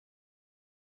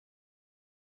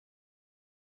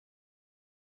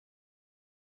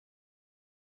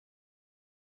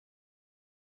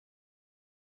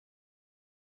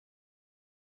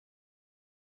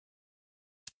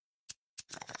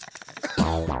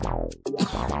And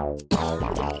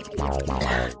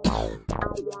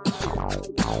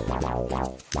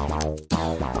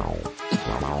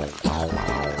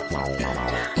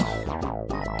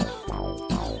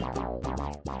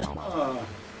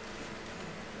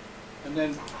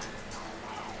then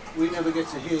we never get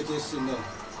to hear this in the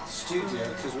studio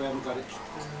because we haven't got it.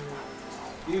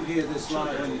 You hear this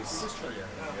live, don't you?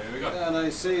 And I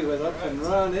see we're up and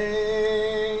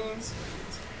running.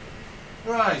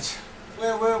 Right,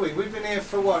 where were we? We've been here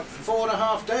for what,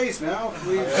 4.5 days now?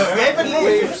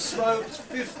 We've smoked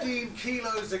 15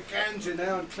 kilos of ganja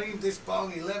now and cleaned this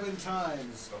bong 11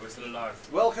 times. But we're still alive.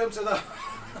 Welcome to the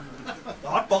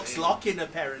Hotbox lock-in,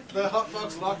 apparently. The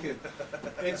Hotbox lock-in.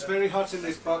 It's very hot in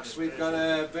this box. We've got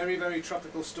a very, very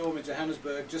tropical storm in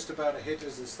Johannesburg, just about to hit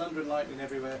us. There's thunder and lightning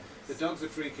everywhere. The dogs are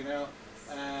freaking out.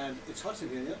 And it's hot in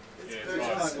here, yeah? It's very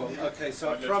hot. Okay,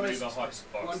 so I promise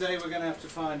one day we're going to have to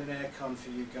find an aircon for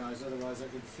you guys, otherwise I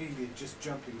can feel you just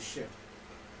jumping ship.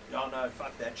 Oh no,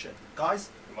 fuck that shit. Guys,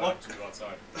 we might have to go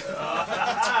outside.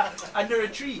 Under a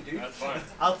tree, dude. That's fine.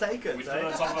 I'll take it. We do it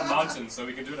on top of a mountain, so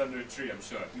we can do it under a tree, I'm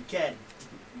sure. You can.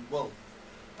 Well,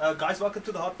 guys, welcome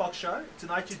to the Hotbox show.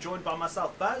 Tonight you're joined by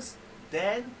myself, Buzz,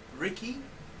 Dan, Ricky,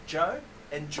 Joe,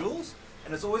 and Jules.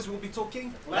 And as always, we'll be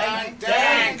talking Lang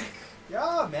Dank!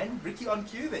 Yeah, man, Ricky on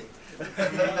cue there.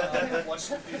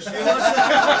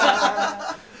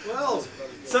 Well,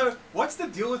 so what's the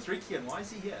deal with Ricky and why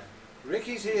is he here?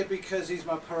 Ricky's here because he's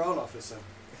my parole officer.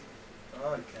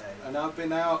 Okay. And I've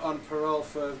been out on parole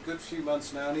for a good few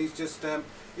months now, and he's just,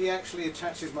 he actually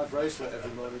attaches my bracelet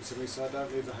every morning to me so I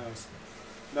don't leave the house.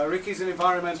 Now, Ricky's an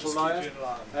environmental lawyer,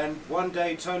 and one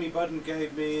day Tony Budden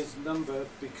gave me his number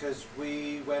because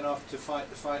we went off to fight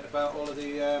the fight about all of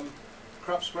the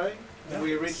crop spraying. And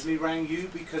we originally rang you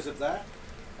because of that,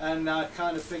 and I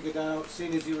kind of figured out,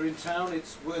 seeing as you were in town,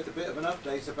 it's worth a bit of an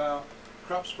update about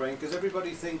crop spraying, because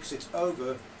everybody thinks it's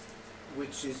over,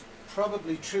 which is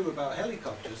probably true about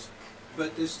helicopters,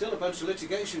 but there's still a bunch of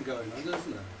litigation going on,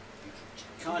 isn't there?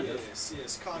 Kind of.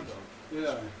 Yes, kind of.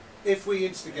 Yeah. If we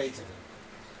instigated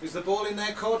it. Is the ball in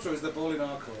their court or is the ball in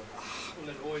our court? Well,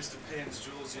 it always depends,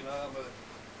 Jules. You know, I'm a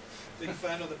big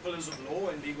fan of the pillars of law,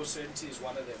 and legal certainty is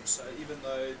one of them. So even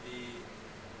though the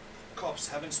cops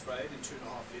haven't sprayed in 2.5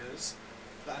 years,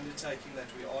 the undertaking that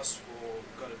we asked for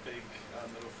got a big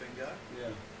middle finger.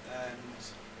 Yeah. And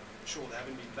sure, they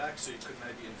haven't been back, so you could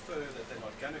maybe infer that they're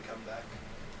not going to come back.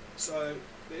 So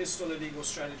there is still a legal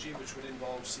strategy which would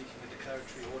involve seeking a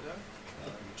declaratory order,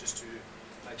 just to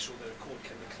make sure that a court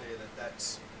can declare that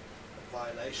that's a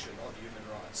violation of human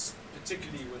rights,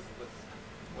 particularly with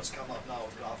what's come up now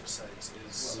with glyphosate.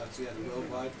 Well, that's the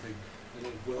worldwide thing. And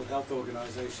the World Health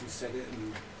Organization said it,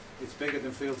 and it's bigger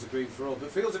than Fields of Green for All.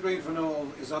 But Fields of Green for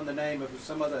All is on the name of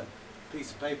some other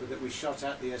piece of paper that we shot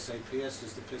at the SAPS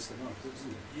just to piss them off,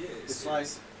 isn't it? Yes. It's like,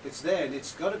 it's there, and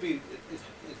it's got to be,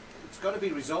 it's got to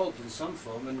be resolved in some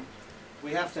form, and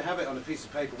we have to have it on a piece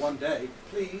of paper one day,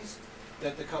 please,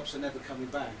 that the cops are never coming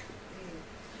back.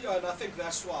 Yeah, and I think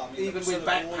that's why. I mean, even with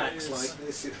backpacks like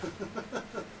this, you know.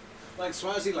 Like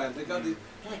Swaziland, they got the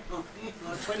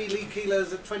 20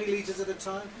 kilos, 20 litres at a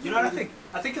time. You know what I think?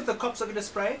 I think if the cops are going to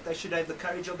spray it, they should have the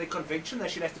courage of their conviction. They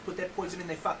should have to put that poison in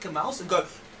their fucking mouth and go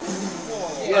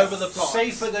over the plot.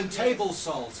 Safer than table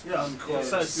salt. Yeah. Unquote.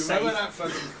 So you remember that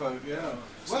fucking quote? Yeah.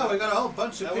 Well, we got a whole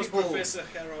bunch of that people. That was Professor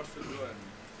Gerard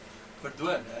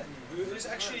Verdun. Who is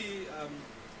actually...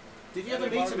 did you ever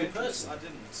meet him in person? I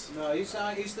didn't. No,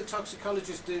 he's the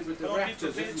toxicologist dude with the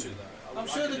raptors, isn't he? I'm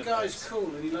sure the guy's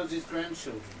cool and he loves his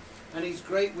grandchildren. And he's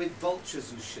great with vultures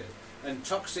and shit. And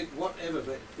toxic whatever,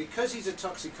 but because he's a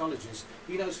toxicologist,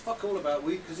 he knows fuck all about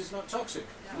weed because it's not toxic.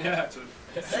 Yeah.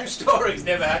 True story. He's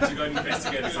never had to go and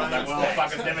investigate it. So I'm like, well,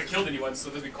 fuck, it's never killed anyone,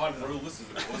 so we can't rule this as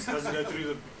a course. It doesn't go through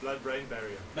the blood-brain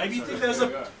barrier. Maybe you think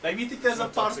there's a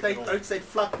part they don't say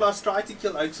Flak Plus try to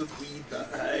kill oaks with weed, though,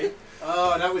 hey?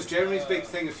 Oh, that was Jeremy's big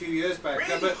thing a few years back.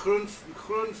 Really? But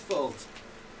Groenveld.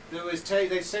 There was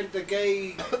they sent the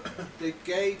gay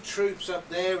troops up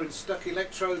there and stuck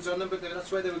electrodes on them, but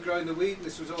that's where they were growing the weed.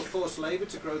 This was all forced labour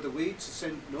to grow the weed to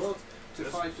send north to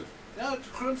fight. No,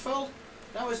 Groenveld.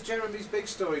 That was Jeremy's big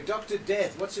story. Dr.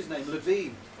 Death, what's his name?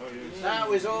 Levine. Oh, yes. That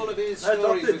was all of his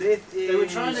stories. Dr. Death they were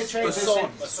trying to change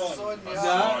Basson.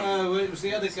 No, it was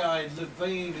the other guy,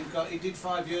 Levine, he did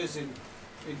 5 years in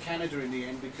Canada in the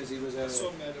end because he was a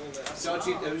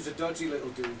dodgy little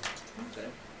dude. Okay.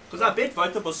 Because I bet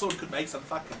Wouter Basson could make some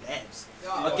fucking dabs.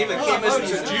 Yeah, I'll give a chemist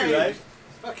his due, right?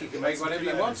 Fuck, he can make whatever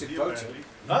he wants in Wouter.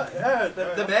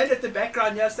 The man at the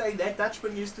background here saying that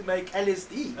Dutchman used to make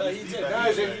LSD. He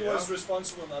did. He was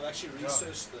responsible, and I've actually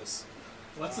researched this.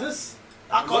 What's this?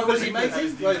 I can't What was he believe making?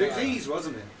 it. Well, these,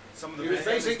 wasn't it? Some of the He was best.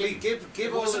 basically give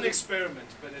It all was of an the experiment,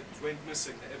 but it went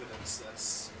missing the evidence.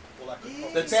 That's all I could The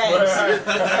probably say. tags.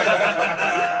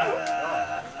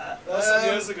 That was some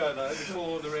years ago, though,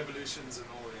 before the revolutions and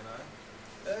all,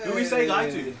 you know. Who we saying hi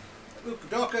to? Look,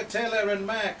 Docker, Teller and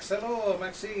Max. Hello,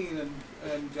 Maxine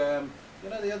and you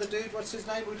know the other dude. What's his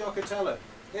name? With Docker Teller.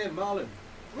 Him, Marlon.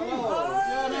 Hello.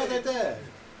 Yeah, no, they're there.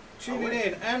 Tuning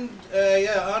in. And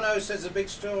Arno says a big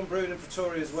storm brewing in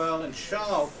Pretoria as well. And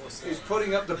Charles is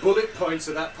putting up the bullet points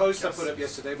of that post I put up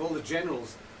yesterday of all the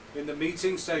generals in the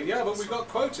meeting saying, yeah, but we've got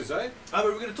quotas, eh? Oh,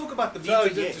 we're going to talk about the So,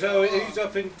 meeting. Yeah. so he's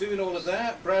up in doing all of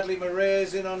that. Bradley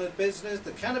Moret's in on the business.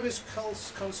 The Cannabis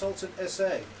Consultant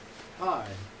SA. Hi.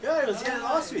 Yeah, it was here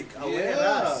last week. Oh, Yeah,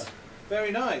 nice.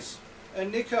 very nice.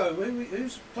 And Nico,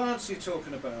 whose plants are you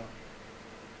talking about?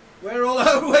 Where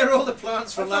are all the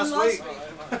plants from last week?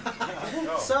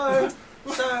 So,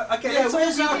 okay, Yeah, let's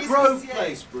where's all our be grow business, yeah.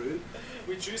 place, Brew?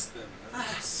 We juiced them.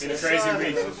 Been a crazy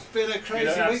week. It's been a You crazy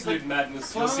know, week. absolute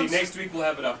madness. You'll see plants- next week we'll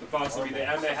have it up. The plants will be there,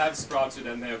 and they have sprouted,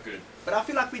 and they're good. But I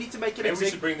feel like we need to make an Maybe we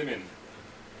should executive. bring them in.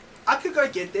 I could go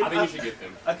get them. I think you should get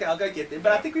them. Okay, I'll go get them.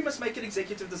 But I think we must make an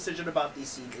executive decision about these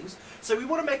seedlings. So we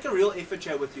want to make a real effort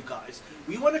here with you guys.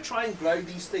 We want to try and grow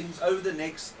these things over the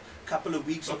next couple of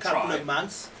weeks or Not couple try. of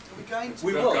months. We're going to.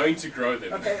 We We're will. going to grow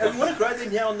them. Okay, and we want to grow them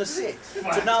here on the set.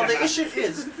 But now the issue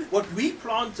is, what we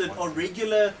planted are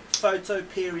regular photo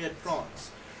period plants,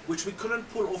 which we couldn't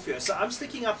pull off here. So I'm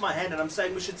sticking up my hand and I'm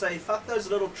saying we should say, fuck those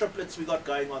little triplets we got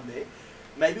going on there.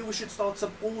 Maybe we should start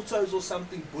some autos or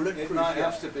something bulletproof. It might here.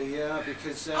 have to be, yeah,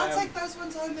 because I'll take those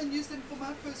ones home and use them for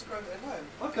my first grow at home.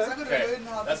 Okay. Because I've got to Okay, learn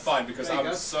how that's this- fine because There you I'm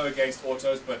go. so against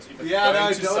autos, but if it's Yeah, going no,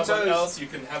 to someone autos- else, you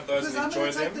can have those Because and I'm enjoy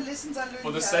going to take the them. lessons I learned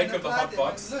For the here sake and of the apply hot them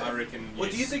box, and I look. reckon Well,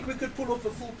 yes. do you think we could pull off a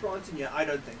full plant in here? I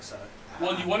don't think so.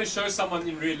 Well, you want to show someone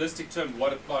in realistic terms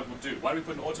what a plant will do. Why do we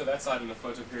put an auto that side and a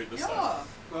photo period this side? Yeah.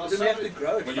 well, Then we have to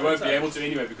grow it. Well, you won't be photo. able to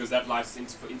anyway because that lights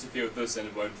interfere with this and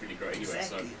it won't really grow anyway.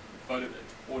 Exactly. So, photo,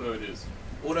 auto it is.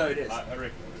 Auto it is. I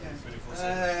reckon.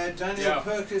 Okay. Daniel Yeah.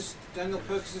 Daniel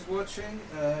Perkins is watching.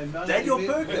 Daniel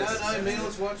Perkins? No,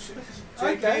 Neil's watching.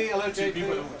 JP, Okay. hello Two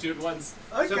people, JP. two at once.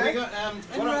 Okay. So we got And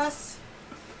what I- Russ.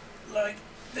 like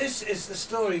this is the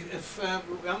story. If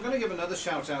I'm going to give another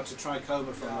shout out to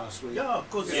Trichoma from last week. Yeah, of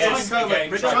course. Yes, Trichoma,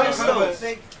 again, Trichoma,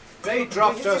 Big. they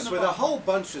dropped We're us hitting with the a whole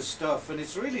bunch of stuff, and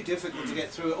it's really difficult to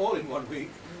get through it all in 1 week.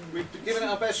 We've given it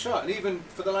our best shot, and even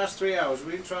for the last 3 hours,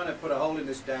 we've been trying to put a hole in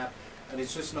this dab, and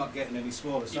it's just not getting any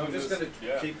smaller. So I'm Even just this- going to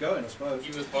yeah. keep going, I suppose.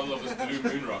 Even this bottle of this blue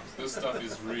moon rock, this stuff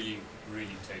is really,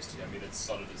 really tasty. I mean, it's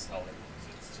solid as hell.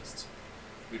 It's just,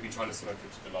 we've been trying to smoke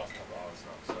it for the last couple of hours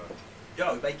now. So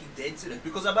Yo, making dents in it.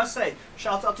 Because I must say,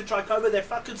 shout out to Trichoma, that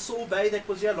fucking sorbet that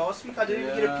was here last week. I didn't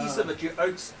even get a piece of it. Your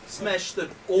oats smashed it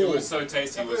all. it was so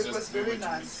tasty. It was It just was very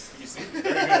nice. You see, very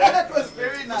good. That was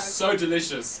very nice. So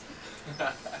delicious.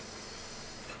 I'm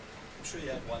sure you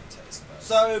had one taste, but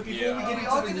So before Yeah. we get We into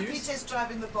are the going to be news, test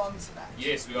driving the bond tonight.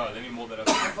 Yes, we are. Any more that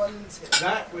The I've volunteer.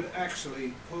 That would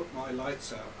actually put my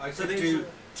lights out. I So could there's do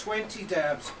 20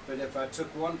 dabs, but if I took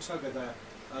one tug of that,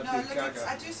 I'd No, be look, it's,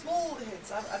 I gaga. do small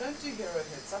hits. I don't do hero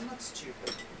hits. I'm not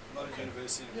stupid. not at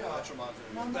university Yeah. anymore. That reminds me.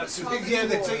 No, I'm not That's a child big, yeah,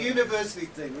 that's a anymore. university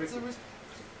thing, It's a Ricky.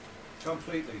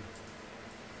 Completely.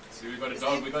 See, we've got a Is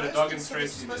dog. it We've got a first dog in instead of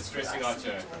stress, supposed to be stressing out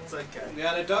here. accident it's or- okay.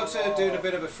 Yeah, the dogs are doing a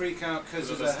bit of a freak out because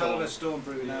Because there's of a the hell of a storm.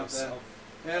 storm brewing out Yes, there. I'll-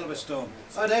 Hell of a storm.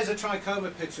 Oh, there's a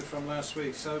Trichoma picture from last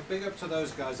week, so big up to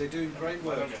those guys. They're doing great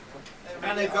work. They And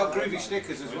really they've got are. groovy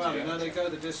stickers as well, you know, they go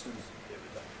the distance.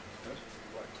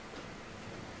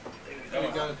 There we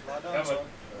go. Lie down, Come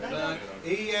John. on.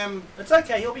 He It's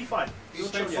okay, he'll be fine. he He'll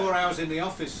spent chill, 4 hours in the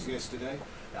office yesterday.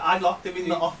 I locked him in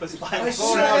the office by I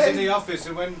myself. 4 hours in the office,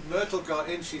 and when Myrtle got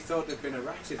in, she thought there'd been a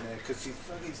rat in there because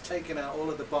he's taken out all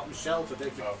of the bottom shelf and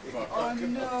everything. Oh, fuck. Oh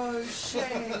no,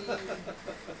 shame.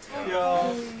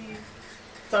 Yeah.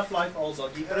 Tough life, old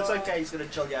Zoggy, but it's okay, he's going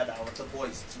to chill you out now with the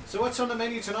boys. So what's on the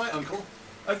menu tonight, Uncle?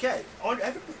 Okay,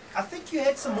 I think you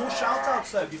had some more shout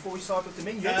outs though before we start with the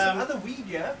menu. You had some other weed,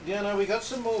 yeah? Yeah, no, we got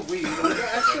some more weed. And we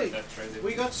got, actually, That trend.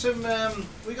 we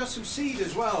got some seed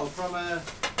as well from a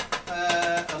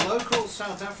local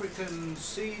South African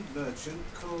seed merchant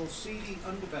called Seedy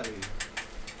Underbelly.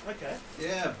 Okay.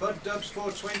 Yeah, Bud Dubs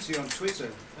 420 on Twitter,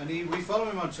 and we follow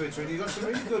him on Twitter, and he got some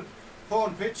really good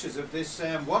porn pictures of this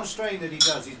one strain that he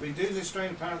does. He's been doing this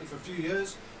strain apparently for a few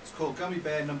years. It's called Gummy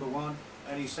Bear No. 1,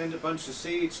 and he sent a bunch of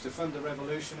seeds to fund the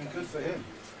revolution, and good for him.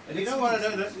 And you know what?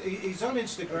 He's on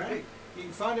Instagram. You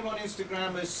can find him on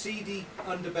Instagram as Seedy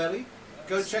Underbelly.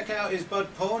 Go check out his bud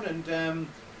porn, and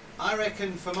I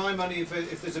reckon for my money,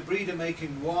 if there's a breeder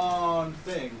making one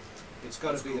thing, It's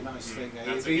got That's to be a cool. nice thing. Eh?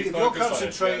 That's If, it. if You you're focus on it.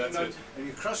 concentrating Yeah, that's and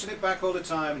you're crushing it back all the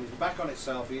time and it's back on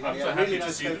itself, you're going I'm to so get a happy really to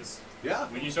nice see thing. this. Yeah.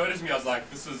 When you showed it to me, I was like,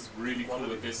 this is really cool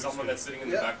that there's someone that's sitting in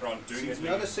the Yeah. background doing It's it.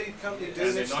 another seed company And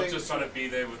doing they're its not thing. just trying to be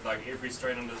there with like every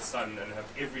strain under the sun and have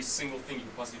every single thing you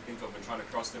could possibly think of and trying to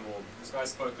cross them all. This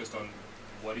guy's focused on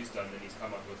what he's done and he's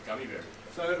come up with gummy berry.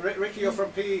 So, Ricky, you're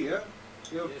from PE, yeah?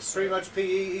 You're Yes, pretty sir. much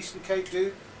PE, Eastern Cape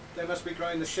dude. They must be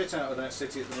growing the shit out of that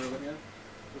city at the moment, yeah?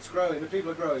 It's growing, the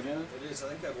people are growing, yeah? It is. I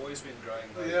think they've always been growing.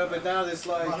 Though, Yeah, but now there's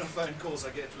the like... amount of phone calls I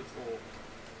get with or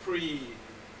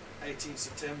pre-18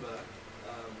 September,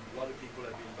 a lot of people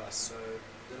have been bust. So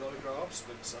there are a lot of grow-ups,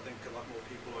 but I think a lot more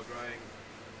people are growing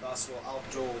nice little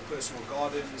outdoor personal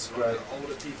gardens. A lot of the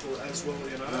older people as well,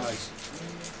 you know. Nice.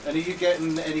 And are you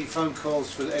getting any phone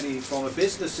calls for any form of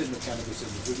business in the cannabis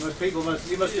industry? You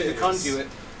must be the Yes. conduit,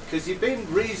 because you've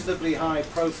been reasonably high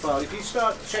profile. If you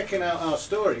start checking out our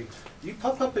story, you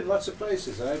pop up in lots of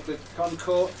places, eh? The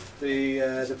Concourt,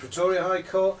 the Pretoria High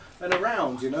Court, and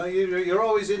around. You know, you're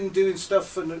always in doing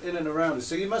stuff in and around us.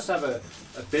 So you must have a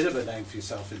bit of a name for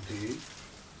yourself in PE.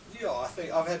 Yeah, I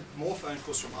think I've had more phone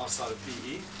calls from outside of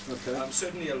PE. Okay.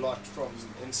 Certainly a lot from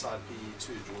inside PE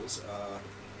too, Jules.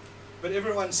 But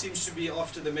everyone seems to be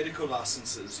after the medical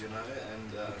licenses, you know,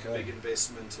 and Okay. big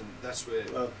investment, and that's where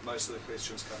Well- most of the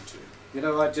questions come to. You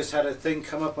know, I just had a thing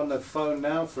come up on the phone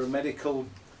now for a medical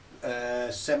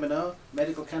seminar,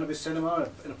 medical cannabis seminar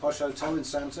in a posh hotel in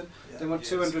Santon. They want Yes.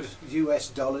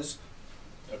 $200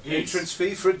 A piece. entrance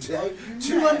fee for a day. Are you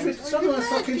 200. mad? Someone Are you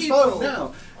fucking mad, phone people?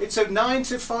 now. It's a 9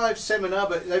 to 5 seminar,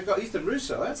 but they've got Ethan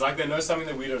Russo. Eh? It's like they know something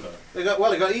that we don't know. They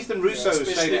got Ethan Russo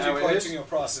especially saying it if how you're it quoting is. your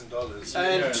price in dollars.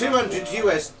 And Yeah,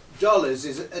 $200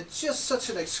 is just such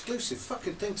an exclusive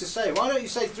fucking thing to say. Why don't you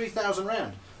say 3,000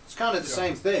 rand? It's kind of the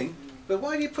same thing, but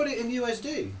why do you put it in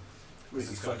USD? Really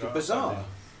It's gonna fucking go bizarre. up,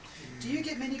 Do you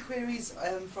get many queries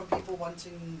from people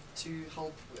wanting to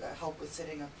help with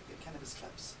setting up cannabis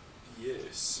clubs?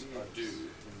 Yes, I do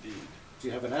indeed. Do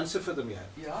you have an answer for them yet?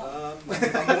 Yeah.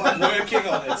 I'm working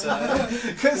on it.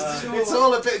 Because it's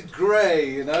all a bit grey,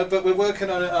 you know, but we're working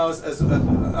on it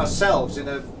ourselves in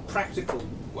a practical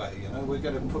way, you know. We're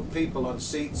going to put people on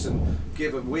seats and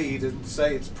give them weed and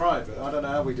say it's private. I don't know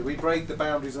how we do. We break the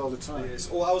boundaries all the time. Yes.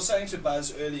 Or I was saying to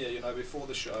Buzz earlier, you know, before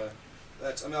the show,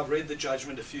 that I've read the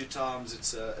judgment a few times.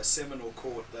 It's a seminal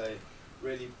court. They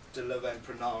really deliver and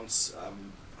pronounce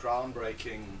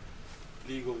groundbreaking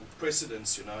legal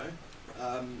precedents, you know.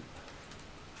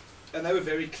 And they were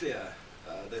very clear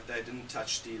that they didn't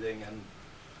touch dealing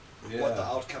and what the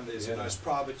outcome is. You know, it's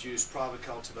private use, private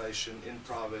cultivation, in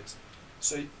private.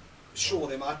 So, sure,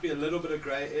 there might be a little bit of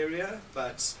grey area,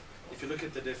 but if you look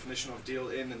at the definition of deal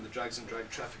in the Drugs and Drug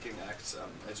Trafficking Act,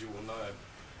 as you will know,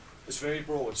 it's very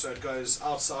broad. So it goes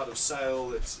outside of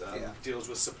sale. It deals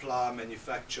with supply,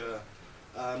 manufacture.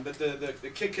 But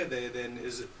the kicker there then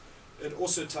is it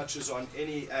also touches on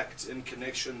any act in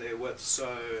connection therewith.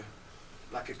 So,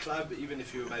 like a club, even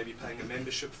if you may be paying a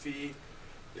membership fee,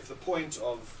 if the point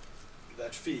of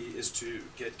that fee is to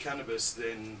get cannabis,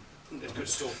 then it could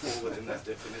still fall within that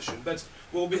definition. But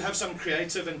we'll have some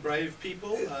creative and brave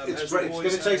people. It's as we going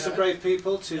always to take some have. brave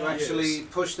people to Yeah, actually yes.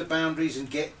 push the boundaries and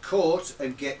get caught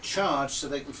and get charged so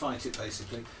they can fight it,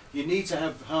 basically. You need to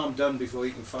have harm done before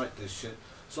you can fight this shit.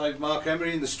 It's like Mark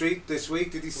Emery in the street this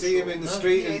week. Did you see him in the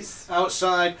street Yes. and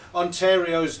outside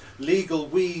Ontario's legal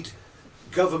weed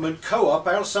government co-op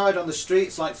outside on the street?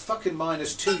 It's like fucking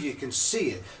 -2, you can see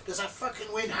it. There's a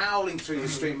fucking wind howling through the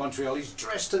street in Montreal. He's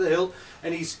dressed to the hilt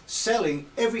and he's selling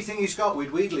everything he's got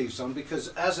with weed leaves on, because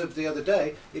as of the other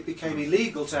day it became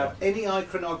illegal to have any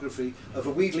iconography of a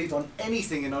weed leaf on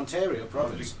anything in Ontario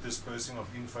province. Dispersing of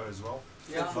info as well.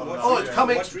 Yeah. For what Oh, reason? it's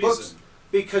comics, What books, reason?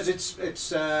 because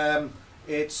it's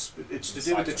to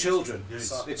do with the children.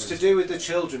 Yes. It's to do with the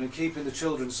children and keeping the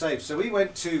children safe. So we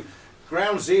went to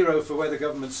ground zero for where the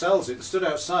government sells it, and stood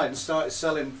outside and started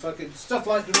selling fucking stuff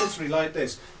like literally like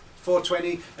this,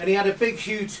 420, and he had a big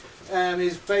huge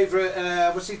his favourite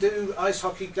what's he do, ice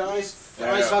hockey guys. Yes.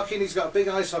 Yeah, Ice yeah. hockey, and he's got a big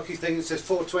ice hockey thing that says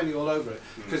 420 all over it,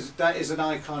 because that is an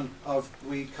icon of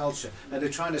weed culture, and they're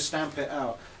trying to stamp it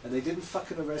out, and they didn't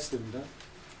fucking arrest him, no?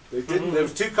 They didn't. There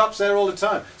was 2 cops there all the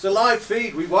time. It's a live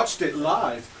feed. We watched it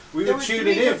live. We There were were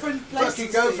tuning 3 in. different places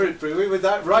Fucking go for there. it, bro. We were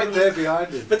that right there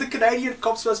behind him. But the Canadian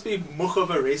cops must be much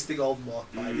of arresting old Mark.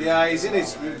 Yeah, he's in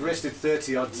his arrested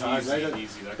 30 odd times. Easy, They don't-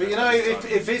 easy. That But you guy's know, got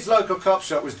his if time. his local cop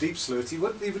shop was deep slut, he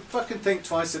would fucking think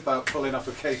twice about pulling off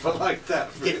a caper like that.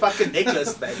 Get fucking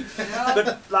necklace, mate. Yeah.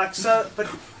 But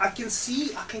I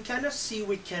can kind of see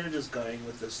where Canada's going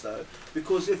with this though,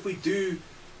 because if we do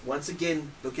once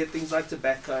again, look at things like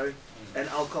tobacco and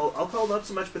alcohol. Alcohol not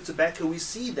so much, but tobacco, we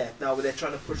see that now where they're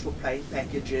trying to push for plain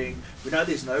packaging. We know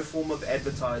there's no form of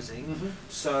advertising.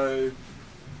 So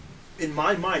in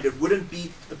my mind, it wouldn't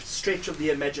be a stretch of the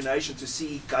imagination to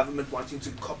see government wanting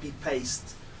to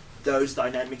copy-paste those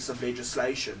dynamics of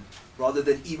legislation rather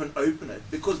than even open it.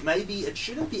 Because maybe it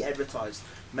shouldn't be advertised.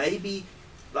 Maybe,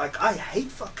 like, I hate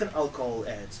fucking alcohol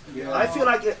ads. Yeah. I feel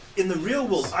like in the real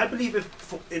world, I believe if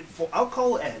for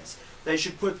alcohol ads, they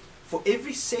should put, for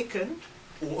every second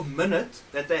or a minute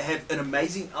that they have an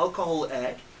amazing alcohol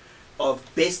ad of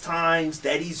best times,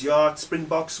 daddy's yacht,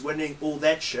 Springboks winning, all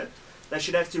that shit, they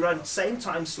should have to run same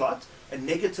time slot a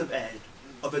negative ad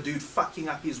of a dude fucking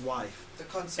up his wife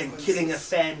and killing a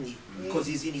family because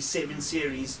he's in his 7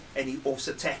 series and he offs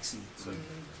a taxi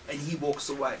and he walks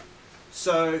away.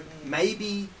 So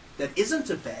maybe that isn't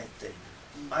a bad thing.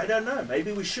 I don't know.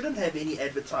 Maybe we shouldn't have any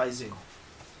advertising.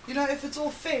 You know, if it's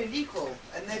all fair and equal,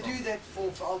 and they do that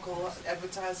for alcohol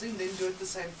advertising, then do it the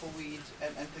same for weed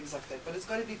and things like that. But it's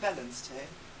got to be balanced, hey?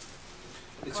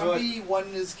 It can't be one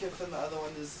is kiff and the other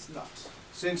one is not.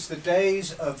 Since the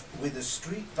days of with the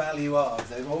street value of,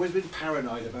 they've always been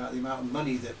paranoid about the amount of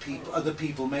money that other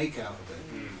people make out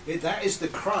of it. That is the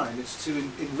crime. It's to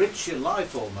enrich your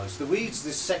life almost. The weed's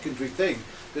this secondary thing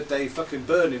that they fucking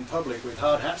burn in public with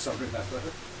hard hats on, remember?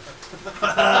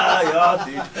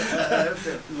 Yeah,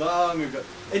 dude. Long ago.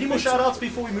 Any more shout-outs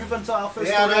before we move on to our first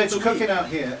Yeah, story no, of it's the cooking week? out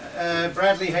here.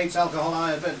 Bradley hates alcohol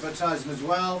advertising as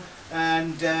well.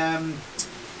 And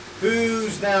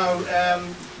who's now...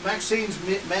 Maxine's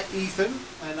met Ethan,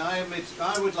 and I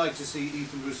would like to see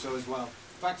Ethan Russo as well.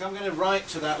 In fact, I'm going to write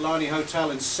to that Larney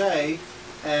Hotel and say,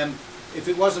 if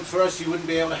it wasn't for us, you wouldn't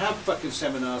be able to have fucking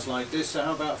seminars like this, so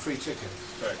how about free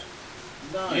tickets? Right.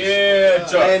 Nice. Yeah,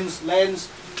 John. Lens.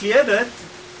 Cleared it.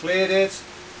 Cleared it.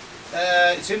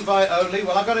 It's invite only.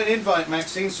 Well, I've got an invite,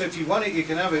 Maxine, so if you want it, you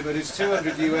can have it, but it's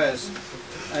 200 US.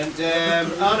 And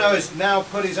Arno has now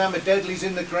put his Hammer Deadlies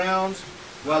in the ground.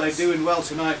 Well, they're doing well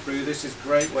tonight, Brew. This is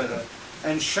great weather.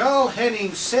 And Charles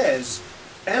Henning says,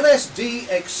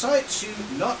 LSD excites you,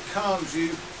 not calms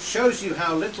you, shows you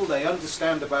how little they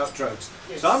understand about drugs.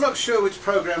 Yes. So I'm not sure which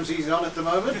programs he's on at the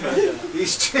moment, but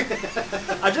he's...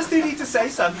 I just do need to say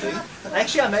something.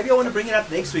 Actually, maybe I want to bring it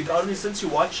up next week, only since you're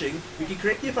watching. You can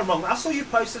correct me if I'm wrong. I saw you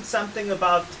posted something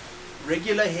about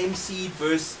regular hemp seed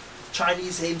versus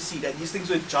Chinese hemp seed, and these things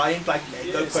were giant like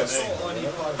mango posts.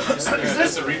 It's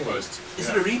a repost. Is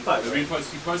it a repost? The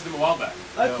repost, he posted them a while back.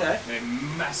 Okay. They're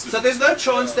massive. So there's no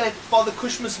chance that Father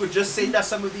Kushmas would just send us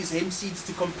some of these hemp seeds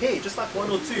to compare, just like one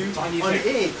or two on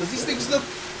air, because these things look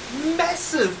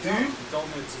massive, dude. Told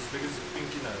me it's as big as a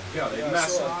pinky nail. Yeah, they're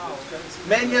massive.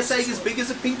 Man, you're saying as big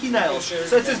as a pinky nail.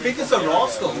 So it's as big as a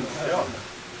rascal. Yeah.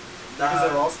 Big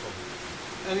as a rascal.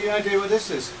 Any idea what this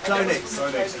is?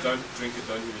 Clonex. Don't drink it,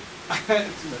 don't eat it.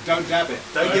 Don't dab it.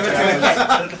 Don't give it to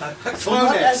me.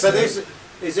 Clonex. So this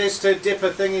is this to dip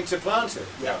a thing into planted?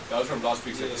 Yeah, that was from last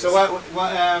week's episode. So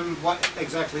what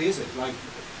exactly is it? Like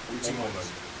Eating hormone.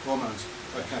 hormones.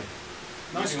 Okay.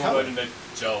 Nice Eating colour. hormone in a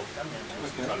gel.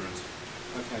 Okay. Colorant.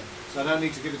 Okay. So I don't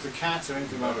need to give it to cat or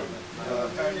anything like that.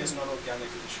 Apparently it's not organic,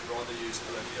 you should rather use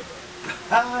aloe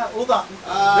vera. All that.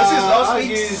 This is last I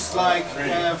week's. use like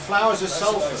flowers of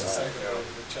sulphur.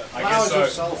 I guess Flowers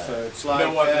of so. sulphur. It's You like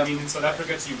know what, I mean, in South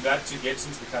Africa, to get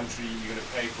into the country, you're going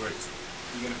to pay for it.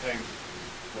 You're going to pay,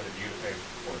 whatever, you're going to pay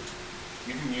for it.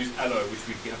 You can use aloe, which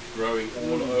we get growing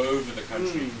all over the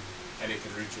country, and it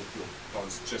can reach your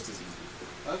plants just as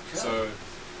easily. Okay. So,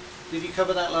 did you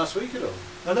cover that last week at all?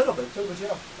 A little bit, too, but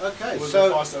yeah. Okay. it was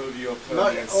So a fast overview of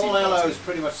clothing and seed all aloe planting. is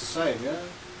pretty much the same, yeah?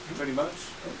 Pretty much.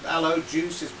 Aloe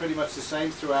juice is pretty much the same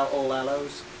throughout all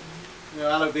aloes. You know,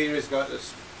 aloe vera's got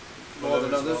this more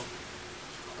than others.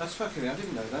 That's fucking, I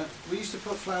didn't know that. We used to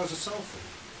put flowers of sulphur.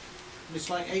 And it's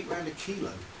like £8 a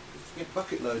kilo. You get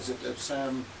bucket loads of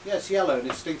yeah, it's yellow and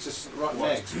it stinks of rotten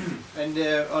eggs. And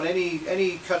on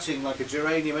any cutting, like a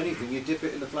geranium, anything, you dip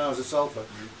it in the flowers of sulphur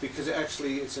because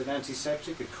it's an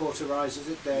antiseptic, it cauterizes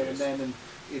it there and then, and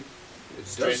it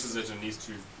Stresses it and needs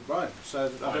to. Right, so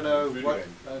I don't know what,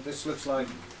 this looks like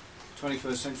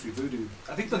 21st century voodoo.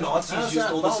 I think the Nazis How's used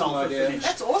that all the bulb sulfur idea? finish.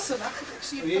 That's awesome. I could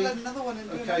actually Yeah. fill out another one and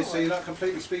do Okay, another so one. you're not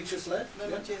completely speechless, Led? No,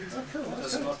 not yet. Oh, cool.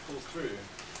 Does Okay. not pull through.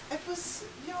 It was,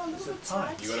 yeah, a little bit tight?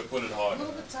 tight. You got to put it A hard.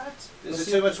 little bit tight. Is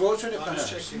there too much water in it, I'm just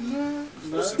perhaps? checking. No.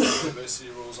 No? Some university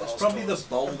rules It's are probably the stores.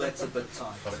 bowl that's a bit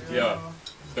tight. Yeah,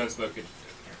 don't smoke it.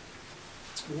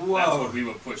 That's what we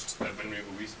were pushed when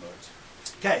we smoked.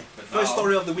 Okay, But first now-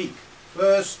 story of the week.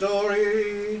 First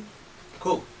story.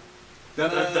 Cool.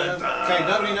 Okay,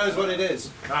 nobody knows what it is.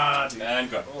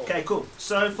 And go. Okay, cool.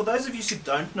 So for those of you who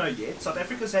don't know yet, South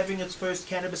Africa's having its first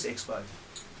Cannabis Expo.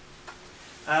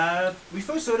 We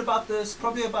first heard about this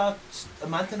probably about a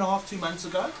month and a half, 2 months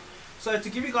ago. So to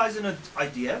give you guys an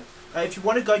idea, if you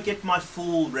want to go get my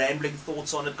full rambling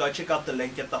thoughts on it, go check out the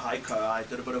link at the Heiko. I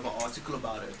did a bit of an article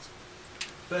about it.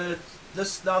 But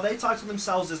now they title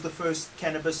themselves as the first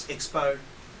Cannabis Expo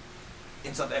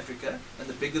in South Africa, and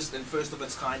the biggest and first of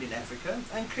its kind in Africa.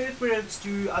 And credit where it's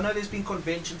due. I know there's been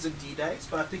conventions and D-Days,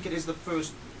 but I think it is the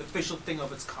first official thing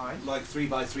of its kind. Like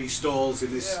 3x3 stalls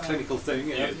in this clinical thing.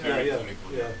 Yeah, very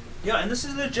clinical. Yeah, and this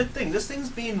is a legit thing. This thing's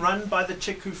being run by the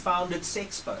chick who founded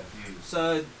Sexpo.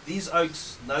 So these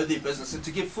oaks know their business. And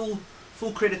to give full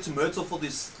credit to Myrtle for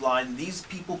this line, these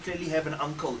people clearly have an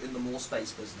uncle in the mall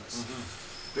space business.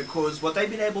 Because what they've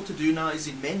been able to do now is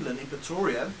in Menlyn, in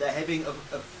Pretoria, they're having a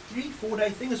 3-4 day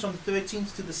thing. It's from the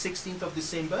 13th to the 16th of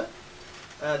December.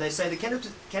 They say the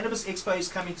Cannabis Expo is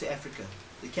coming to Africa.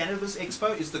 The Cannabis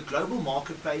Expo is the global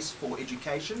marketplace for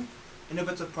education,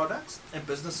 innovative products, and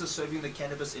businesses serving the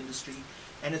cannabis industry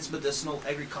and its medicinal,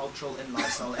 agricultural, and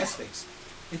lifestyle aspects.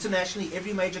 Internationally,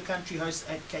 every major country hosts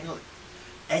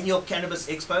annual cannabis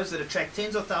expos that attract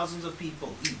tens of thousands of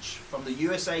people each, from the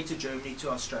USA to Germany to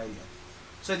Australia.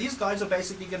 So these guys are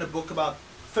basically going to book about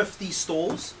 50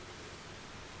 stalls.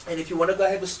 And if you want to go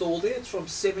have a stall there, it's from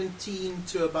 17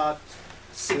 to about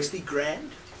 60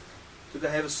 grand to go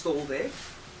have a stall there.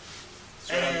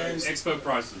 And expo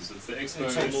prices. It's the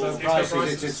expo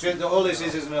prices. It's just, all this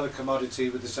is another commodity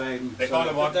with the same. They kind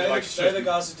of want they're like they're the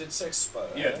guys that did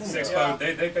Sexpo. Yeah, Sexpo.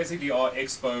 They basically are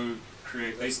expo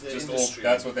create. They just industry.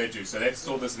 that's what they do. So they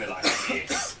saw this and they're like,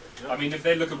 yes. I mean, if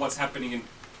they look at what's happening in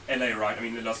LA right, I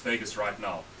mean in Las Vegas right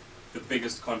now, the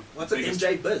biggest What's it,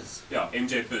 MJ Biz? Yeah,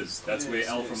 MJ Biz. That's where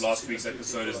Al from last week's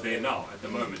episode is there now at the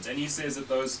moment, and he says that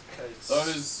those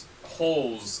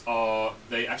halls are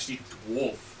they actually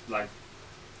dwarf like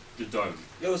the dome.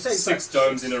 Yeah, 6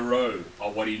 domes in a row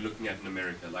are what you're looking at in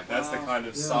America. Like that's the kind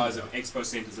of size of expo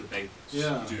centers that they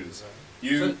do.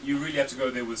 You really have to go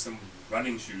there with some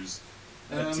running shoes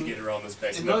to get around this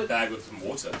place and a bag with some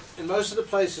water. In most of the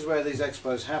places where these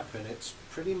expos happen, it's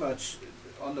pretty much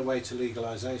on the way to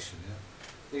legalization.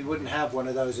 Yeah? You wouldn't have one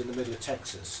of those in the middle of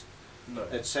Texas. No.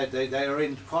 It said they are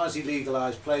in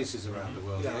quasi-legalized places around the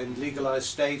world, in legalized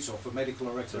states or for medical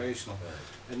or recreational.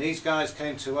 And these guys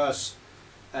came to us,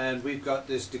 and we've got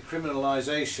this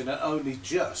decriminalization and only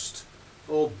just,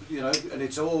 or and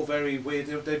it's all very weird.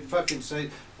 They fucking say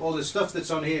all the stuff that's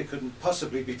on here couldn't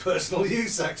possibly be personal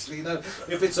use, actually,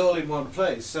 if it's all in one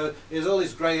place. So there's all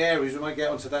these grey areas. We might get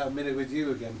onto that in a minute with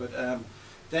you again, but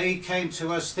they came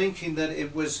to us thinking that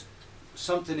it was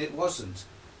something it wasn't.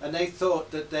 And they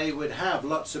thought that they would have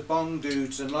lots of bong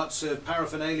dudes and lots of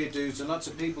paraphernalia dudes and lots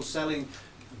of people selling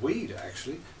weed.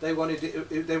 Actually, they wanted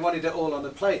it all on the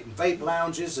plate, and vape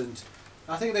lounges, and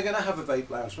I think they're going to have a vape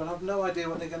lounge, but I have no idea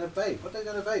what they're going to vape. What they're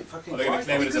going to vape? Fucking. Are they going to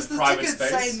claim it as a private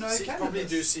space? Probably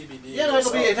do CBD. Yeah, no,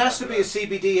 it has to be a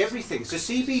CBD everything. It's a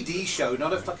CBD show,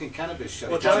 not a fucking cannabis show.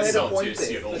 Well, John had a point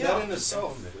there. That in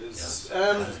itself is.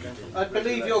 I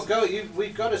believe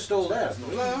we've got a stall there.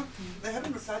 Well, they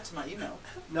haven't replied to my email.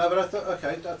 No, but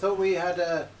I thought we had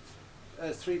a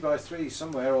 3x3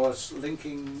 somewhere, or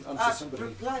linking onto somebody. I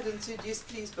replied and said yes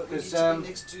please, but we need 'Cause, to be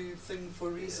next to thing for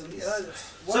reasons.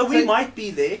 So we might be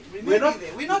there. We're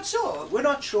not sure. We're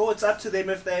not sure. It's up to them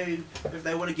if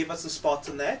they want to give us a spot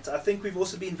in that. I think we've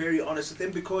also been very honest with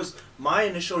them, because my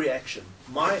initial reaction,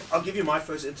 I'll give you my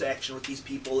first interaction with these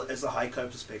people as a Heiko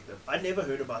perspective. I never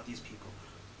heard about these people.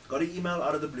 Got an email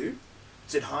out of the blue,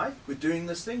 said, hi, we're doing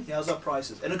this thing, here's our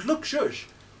prices. And it looked shush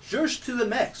to the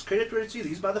max. Credit where it's due.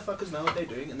 These motherfuckers know what they're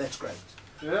doing, and that's great.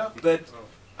 Yeah. But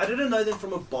I didn't know them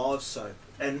from a bar of soap,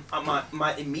 and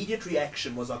my immediate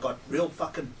reaction was I got real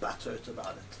fucking butthurt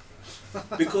about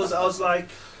it, because I was like,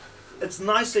 it's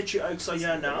nice that you oaks are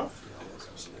here now,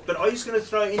 but are you just going to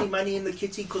throw any money in the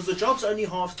kitty? Because the job's only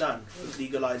half done with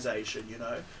legalization.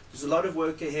 There's a lot of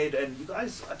work ahead, and you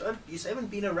guys, you haven't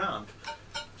been around.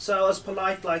 So I was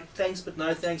polite, like, thanks but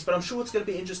no thanks, but I'm sure it's going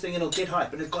to be interesting and it'll get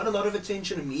hype. And it got a lot of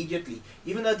attention immediately.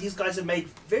 Even though these guys have made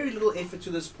very little effort to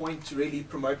this point to really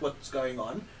promote what's going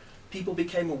on, people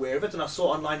became aware of it, and I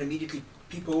saw online immediately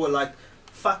people were like,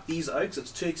 fuck these oaks,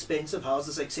 it's too expensive, how's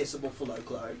this accessible for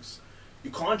local oaks? You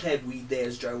can't have weed there,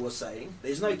 as Joe was saying.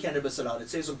 There's no cannabis allowed. It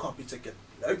says on copy ticket,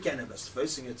 no cannabis,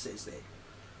 first thing it says there.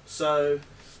 So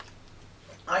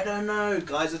I don't know,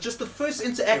 guys. It's just the first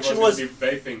interaction was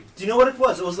vaping. Do you know what it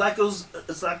was?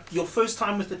 It's like your first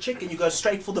time with the chick, and you go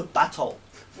straight for the butthole.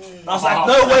 I was like,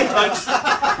 no, wait,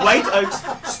 Oaks.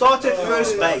 Start at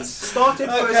first base. Start at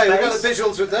first base. Okay, we've got the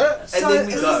visuals with that. And so then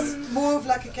we is go. this more of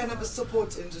like a cannabis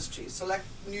support industry? So like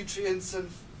nutrients and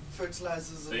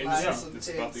fertilizers The and industry. lights and It's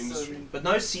about the tents industry. and But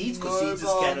no seeds, because seeds is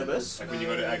Mobile. cannabis. Like when you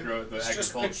go to the It's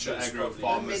just agriculture, pictures, agro probably. no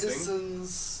farm listing.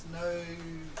 medicines, no.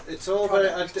 It's all very.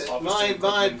 Harvesting My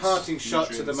equipment, parting shot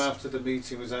to them nutrients. after the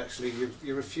meeting was actually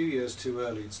you're a few years too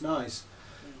early. It's nice,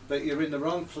 but you're in the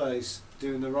wrong place,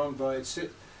 doing the wrong by.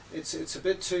 It's a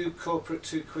bit too corporate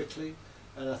too quickly,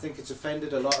 and I think it's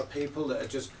offended a lot of people that are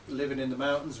just living in the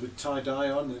mountains with tie-dye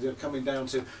on, and they're coming down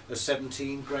to a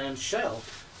 17 grand shell.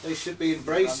 They should be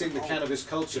embracing the cannabis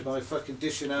culture by fucking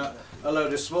dishing out a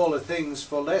load of smaller things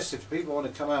for less if people want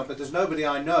to come out. But there's nobody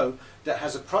I know that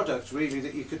has a product really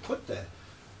that you could put there.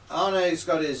 Arne's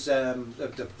got his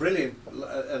the brilliant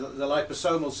the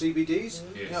liposomal CBDs,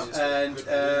 Yes. and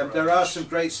there are some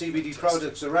great CBD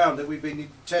products around that we've been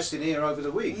testing here over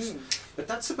the weeks. But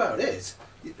that's about it.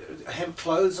 Hemp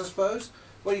clothes, I suppose.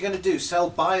 What are you going to do? Sell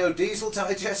biodiesel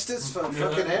digesters for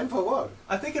fucking hemp or what?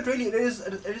 I think it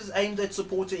is aimed at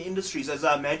supporting industries, as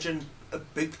I imagine a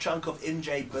big chunk of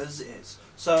NJ Biz is.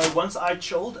 So once I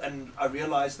chilled and I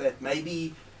realized that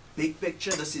maybe big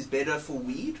picture this is better for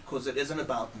weed, because it isn't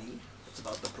about me, it's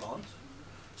about the plant.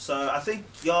 So I think,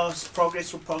 yeah, it's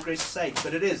progress for progress' sake,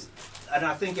 but it is. And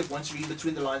I think if once you read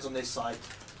between the lines on their site,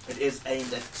 it is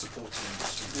aimed at supporting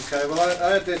industry. Okay, well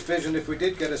I had this vision, if we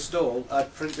did get a stall,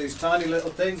 I'd print these tiny little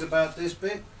things about this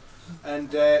big,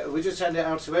 and we just hand it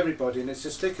out to everybody, and it's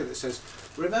a sticker that says,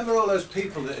 remember all those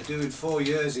people that are doing 4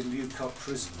 years in Newcott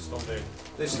prison? Still there.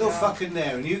 They're still fucking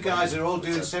there, and you guys are all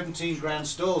doing 17 grand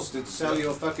stalls to sell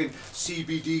your fucking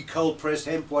CBD, cold pressed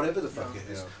hemp, whatever the fuck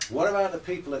it is. What about the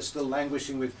people that's still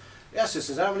languishing with, yes, it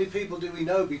says, how many people do we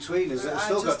know between us that have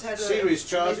still got serious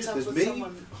charges? There's me.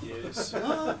 Yes.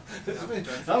 There's me.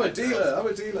 I'm a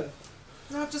dealer.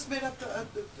 No, I've just met up a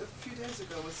few days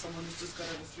ago with someone who's just got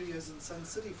over 3 years in Sun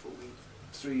City for weed.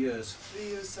 3 years. 3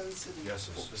 years Sun City. Yes.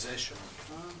 For possession.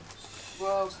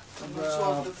 Well, I'm not sure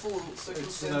of the full it's,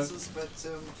 circumstances, but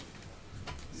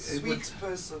it would- sweet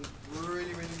person,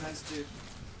 really, really nice dude.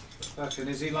 Fucking,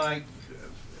 is he like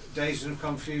dazed and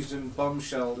confused and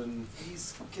bombshelled and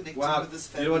He's connecting Wow, with his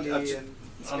you know what, family and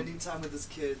spending time with his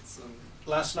kids. And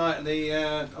last night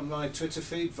on my Twitter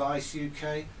feed, Vice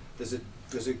UK,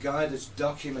 there's a guy that's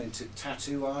documented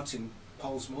tattoo art in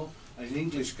Polesmore, an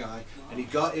English guy, and he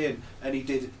got in and he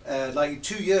did like a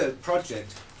 2-year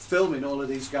project filming all of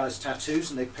these guys' tattoos,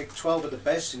 and they picked 12 of the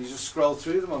best, and you just scroll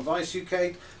through them on Vice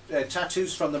UK.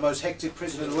 Tattoos from the most hectic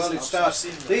prison in the world. It starts,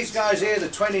 these guys here, the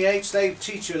 28s, they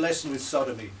teach you a lesson with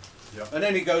sodomy. Yep. And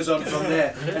then he goes on from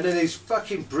there, and then these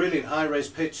fucking brilliant high-res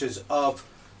pictures of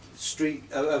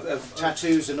of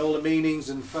tattoos and all the meanings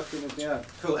and fucking, yeah,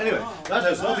 cool. Anyway, that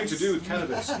has nothing to do with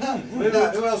cannabis.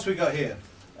 Who else we got here?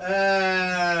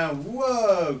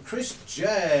 Whoa, Chris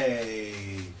J.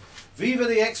 Viva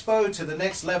the Expo to the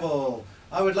next level.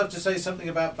 I would love to say something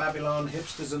about Babylon,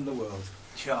 hipsters and the world.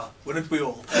 Yeah, wouldn't we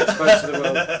all? Expo to the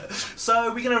world.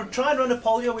 So we're going to try and run a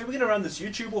poll here. We're going to run this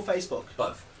YouTube or Facebook?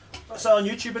 Both. So on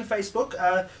YouTube and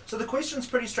Facebook. So the question's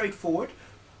pretty straightforward.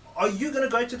 Are you going to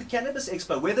go to the Cannabis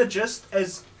Expo, whether just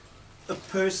as a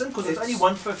person, because it's only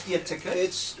 $150 a ticket?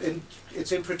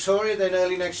 It's in Pretoria, then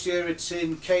early next year it's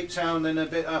in Cape Town, then a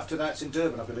bit after that it's in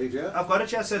Durban, I believe, yeah? I've got it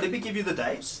here, so let me give you the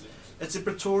dates. It's in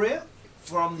Pretoria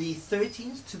from the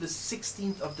 13th to the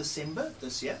 16th of December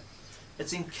this year.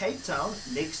 It's in Cape Town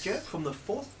next year from the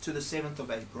 4th to the 7th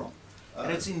of April.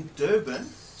 And it's in Durban,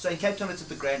 so in Cape Town it's at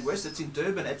the Grand West, it's in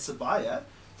Durban at Sibaya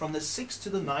from the 6th to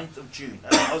the 9th of June.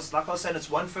 And like I was saying, it's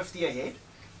 $150 a head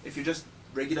if you're just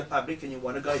regular public and you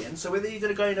want to go in. So whether you're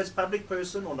going to go in as a public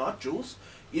person or not, Jules,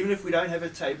 even if we don't have a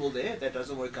table there, that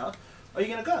doesn't work out, are you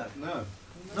going to go? No.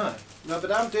 No.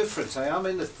 But I'm different, I'm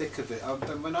in the thick of it.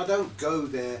 When I don't go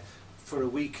there for a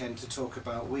weekend to talk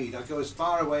about weed, I go as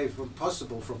far away from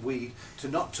possible from weed to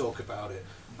not talk about it.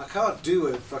 I can't do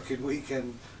a fucking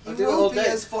weekend. I do it all be day.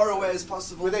 as far away as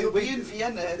possible. You'll be in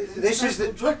Vienna. This is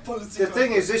the drug policy. The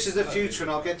thing is, this is the future,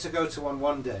 and I'll get to go to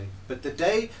one day. But the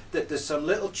day that there's some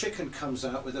little chicken comes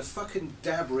out with a fucking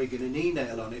dab rig and an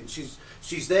e-nail on it, and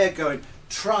she's there going,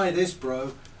 try this,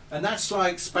 bro. And that's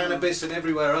like Spanibus and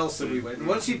everywhere else that we went. And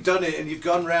once you've done it and you've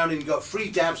gone round and you've got free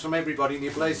dabs from everybody and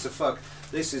you're blazed to fuck,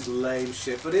 this is lame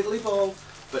shit. But it'll evolve.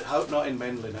 But hope not in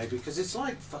Menlyn, eh? Because it's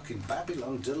like fucking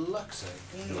Babylon Deluxe,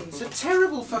 eh? It's a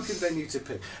terrible fucking venue to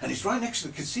pick. And it's right next to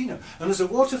the casino. And there's a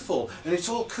waterfall. And it's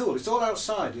all cool. It's all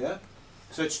outside, yeah?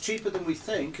 So it's cheaper than we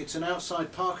think. It's an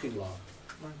outside parking lot.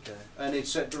 Okay. And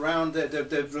it's at around,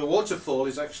 the waterfall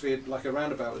is actually like a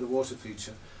roundabout with a water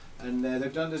feature. And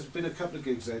there's been a couple of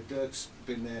gigs there. Dirk's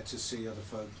been there to see other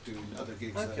folk doing other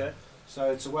gigs there. Okay.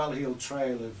 So it's a well-heeled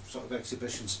trail of sort of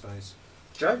exhibition space.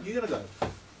 Joe, you gonna go?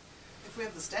 If we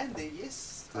have the stand there,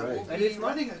 yes, I Great. will And be if not?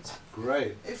 running it.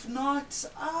 Great. If not,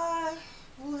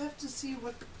 we'll have to see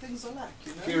what things are like,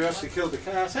 you know. Curiosity killed the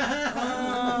cat.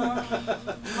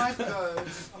 Might go.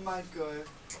 I might go.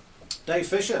 Dave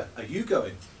Fisher, are you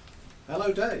going?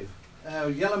 Hello, Dave.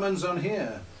 Yellowman's on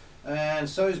here. And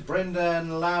so is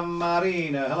Brendan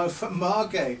Lamarina. Hello from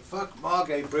Margate. Fuck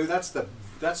Margate, bro. That's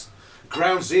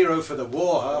ground zero for the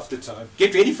war half the time.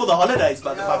 Get ready for the holidays,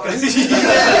 motherfuckers.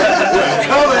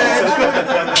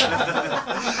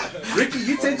 Ricky,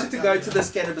 you tended to go to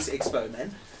this cannabis expo,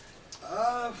 man.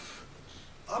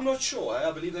 I'm not sure.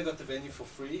 I believe they got the venue for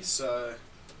free, so...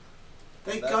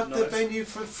 They That's got the nice. venue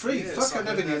for free. Yes, Fuck, I I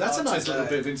never mean, knew. That's a that's nice little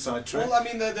today. bit of inside track. Well, I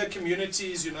mean, the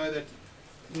communities, you know, that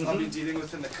I've been dealing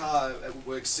with in the car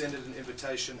were extended an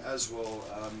invitation as well,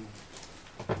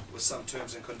 with some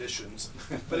terms and conditions.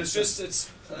 But it's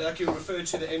like you refer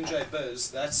to the MJ Biz,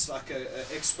 that's like a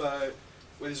expo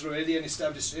where there's already an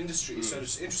established industry. So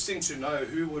it's interesting to know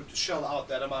who would shell out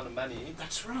that amount of money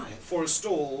That's right. for a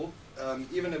stall,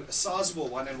 even a sizable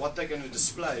one, and what they're going to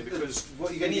display, because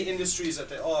any industries that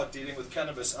they are dealing with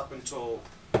cannabis up until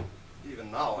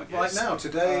even now, I guess. Right now,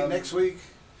 today, next week.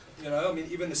 You know, I mean,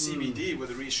 even the CBD with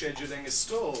the rescheduling is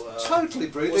still... Totally,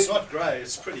 bro. Well, it's not grey,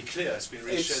 it's pretty clear, it's been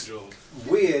rescheduled.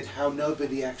 Weird how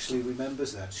nobody actually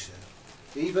remembers that shit.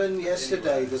 Even yesterday,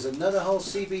 Anyway. there's another whole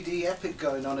CBD epic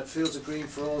going on at Fields of Green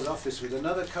for All's office with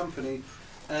another company,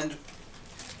 and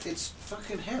it's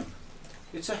fucking hemp.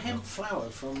 It's a hemp flower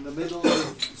from the middle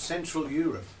of Central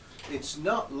Europe. It's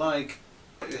not like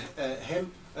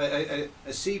a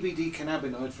CBD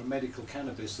cannabinoid from medical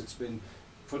cannabis that's been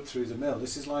put through the mill.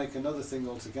 This is like another thing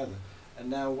altogether. And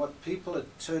now what people are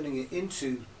turning it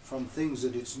into from things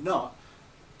that it's not,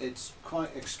 it's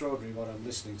quite extraordinary what I'm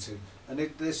listening to. And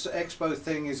this expo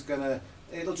thing is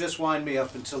it'll just wind me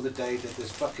up until the day that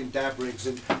there's fucking dab rigs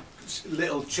and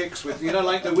little chicks with, you know,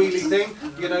 like the wheelie thing,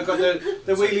 you know, got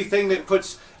the wheelie thing that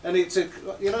puts, and it's a,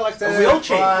 you know, like the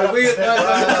wheelchair.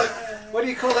 what do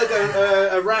you call it?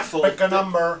 A raffle. Pick a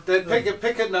number.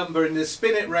 Pick a number and they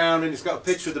spin it round and it's got a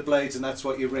picture of the blades and that's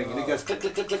what you ring and it goes click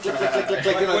click click click click click click click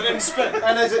click. You know, Wouldn't spin.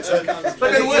 and as it's,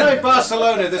 but you know, in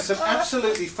Barcelona, there's some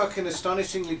absolutely fucking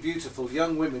astonishingly beautiful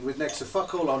young women with next to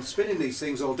fuck all on spinning these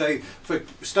things all day. For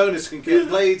stoners can get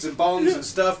blades and bongs and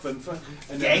stuff and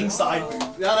Gang side.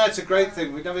 No, it's a great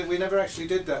thing. We never actually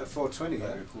did that at 420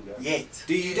 yet. Yet.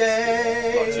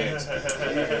 D-Day.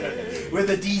 Where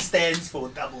the D stands for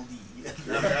double D.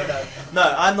 No,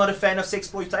 I'm not a fan of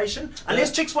sexploitation.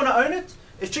 Unless chicks want to own it,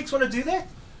 if chicks want to do that,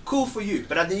 cool for you.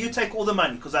 But then you take all the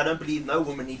money, because I don't believe no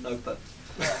woman need no pimp.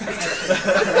 Write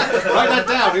that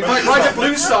down. In fact, write a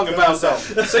blues song about that.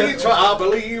 Sing it to I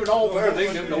believe in all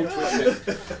everything and no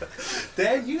twisting.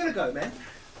 Dan, you gotta go, man.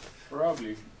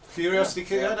 Probably. Curiosity,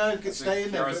 Yeah. I know, stay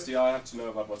in there. Curiosity, I have to know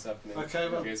about what's happening. Okay,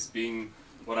 well. I guess being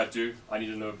what I do, I need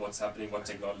to know what's happening, what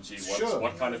technology, Sure.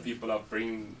 what kind of people are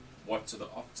bringing what to the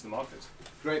market.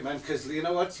 Great, man, because you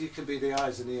know what? You can be the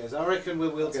eyes and ears. I reckon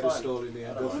we'll That's get a fine. stall in the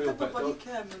end. I don't We'll mind. feel Put a better. body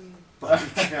cam and...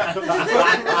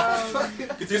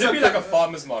 It's going to be like a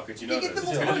farmer's market, you know. You get It's them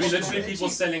all going to be cheap. literally people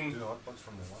selling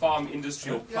farm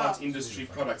industry or plant Yeah. industry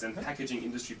products and packaging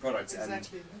industry products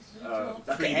Exactly. and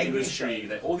Like cream the agri industry.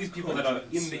 show. All these people that are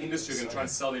in the industry are going to try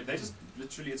and sell it. They just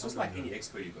literally, it's just like any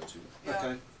expo you go to. Yeah.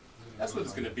 Okay. That's what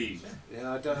it's going to be.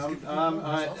 Yeah, I don't.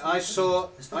 I saw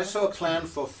a plan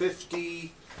for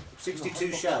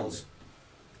 62 shells.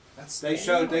 They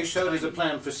showed us a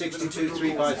plan for 62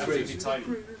 3x3. Absolutely tiny.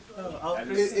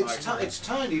 And It's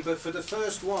tiny, but for the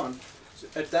first one,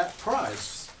 at that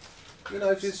price, you know,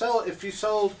 if you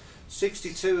sold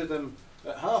 62 of them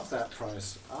at half that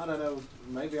price, I don't know,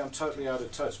 maybe I'm totally out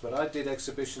of touch, but I did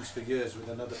exhibitions for years with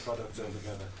another product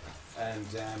altogether, and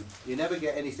you never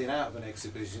get anything out of an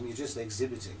exhibition. You're just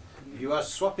exhibiting. You are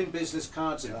swapping business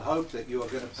cards in the hope that you are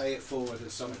going to pay it forward at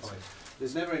some point.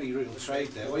 There's never any real trade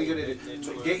there. What are you going to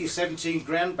do? Get your 17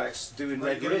 grand back doing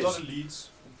red You got a lot riz. of leads.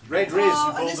 Red riz.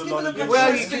 Oh, unless Build a people lot are of going Well,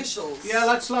 for you can- specials. Yeah,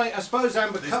 that's like, I suppose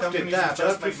Amber These Cup did companies that, that but I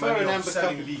just make prefer money an off Amber Cup.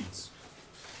 selling leads.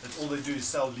 That's all they do is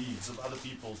sell leads of other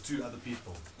people to other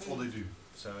people. That's all they do.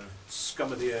 So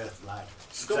Scum of the earth, lad.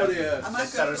 Scum Exactly. of the earth. I might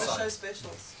It's go for the satisfying. show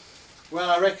specials. Well,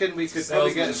 I reckon we could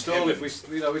probably get a stall salesman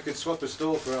if we could swap a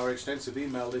stall for our extensive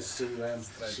email list to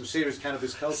some serious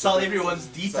cannabis culture. Sell everyone's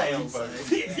details. Are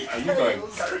you going?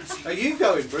 Are you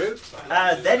going, Brew?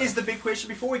 That is the big question.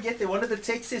 Before we get there, one of the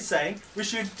texts is saying we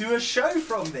should do a show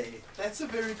from there. That's a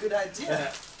very good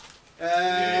idea.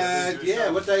 Yeah.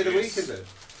 What day of the week is it?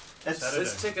 That's, Saturday.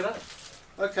 Let's check it out.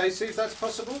 Okay, see if that's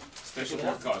possible. Special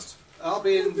podcast. I'll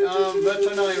be in.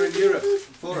 Berto and I are in Europe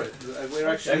for it. We're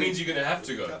actually. That means you're going to have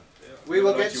to go. We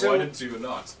will Whether get you to. wanted to or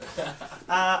not.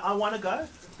 I want to go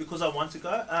because I want to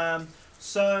go.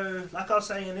 So, like I was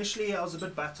saying initially, I was a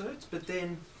bit buttered, but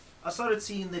then I started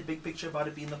seeing the big picture about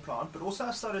it being the plant, but also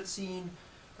I started seeing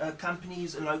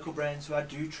companies and local brands who I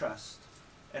do trust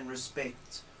and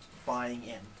respect buying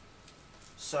in.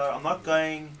 So I'm not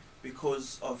going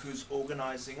because of who's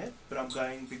organising it, but I'm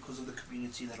going because of the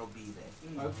community that'll be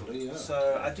there. Hopefully, yeah.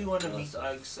 So I do want to meet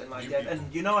Oaks and like that.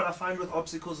 And you know what I find with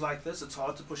obstacles like this, it's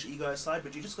hard to push ego aside,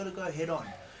 but you just got to go head on.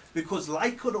 Because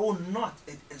like it or not,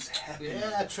 it is happening.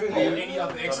 Yeah, truly. Or any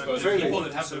other expo, the people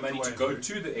that have the money to go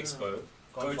to the expo,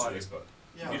 go to the expo.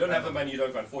 Yeah. If you don't have the money, you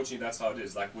don't go. Unfortunately, that's how it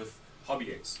is. Like with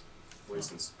Hobby X, for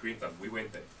instance, Green Thumb, we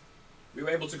went there. We were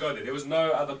able to go there. There was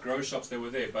no other grow shops that were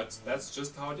there, but that's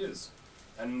just how it is.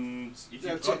 And if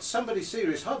Yeah, you've got... it's somebody's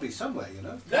serious hobby somewhere, you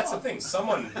know. That's the thing.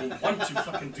 Someone will want to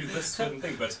fucking do this certain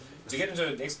thing, but to get into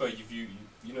an expo,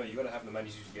 you know, you got to have the money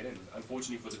to get in.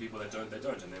 Unfortunately, for the people that don't, they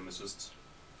don't, and then it's just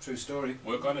True story.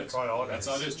 work on it. Try harder. That's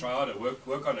how it is. Try harder.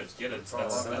 Work on it. Get it.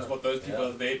 That's what those people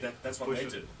are there. That's what they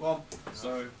did. Well,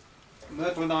 So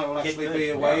Myrtle and I will actually good. be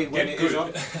away when Get it is good. on.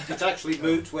 It's actually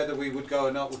moot whether we would go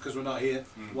or not because we're not here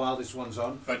Mm. while this one's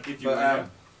on. But if you But were,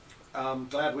 I'm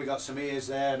glad we got some ears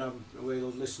there, and we'll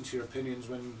listen to your opinions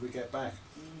when we get back.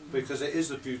 Because it is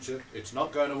the future. It's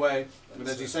not going away. And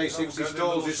as you say, 60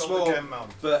 stalls is small,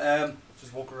 but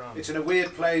Just walk around. it's in a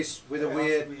weird place with a Yeah,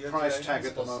 weird it's- price yeah, tag it's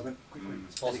at the possible. moment.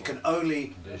 Mm. And it can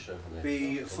only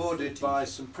be afforded by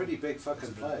some pretty big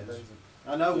fucking players.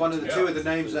 I know one of the two of the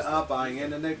names that are buying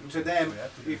in, and to them,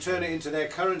 you turn it into their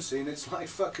currency, and it's like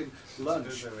fucking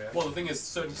lunch. well, the thing is,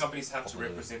 certain companies have to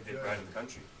represent their brand in the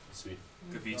country. Sweet.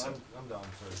 Kavita, I'm down.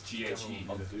 So GHE,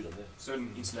 I'll do it on there.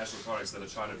 certain international products that are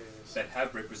trying to, that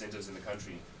have representatives in the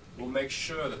country, will make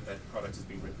sure that that product is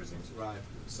being represented. Right.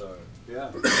 So Yeah.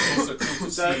 it's also cool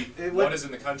to So see it what would- is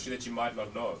in the country that you might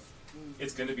not know of.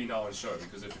 It's going to be now on show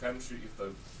because if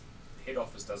the head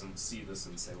office doesn't see this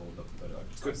and say, well, look, but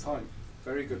Good point.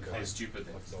 Very good they're point. stupid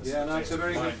then. Yeah, no, it's a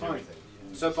very good Behind point. everything.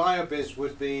 So BioBiz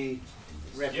would be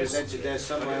represented there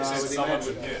somewhere, I would Someone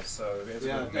imagine. would, yeah, so the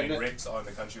Yeah, main and it- reps are in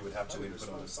the country would have to then put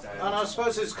on a stand. And I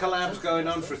suppose there's collabs going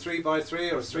on for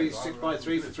 3x3 or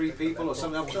 6x3 for 3 people or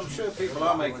something. I'm sure people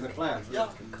are making the plan. Yeah,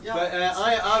 yeah. But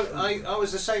I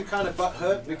was the same kind of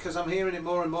butthurt because I'm hearing it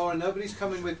more and more, and nobody's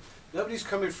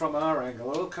coming from our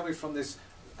angle. They're all coming from this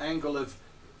angle of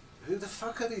who the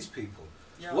fuck are these people?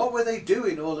 Yeah. What were they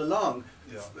doing all along?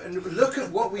 Yeah. And look at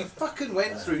what we fucking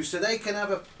went through so they can have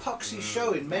a poxy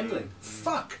show in Menling.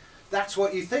 Fuck! That's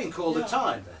what you think all the Yeah.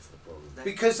 time. That's the problem.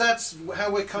 Because that's how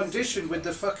we're conditioned with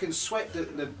the fucking sweat,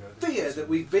 the fear that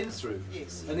we've been through.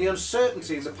 Yes. And the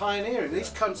uncertainty and the pioneering. These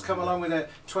cunts come along with their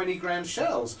 20 grand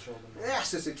shells.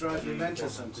 Yes, it drives me mental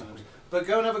sometimes. But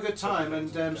go and have a good time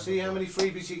and see how many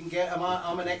freebies you can get.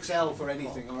 I'm an XL for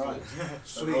anything, alright?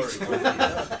 Sweet.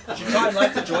 Did you try and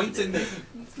light the joint in there?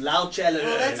 Loud challenge.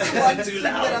 Well, that's the one Too thing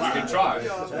loud. that You can try.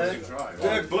 Yeah. You can try.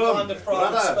 Dirk Blum, Find a private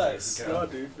brother.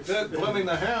 space. Dirk Blum in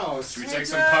the house. Should we take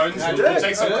some cones? Yeah, We'll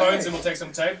take some yeah. cones and we'll take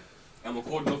some tape and we'll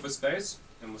cordon off a space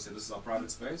and we'll say this is our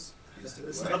private space.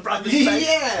 It's not a private space.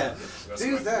 Yeah! We'll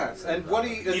Do that. And what do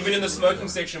you... Even in the smoking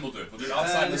section we'll do it. We'll do it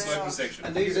outside in the smoking section.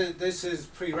 And this is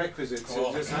prerequisites, so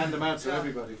Cool. just hand them out to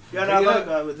everybody. Yeah, But no, you I'll know,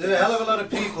 go with there's a this. hell of a lot of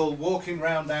people walking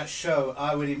around that show,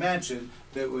 I would imagine,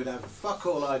 that would have a fuck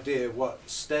all idea what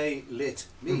stay lit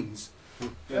means.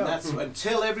 And that's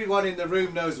until everyone in the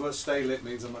room knows what stay lit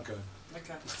means, I'm not going.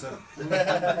 Okay.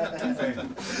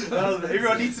 Well,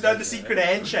 everyone needs to know the secret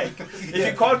handshake. If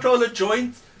you can't roll a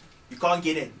joint, you can't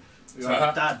get in.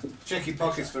 Uh-huh. Done. Check your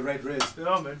pockets for red riz.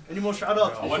 Yeah, man. Any more shout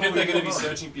outs? I wonder if they're going to be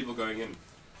searching people going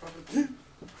in.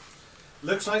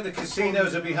 Looks like the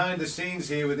casinos are behind the scenes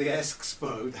here with the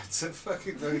Expo. That's a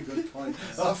fucking very good point.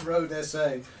 Off-road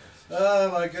SA.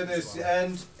 Oh my goodness.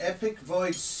 And Epic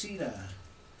Void Cena.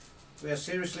 We are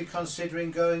seriously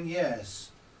considering going,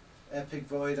 yes. Epic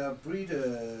Void are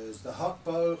breeders. The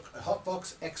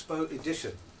Hotbox Expo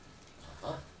edition.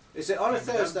 Huh? Is it on a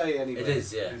Thursday anyway? It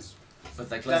is, yeah. But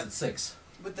they close That- at 6.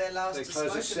 Would they allow us They to close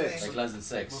smoke at in 6. They there? close at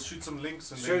 6. We'll shoot some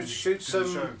links and then Shoot do the show.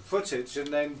 some footage and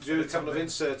then do a couple of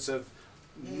inserts of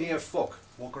near fuck.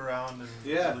 Walk around and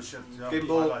Yeah. all the shit.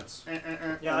 Gimbal. Highlights.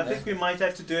 Yeah, I think we might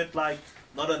have to do it like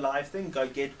not a live thing. Go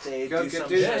get there, Go do get,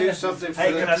 something. do Yeah. something for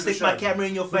Hey, the, can I to the stick my show. camera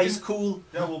in your face? Cool.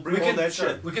 Yeah, we'll We bring all can- that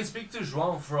shit. We can speak to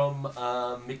João from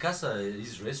Mikasa,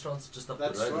 his restaurant's just up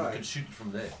That's the road, and right. we can shoot it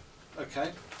from there.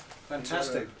 Okay.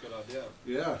 Fantastic. Good idea.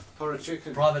 Yeah, porridge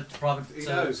chicken. Private. He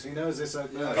knows this. Yeah,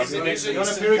 You he's an want a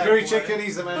instant piri piri cowboy. chicken,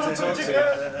 he's the man to talk to.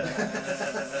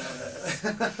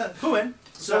 Cool, man.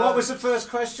 So what was the first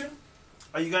question?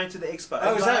 Are you going to the expo?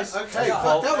 Oh, was Guys, that? Okay, Yeah.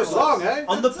 fuck, that was long, eh?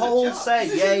 on the poll, say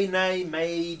yay, nay,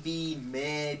 maybe,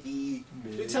 maybe.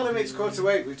 You're telling me it's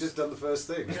 7:45, we've just done the first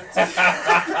thing.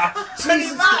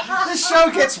 Jesus, this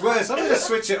show gets worse. I'm going to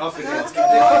switch it off again. It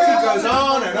fucking goes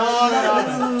on and on and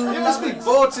on. You must be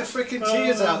bored to freaking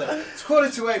tears out there. It's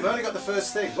 7:45, we only got the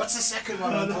first thing. What's the second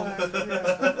one, Uncle?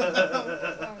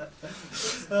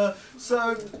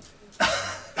 So,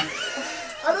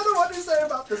 I don't know what to say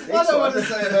about this. I don't want to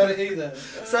say about it either.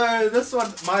 So this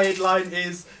one, my headline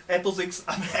is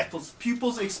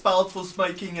pupils expelled for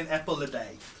smoking an apple a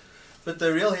day. But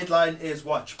the real headline is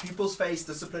watch. Pupils face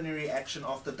disciplinary action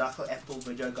after Dachel Apple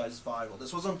video goes viral.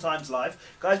 This was on Times Live.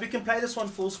 Guys, we can play this one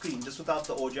full screen just without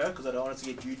the audio because I don't want it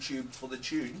to get YouTube for the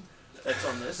tune that's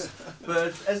on this.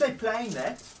 But as they're playing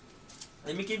that,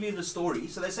 let me give you the story.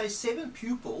 So they say 7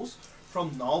 pupils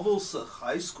from Navalsig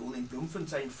High School in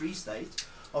Bloemfontein, Free State,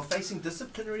 are facing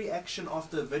disciplinary action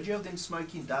after a video of them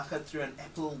smoking dacha through an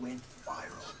apple went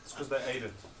viral. It's because they ate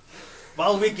it.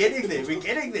 Well, we're getting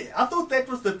there. I thought that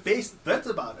was the best bit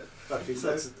about it. Okay,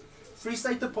 So, Free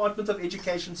State Department of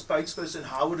Education spokesperson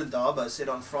Howard Ndaba said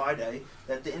on Friday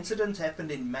that the incident happened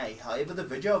in May. However, the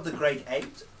video of the grade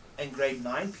 8 and grade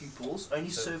 9 pupils only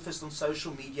surfaced on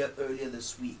social media earlier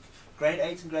this week. Grade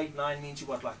 8 and grade 9 means you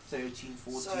got like 13,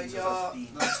 14, So 15. yeah,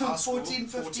 No, it's high school. 14,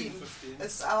 15. 15.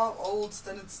 It's our old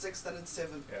standard 6, standard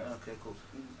 7. Yeah. Okay, cool.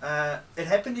 It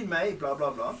happened in May, blah,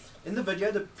 blah, blah. In the video,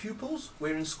 the pupils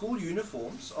wearing school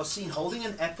uniforms are seen holding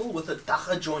an apple with a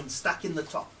dacha joint stuck in the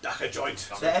top. Dacha joint.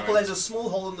 The apple has a small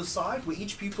hole on the side where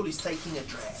each pupil is taking a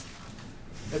drag.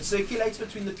 It circulates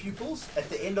between the pupils. At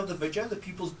the end of the video, the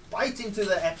pupils bite into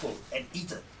the apple and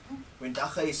eat it. When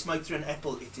dacha is smoked through an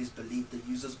apple, it is believed the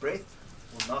user's breath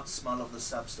will not smell of the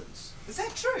substance. Is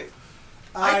that true?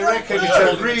 I don't reckon know. it's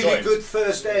Holding a the really joint. good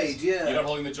first aid, You're not yeah.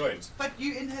 holding the joint. But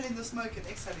you inhaling the smoke and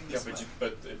exhaling the Yeah, smoke.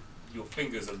 but your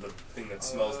fingers are the thing that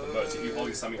smells the most. If you're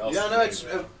holding something else. Yeah, no, it's,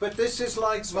 but this is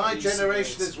like my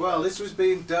generation as well. This was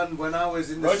being done when I was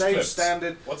in the Roach same clips.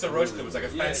 standard. What's a roach clip? It's like a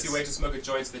fancy Yes. way to smoke a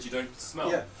joint so that you don't smell.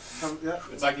 Yeah, yeah.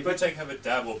 It's like if you have a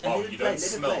dab or bomb, you don't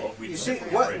smell of weed. You see,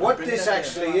 what this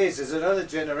actually is another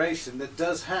generation that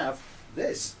does have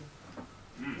this.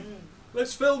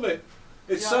 Let's film it.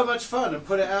 It's so much fun and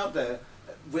put it out there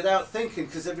without thinking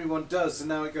because everyone does, and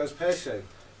now it goes pear-shaped.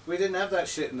 We didn't have that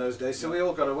shit in those days, so we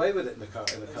all got away with it in the car.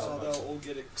 So they'll all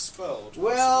get expelled.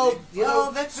 Well, possibly. you know,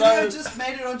 Well, that video so just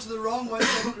made it onto the wrong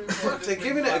WhatsApp group. fuck, they're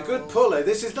giving it a good pull.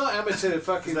 This is not amateur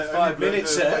fucking They only 5 blur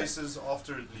minutes. their Eh? faces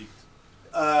after it leaked.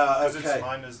 Because Okay. it's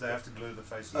minors, they have to blur the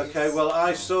faces. Okay, well,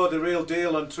 I saw the real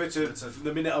deal on Twitter It's a-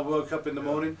 the minute I woke up in the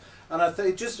morning, and I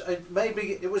think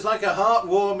maybe it was like a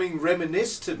heartwarming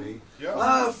reminisce to me. Yeah.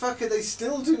 Oh, fuck, are they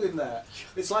still doing that?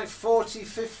 It's like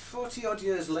 40 odd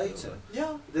years later.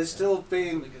 Yeah. They're still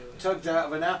being tugged out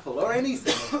of an apple or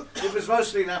anything. It was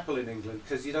mostly an apple in England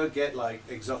because you don't get like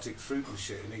exotic fruit and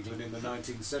shit in England in the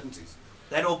 1970s.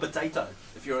 That or potato,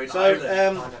 if you're in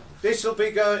Ireland. So this will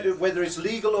be going, whether it's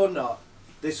legal or not,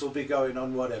 this will be going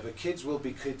on whatever. Kids will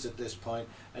be kids at this point,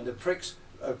 and the pricks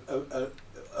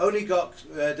only got,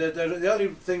 the only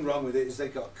thing wrong with it is they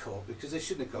got caught, because they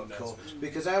shouldn't have got caught.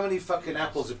 Because how many fucking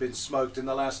apples have been smoked in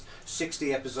the last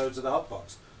 60 episodes of the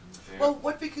Hotbox? Yeah. Well,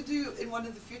 what we could do in one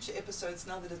of the future episodes,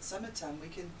 now that it's summertime, we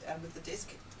can, with the desk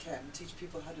cam, teach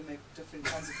people how to make different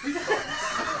kinds of fruit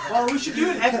bombs. Well, we should do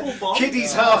an apple bomb.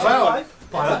 Kiddies half hour.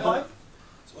 Pipe.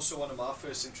 It's also one of my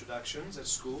first introductions at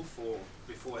school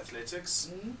before athletics.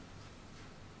 Mm.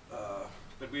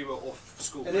 But we were off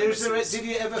school. And did premises.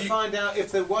 you ever find out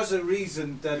if there was a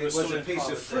reason that We it were was still a in piece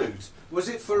of private, fruit? Was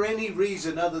it for any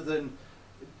reason other than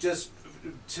just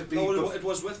to be... No, it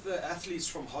was with the athletes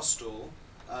from hostel,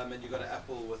 and you got an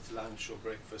apple with lunch or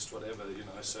breakfast, whatever, you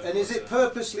know. So And is it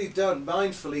purposely done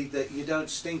mindfully that you don't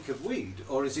stink of weed?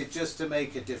 Or is it just to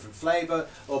make a different flavour?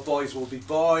 Or boys will be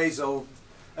boys? Or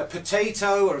a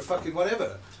potato? Or a fucking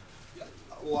whatever?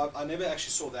 Well, I never actually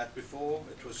saw that before.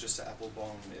 It was just an apple bomb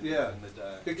in the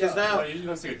day. Because now... Well, you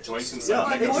don't stick a joint inside. Yeah,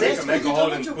 make exactly. make a hole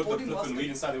You and don't put the put your flipping boarding weed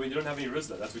inside. When you don't have any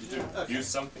Rizzler, that's what you do. Okay. Use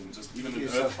something, just even an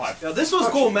Use earth something. pipe. Yeah, this was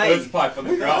gourmet. Earth pipe on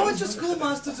the I ground. want your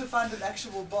schoolmaster to find an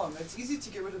actual bomb. It's easy to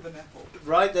get rid of an apple.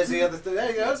 Right, there's the other thing. There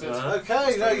you go. That's it.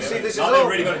 Okay, now you see this is now all... they've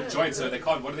already got a joint, so they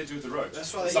can't. What do they do with the roach?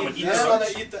 That's why they Someone eat, eat yeah, the that's why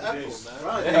roach. they eat the apple, Yes. man.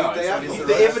 Right, Yeah, they it's have only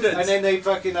the evidence. And then they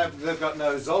fucking have, they've got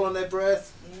no zol on their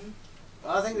breath. Mm.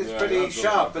 I think it's Yeah, pretty that's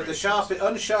sharp, not but the great.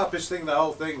 unsharpest thing of the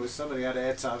whole thing was somebody had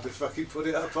airtime to fucking put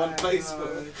it up on I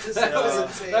Facebook.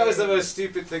 know. That was the most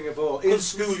stupid thing of all. In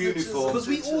school uniform. Because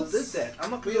we all did that.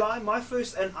 I'm not gonna lie. My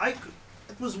first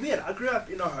it was weird. I grew up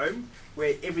in a home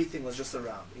where everything was just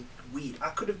around weed. I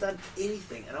could have done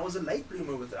anything, and I was a late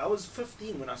bloomer with it. I was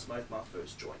 15 when I smoked my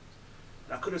first joint.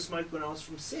 And I could have smoked when I was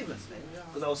from 7,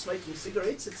 because I was smoking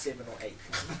cigarettes at 7 or 8.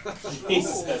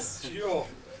 Jesus. Sure.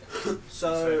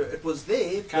 So it was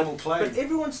there. Camel Plain. But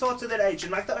everyone starts at that age,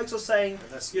 and like the Oaks are saying,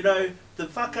 That's you know, the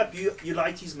fuck up you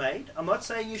lighties made. I'm not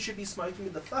saying you should be smoking,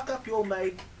 but the fuck up you all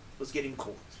made was getting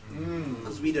caught,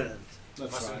 because we didn't.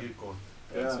 That's Mustn't right. get caught.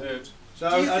 That's Yeah. it. So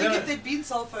Do you I think don't if there'd been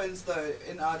cell phones though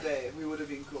in our day, we would have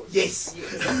been caught? Yes,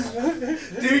 Yes.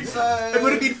 dude. So It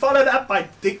would have been followed up by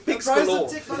dick the pics pros galore.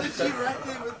 of technology right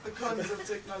there with the cons of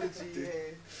technology. Yeah.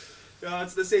 Yeah,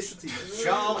 it's necessity.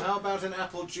 Charles, how about an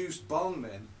apple juice bong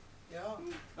then? Yeah.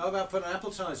 How about putting an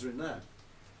appetizer in there?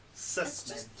 Sus,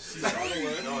 man. It's just Oh,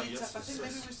 really yes, tough. I think yes,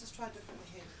 maybe yes. we should just try different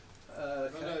here.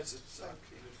 Okay. No, it's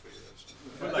cleaner for you.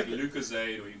 You put like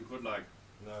Lucozade, or you could put like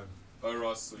No.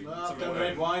 Oros, or you Well, put I've something done like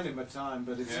red that. wine in my time,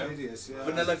 but it's Yeah. hideous. Yeah.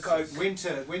 Vanilla Coke.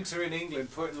 Winter in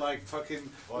England, putting like fucking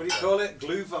what do you Vodka. call it?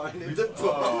 Glue vine in the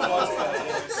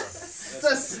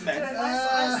Sus, Get a man.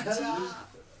 nice iced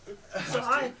tea.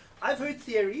 So I've heard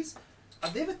theories.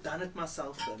 I've never done it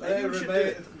myself though. Hey, Maybe we should do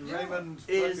it. Raymond,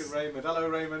 Is- fucking Raymond. Hello,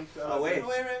 Raymond. Oh, wait.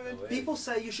 Away, Raymond. People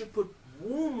say you should put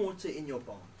warm water in your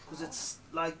bong because it's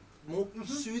like more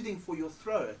soothing for your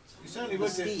throat. You certainly The would.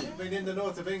 I steam. mean, in the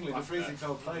north of England, a Fuck freezing that.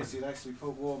 cold place, you'd actually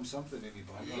put warm something in your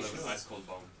bong. Well, that was ice cold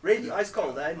bomb. Really ice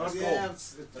cold, eh? Not Yeah, cold.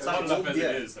 it's It's like hot enough warm as beer.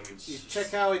 it is. I mean, you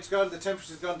check how it's gone. The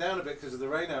temperature's gone down a bit because of the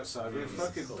rain outside. We were Mm.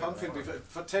 fucking pumping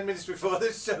for 10 minutes before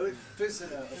this show. It's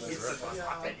pissing out. of us.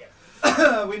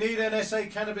 Yeah. We need an SA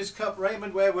cannabis cup.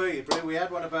 Raymond, where were you, bro? We had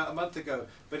one about a month ago,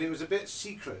 but it was a bit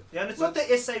secret. Yeah, and it's not the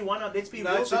SA one. Let's be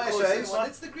No, real, it's not because SA. it's Well, not.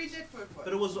 it's the Green Network one.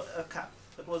 But it was a cup.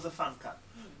 It was a fun cup.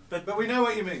 But we know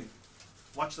what you mean.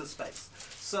 Watch the space.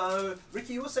 So,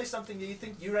 Ricky, you will say something. Do you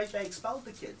think you rate they expelled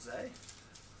the kids, eh?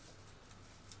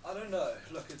 I don't know.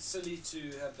 Look, it's silly to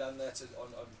have done that and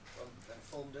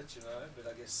filmed it, you know.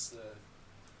 But I guess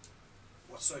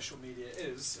what social media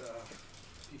is,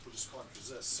 people just can't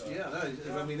resist. So. Yeah,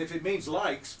 no, I mean, if it means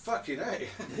likes, fucking hey.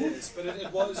 Yes, but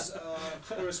it was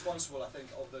irresponsible, I think,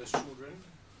 of those children.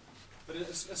 But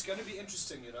it's going to be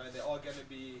interesting, you know. There are going to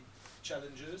be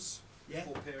challenges Yeah.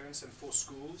 for parents and for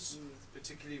schools,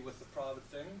 particularly with the private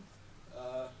thing.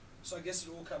 So I guess it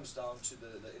all comes down to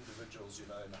the individuals, you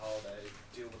know, and how they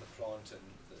deal with the plant, and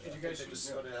Education, they just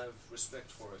yeah. got to have respect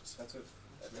for it that's it.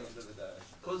 at the end of the day.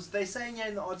 Because they're saying here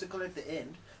in the article at the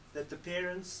end that the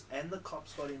parents and the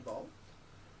cops got involved,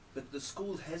 but the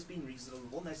school has been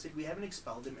reasonable. And they said we haven't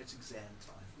expelled them; it's exam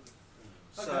time.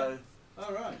 So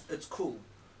All right. it's cool.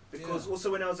 Because Yeah.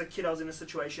 also when I was a kid, I was in a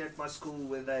situation at my school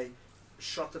where they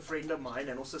shot a friend of mine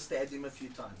and also stabbed him a few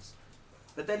times.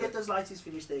 But they let those lighties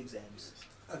finish their exams.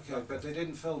 Okay, but they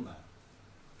didn't film that.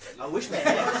 I wish they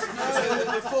had.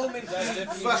 No, the filming does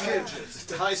definitely Fucking change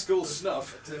it. high school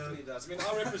snuff. It definitely does. I mean,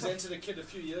 I represented a kid a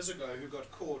few years ago who got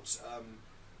caught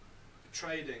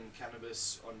trading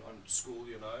cannabis on school,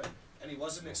 you know, and he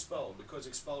wasn't expelled because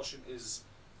expulsion is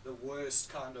the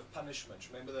worst kind of punishment.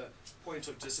 Remember, the point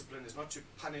of discipline is not to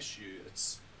punish you,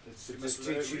 it's It's you to must teach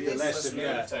learn- you a you lesson, must learn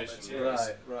yeah. from it, yes.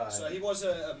 Right, right. So he was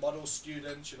a model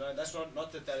student, you know, and that's not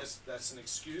that's an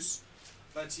excuse,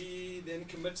 but he then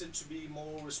committed to be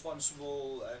more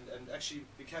responsible and actually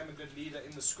became a good leader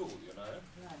in the school, you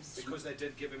know, Nice. because they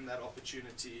did give him that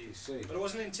opportunity. You see. But it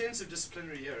was an intensive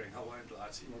disciplinary hearing, I won't lie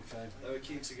to you. Okay. They were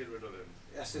keen to get rid of him.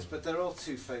 Yes, but they're all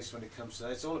two-faced when it comes to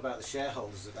that. It's all about the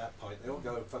shareholders at that point. They all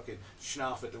go and fucking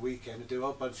schnaff at the weekend and do a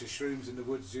whole bunch of shrooms in the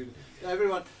woods. You know,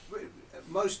 everyone,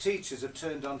 most teachers have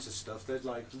turned onto stuff. They're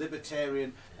like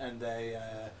libertarian, and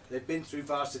they've been through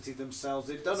varsity themselves.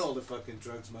 They've done all the fucking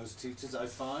drugs. Most teachers, I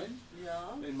find, Yeah.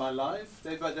 in my life,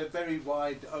 they're very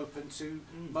wide open to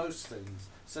most things.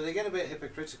 So they get a bit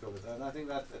hypocritical with that. And I think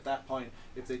that at that point,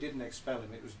 if they didn't expel him,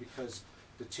 it was because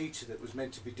the teacher that was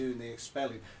meant to be doing the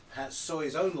expelling saw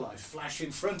his own life flash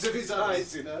in front of his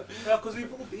eyes, you know. Yeah, because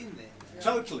we've all been there. Yeah.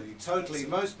 Totally.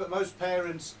 Most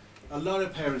parents, a lot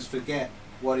of parents forget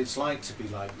what it's like to be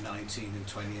like 19 and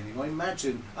 20 anymore.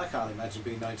 I can't imagine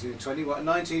being 19 and 20. What a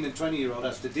 19 and 20-year-old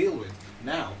has to deal with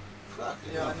now.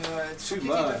 Fucking Yeah, hell. I know. It's Too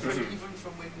completely much. different even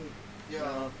from when.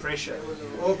 Yeah. Pressure. there was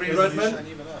a- Aubrey Revolution, Rudman. and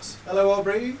even us. Hello,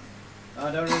 Aubrey.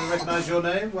 I don't really recognise your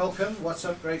name. Welcome. What's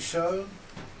up? Great show.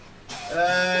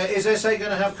 Is SA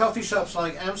going to have coffee shops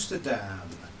like Amsterdam?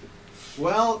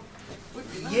 Well,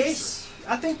 Would be nice. Yes.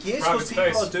 I think yes, Private because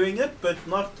people space. are doing it, but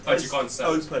not But as you can't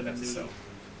sell it. openly. That's the sell.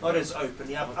 Not as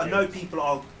openly. I Okay. know people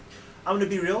are. I'm going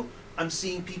to be real. I'm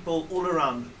seeing people all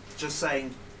around just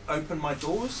saying, "Open my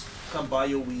doors, come buy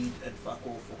your weed and fuck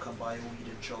off, or come buy your weed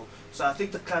and chill." So I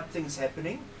think the club thing's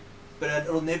happening, but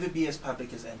it'll never be as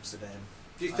public as Amsterdam.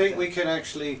 Do you think we can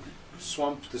actually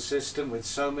swamp the system with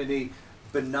so many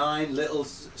benign little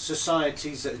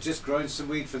societies that are just growing some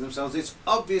weed for themselves? It's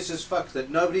obvious as fuck that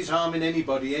nobody's harming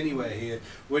anybody anywhere here.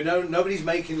 Nobody's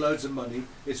making loads of money.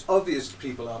 It's obvious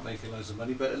people aren't making loads of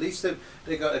money, but at least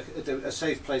they've got a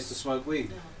safe place to smoke weed.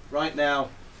 Yeah. Right now,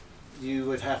 you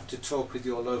would have to talk with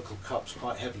your local cops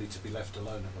quite heavily to be left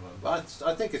alone at the moment. But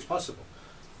I think it's possible.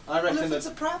 I Well, reckon if that it's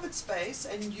a private space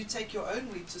and you take your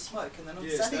own weed to smoke and they're not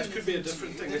Yes, selling that could be a anything to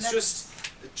different you, thing. then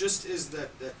It just is that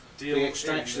deal. the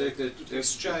extraction, in the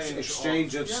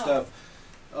exchange of Yeah. stuff.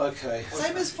 Okay.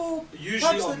 Same as for usually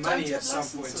pubs on that money don't at have some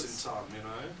point in licenses. time, you know.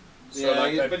 So Yeah,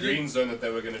 like yeah, that but you- green zone that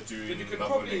they were going to do But you in could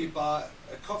Melbourne. probably buy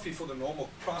a coffee for the normal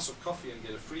price of coffee and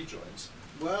get a free joint.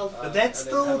 Well, But that's and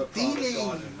then have still a private dealing,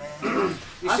 garden. man.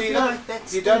 you I see, feel like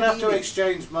that's you still don't have to dealing.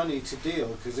 exchange money to deal,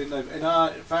 because in our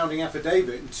founding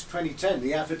affidavit in 2010,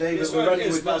 the affidavit Yes, we're well, it running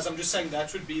is, with. but I'm just saying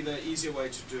that would be the easier way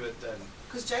to do it then.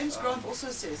 because James Grant also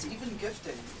says even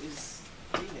gifting is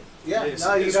dealing. Yeah, Yes,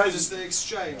 no, you yes, don't. because it's the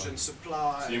exchange and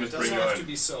supply. So you and must it bring doesn't your have own. to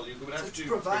be sold. You would have It's to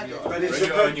provided. bring your But own. it's When the,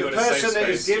 you own, you the got a safe person that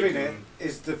is space, you giving can- it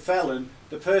is the felon.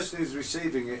 The person who's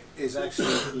receiving it is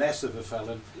actually less of a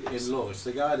felon Yes. in law. It's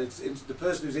the guy that's the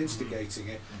person who's instigating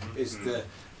it is the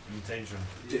Intention.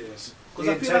 Yes. Because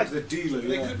the I feel intent, like the dealer. There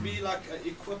Yeah. could be like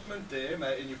equipment there,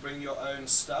 and you bring your own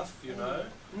stuff, you know.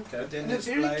 Okay. But then And there's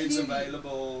they're very blades clearly-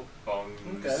 available,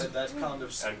 bongs. Okay. that kind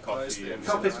of And coffee those and things,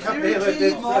 Copy- you know. copy- Very yeah, clearly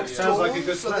that marked sounds like a doors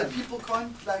good so plan. that people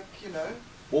can't, like,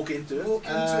 Walk into it. walk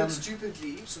into Um, it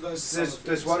stupidly. So those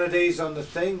There's one of these on the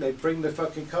thing. They bring the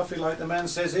fucking coffee, like the man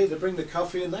says here. They bring the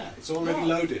coffee in that. It's already Yeah.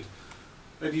 loaded,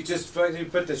 and you just you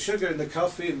put the sugar in the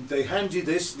coffee, and they hand you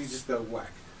this, and you just go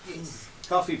whack. Yes.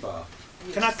 Coffee bar.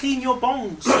 Can I clean your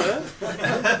bong, sir?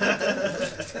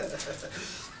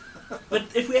 But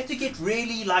if we had to get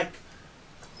really like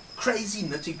crazy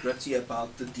nitty gritty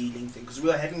about the dealing thing, because we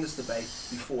were having this debate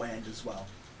beforehand as well.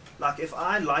 Like if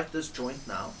I light this joint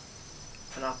now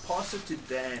and I pass it to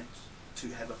Dan to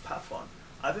have a puff on,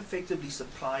 I've effectively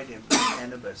supplied him with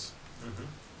cannabis.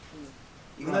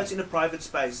 Even though it's in a private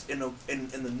space, in the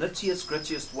nittiest,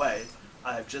 grittiest way,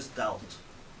 I have just dealt.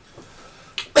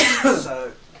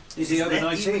 So Is he over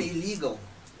that even 19? illegal?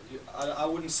 I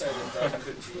wouldn't say that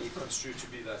could be construed to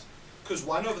be that. Because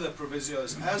one of the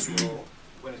provisos as well,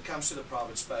 when it comes to the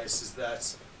private space, is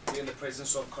that we're in the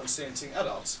presence of consenting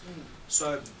adults.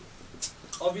 So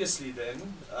obviously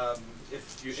then,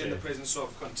 if you're in the presence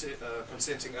of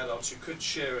consenting adults, you could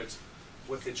share it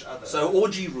with each other. So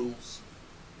orgy rules,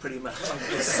 pretty much.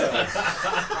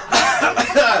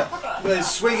 The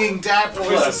swinging dab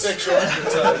Always a clubs. sexual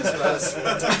undertones,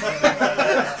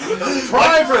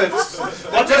 Privates.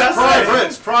 What did I say?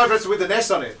 Privates. Privates with an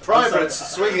S on it.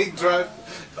 Privates swinging drug.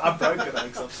 I'm broken,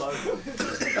 Alex, I'm sorry.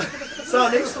 So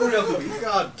next story of the week.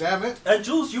 God damn it.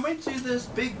 Jules, you went to this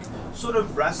big sort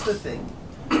of Rasta thing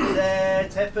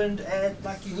that happened at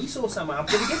like Unisa or somewhere. I'm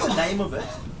going to get the name of it.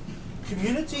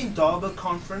 Community Indaba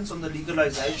Conference on the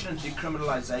Legalization and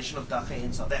Decriminalization of Dacha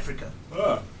in South Africa.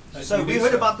 So we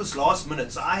heard about this last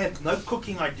minute, so I have no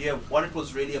cooking idea what it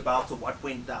was really about or what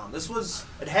went down.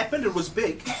 It happened, it was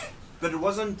big, but it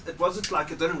wasn't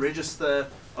like it didn't register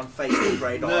on Facebook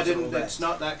radars No, it and all didn't. that. It's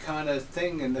not that kind of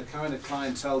thing, and the kind of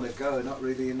clientele that go are not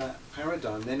really in that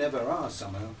paradigm. They never are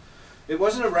somehow. It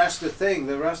wasn't a Rasta thing.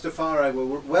 The Rastafari were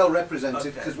well represented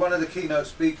Okay. because one of the keynote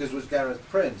speakers was Gareth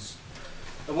Prince.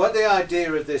 And what the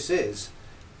idea of this is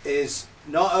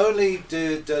not only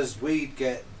does weed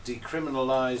get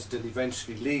decriminalised and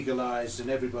eventually legalised and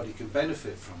everybody can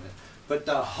benefit from it, but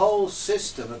the whole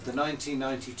system of the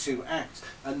 1992 Act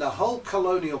and the whole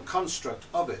colonial construct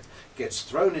of it gets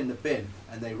thrown in the bin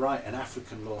and they write an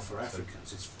African law for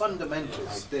Africans. It's fundamental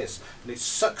like this. And it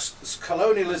sucks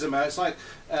colonialism out. It's like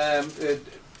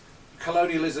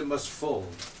colonialism must fall.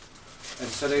 And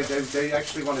so they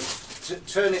actually want to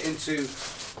turn it into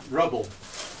rubble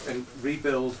and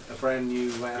rebuild a brand new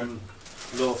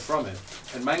law from it.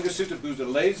 And Mangasuta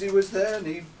Buthelezi was there, and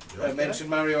he mentioned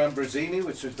Mario Ambrosini,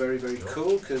 which was very, very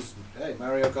cool, because hey,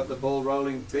 Mario got the ball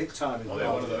rolling big time. In Well, they're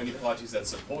one of the only parties that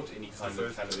support any kind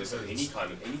of cannabis or any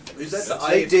kind of anything. Is that the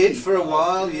They IFP? did for a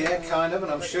while, yeah, kind of,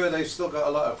 and I'm sure they've still got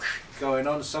a lot of going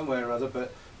on somewhere or other,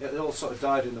 but it all sort of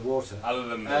died in the water. Other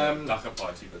than the Dacha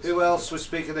party. But Who else was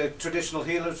speaking? The traditional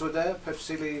healers were there,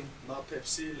 Pepsili Not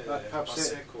Pepsi,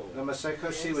 Maseko.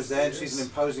 Maseko. She was there, and she's an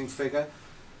imposing figure.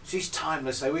 She's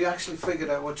timeless. We actually figured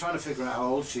out. We're trying to figure out how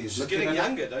old she is. She's Looking getting at her-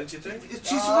 younger, don't you think?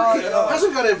 She's Oh, looking, yeah.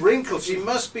 hasn't got a wrinkle. She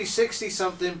must be 60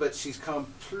 something, but she's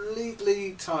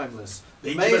completely timeless.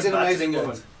 Amazing, amazing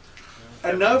woman.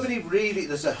 And nobody really.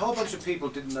 There's a whole bunch of people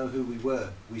didn't know who we were.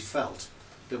 We felt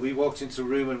that we walked into a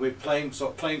room and we're plain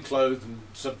clothed and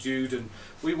subdued, and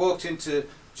we walked into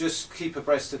just keep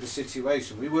abreast of the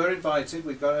situation. We were invited.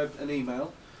 We got an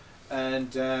email,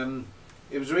 and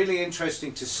it was really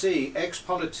interesting to see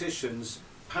ex-politicians,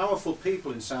 powerful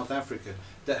people in South Africa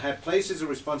that had places of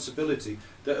responsibility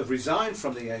that have resigned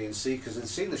from the ANC because they've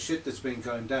seen the shit that's been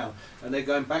going down, and they're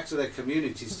going back to their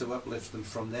communities to uplift them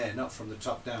from there, not from the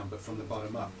top down but from the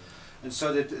bottom up. And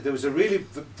so there was a really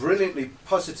brilliantly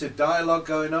positive dialogue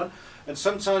going on. And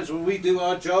sometimes when we do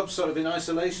our job sort of in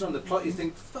isolation on the plot, you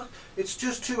think, fuck, it's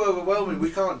just too overwhelming, we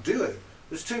can't do it,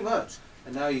 there's too much.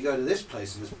 And now you go to this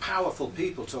place and there's powerful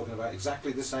people talking about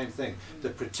exactly the same thing. The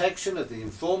protection of the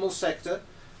informal sector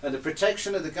and the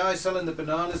protection of the guys selling the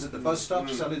bananas at the bus stop,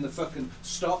 selling the fucking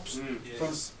stops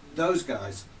from those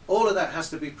guys. All of that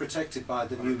has to be protected by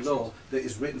the new law that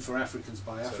is written for Africans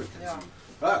by Africans. Yeah.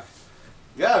 Fuck.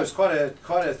 Yeah, it was quite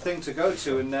a thing to go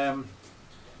to, and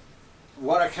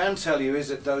what I can tell you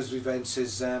is at those events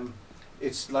is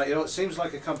it's like, it seems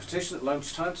like a competition at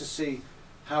lunchtime to see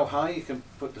how high you can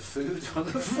put the food on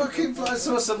the fucking place. I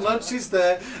saw some lunches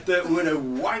there that would have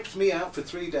wiped me out for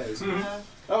 3 days.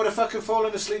 I would have fucking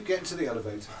fallen asleep getting to the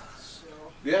elevator.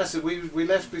 Yeah, so we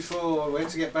left before, we had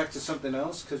to get back to something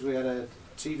else because we had a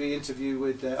TV interview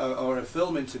with, or a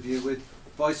film interview with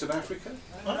Voice of Africa.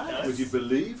 Okay. Would you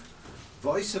believe?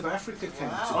 Voice of Africa came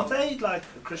to. Aren't they like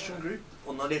a Christian group?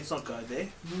 Well, no, let's not go there.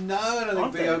 No, I don't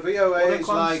Aren't think they? VOA Are they is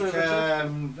like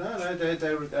conservative?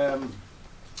 they're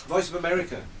Voice of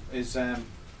America is a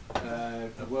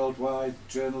worldwide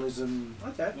journalism.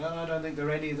 Okay. No, I don't think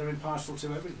they're impartial to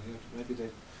everything. Maybe they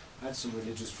had some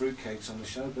religious fruitcakes on the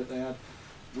show, but they had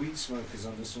weed smokers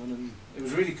on this one, and it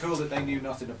was really cool that they knew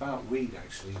nothing about weed.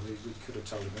 Actually, we could have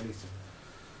told them anything.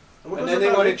 And then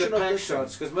they wanted the pack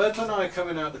shots, because Myrtle and I are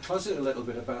coming out the closet a little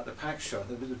bit about the pack shot.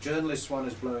 The journalist one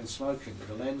is blowing smoke into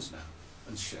the lens now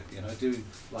and shit, you know, doing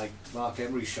like Mark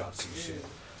Emery shots and shit.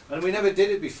 And we never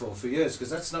did it before for years, because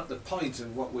that's not the point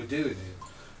of what we're doing here.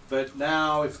 But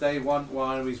now if they want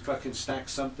one, we fucking stack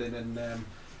something, and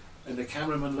the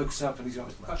cameraman looks up and he's got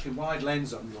a fucking wide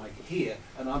lens on, like here,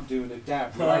 and I'm doing a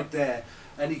dab right there,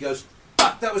 and he goes,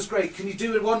 "Fuck, that was great, can you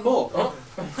do it one more?" Oh.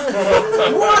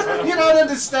 What? You don't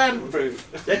understand, bro.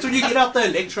 That's when you get out the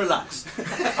Electrolux.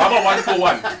 How about 1 for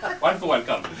 1? 1 for 1,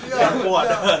 come. Yeah, What?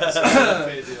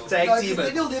 Fair deal. Tag No, 'cause team then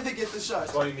it. you'll never get the shot.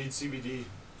 That's why you need CBD.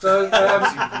 So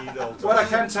CBD the whole time. what I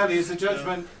can tell you is the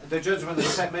judgment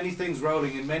has set many things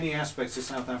rolling in many aspects of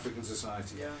South African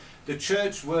society. Yeah. The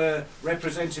church were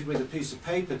represented with a piece of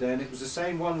paper then. It was the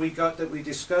same one we got that we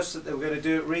discussed that they were going to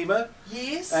do at Rima.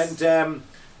 Yes. And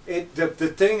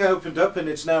the thing opened up and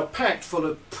it's now packed full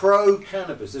of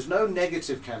pro-cannabis. There's no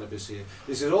negative cannabis here.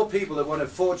 This is all people that want to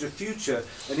forge a future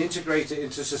and integrate it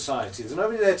into society. There's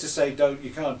nobody there to say,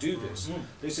 you can't do this.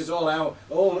 This is all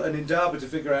an indaba to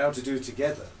figure out how to do it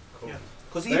together. Cool. Yeah.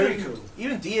 Because Very even, cool.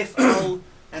 even DFL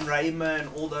and Rayma and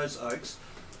all those oaks,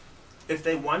 if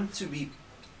they want to be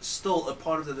still a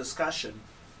part of the discussion,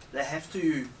 they have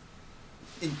to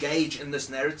engage in this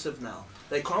narrative now.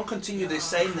 They can't continue the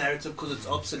same narrative because it's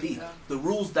obsolete. Yeah. The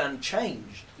rules done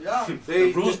changed. Yeah.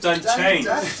 The rules don't change.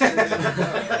 Don't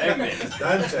Amen. change.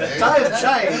 Time change. Don't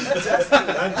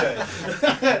change.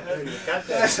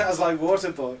 That sounds like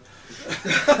Waterboy.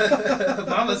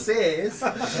 Mama says.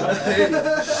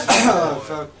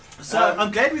 So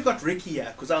I'm glad we got Ricky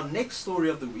here, because our next story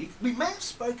of the week, we may have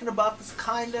spoken about this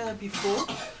kinda before.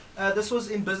 This was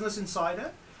in Business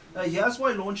Insider. Here's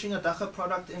why launching a dagga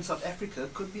product in South Africa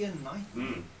could be a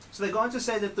nightmare. So they're going to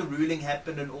say that the ruling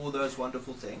happened and all those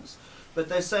wonderful things, but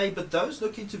they say, but those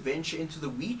looking to venture into the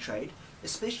weed trade,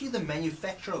 especially the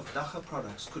manufacture of dagga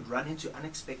products, could run into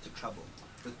unexpected trouble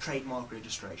with trademark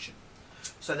registration.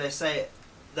 So they say,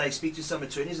 they speak to some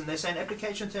attorneys and they say an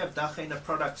application to have dagga in a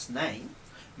product's name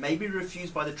may be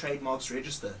refused by the Trademarks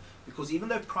Register, because even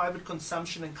though private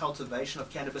consumption and cultivation of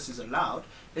cannabis is allowed,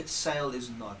 its sale is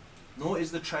not, nor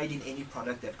is the trade in any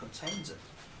product that contains it.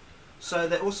 So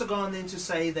they also go on then to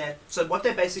say that, so what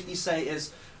they basically say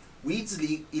is, weed's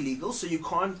illegal, so you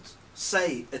can't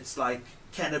say it's like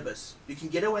cannabis. You can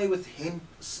get away with hemp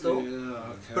still, Yeah,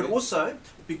 okay. but also,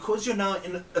 because you're now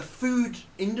in a food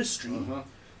industry,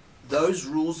 those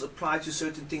rules apply to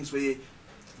certain things where,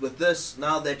 with this,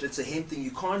 now that it's a hemp thing, you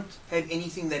can't have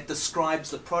anything that describes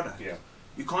the product. Yeah.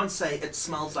 You can't say it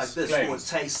smells like this Claims. or it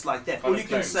tastes like that. Can't All have you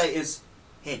can claims. say is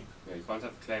hemp. Yeah, you can't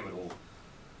have a claim at all.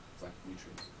 It's like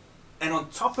nutrients. And on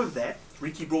top of that,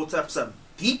 Ricky brought up some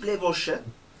deep level shit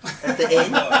at the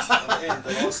end.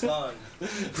 The last line.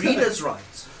 Breeders'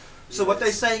 rights. So what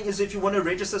they're saying is if you want to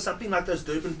register something like those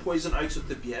Durban poison oaks with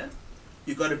the beer,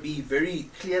 you've got to be very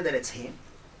clear that it's hemp.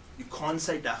 You can't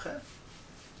say dacha.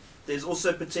 There's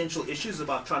also potential issues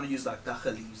about trying to use like dacha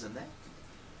leaves and that.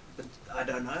 But I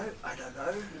don't know.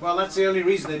 Well, that's the only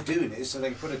reason they're doing it, so they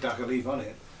can put a dacha leaf on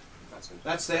it.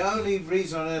 That's the only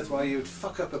reason on earth why you'd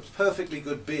fuck up a perfectly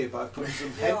good beer by putting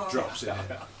some hemp drops in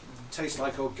it. Tastes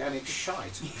like organic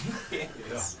shite.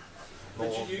 Yes.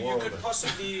 But you could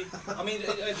possibly, I mean,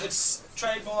 it's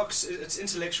trademarks, it's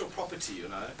intellectual property, you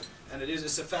know, and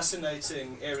it's a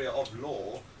fascinating area of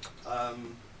law.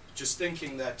 Just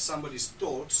thinking that somebody's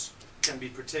thoughts can be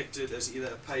protected as either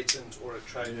a patent or a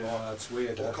trademark that's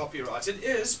weird, or copyright. It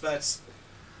is, but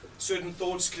certain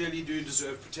thoughts clearly do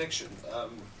deserve protection.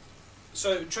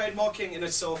 So trademarking in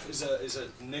itself is a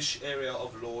niche area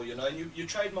of law, you know, and you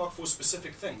trademark for a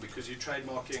specific thing because you're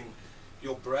trademarking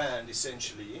your brand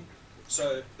essentially.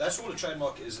 So that's all a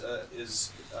trademark is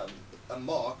a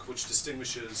mark which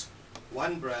distinguishes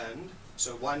one brand,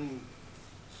 so one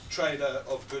trader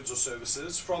of goods or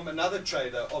services from another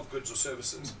trader of goods or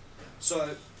services.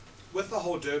 So with the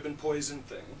whole Durban poison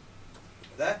thing,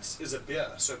 that is a beer.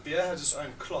 So beer has its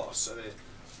own class. So there are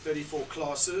 34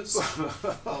 classes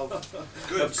of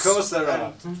goods. Of course there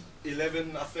are. And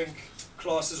 11, I think,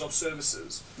 classes of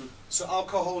services. So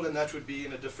alcohol and that would be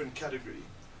in a different category.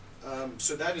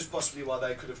 So that is possibly why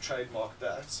they could have trademarked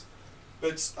that.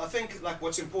 But I think like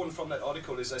what's important from that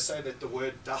article is they say that the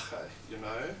word dacha, you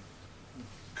know,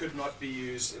 could not be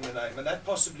used in the name. And that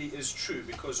possibly is true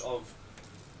because of,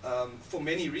 for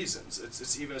many reasons.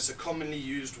 It's a commonly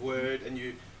used word and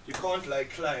you can't lay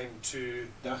claim to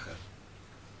dacha.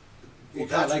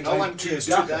 Well, no one cares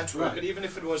to that word, but even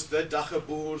if it was the dacha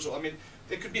bulls, or I mean,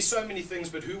 there could be so many things,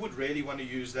 but who would really want to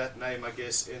use that name, I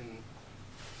guess, in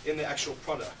the actual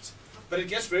product? But it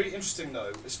gets very interesting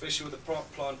though, especially with the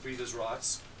plant breeders'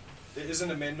 rights. There is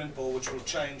an amendment bill which will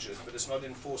change it, but it's not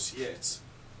in force yet.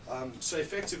 So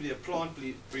effectively a plant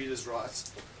breeders'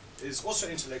 right is also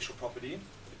intellectual property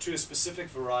to a specific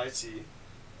variety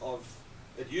of,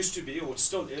 it used to be, or it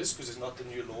still is, because it's not the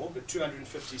new law, but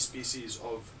 250 species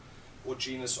of, or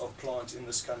genus of plant in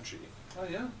this country. Oh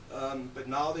yeah. But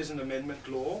now there's an amendment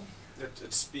law that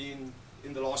it's been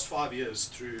in the last 5 years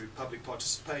through public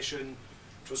participation.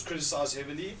 It was criticized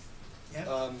heavily.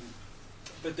 Yeah.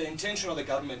 But the intention of the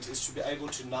government is to be able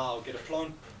to now get a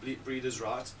plant breeder's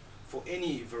right for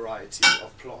any variety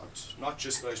of plant, not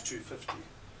just those 250.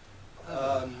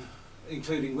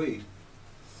 Including weed.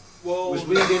 Well, Was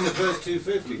weed in the first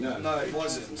 250? No. no, it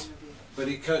wasn't. But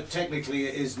technically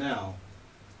it is now,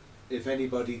 if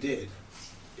anybody did.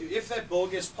 If that bill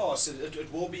gets passed,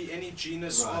 it will be any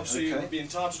genus Right, of, so you will be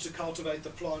entitled to cultivate the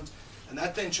plant, and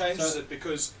that then changes it,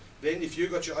 because then if you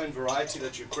got your own variety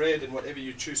that you bred and whatever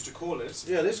you choose to call it.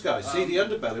 Yeah, this guy, see the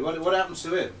underbelly, what happens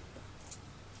to him?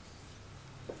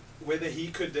 Whether he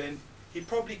could then, he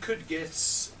probably could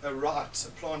get a right,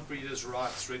 a plant breeder's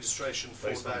rights registration for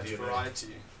Based on that DNA.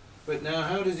 variety. But now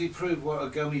how does he prove what a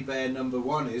gummy bear number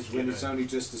 1 is when it's only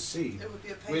just a seed? It would be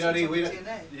a We patent don't on need- we the don't-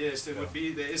 DNA. Yes, there would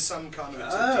be, there is some kind of Oh,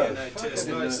 DNA fuck, I test.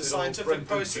 didn't No, it's know. a scientific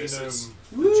process.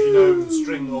 The genome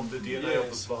string of the DNA of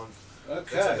Yes. the plant.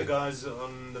 That's what the Okay. guys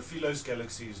on the Philos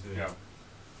Galaxy is doing. Yeah.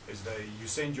 Is you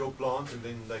send your plant and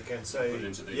then they can say, Put it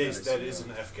into the yes, galaxy, that is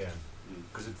yeah. an Afghan.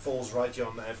 Because it falls right here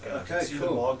on the Afghan. I can Okay, see the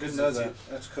cool. markers, Didn't know it's that.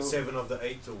 That's cool. 7 of the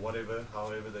 8 or whatever,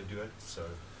 however they do it. So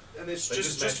And it's They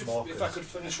just just to, match if I markers. could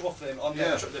finish off then on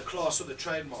Yeah. the class or the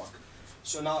trademark.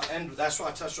 So now, and that's why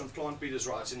I touched on plant breeders'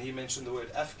 rights, and he mentioned the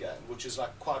word Afghan, which is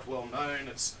like quite well known.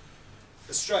 It's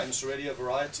a strain, it's already a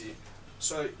variety.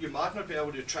 So you might not be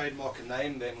able to trademark a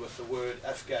name then with the word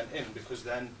Afghan in, because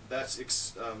then that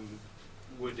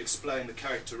would explain the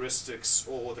characteristics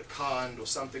or the kind or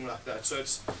something like that. So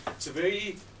it's a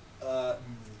very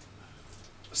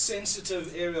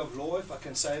sensitive area of law, if I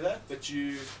can say that, but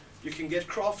you can get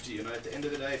crafty, you know, at the end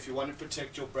of the day, if you want to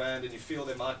protect your brand and you feel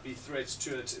there might be threats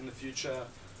to it in the future,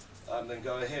 then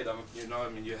go ahead.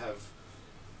 You have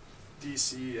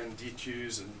DC and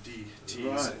DQs and DTs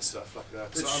Right. and stuff like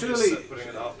that. But so I'm surely, just putting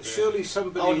it out there. surely I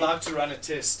somebody, would like to run a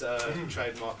test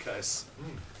trademark case.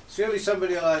 surely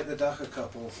somebody like the Dacha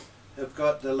couple have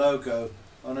got the logo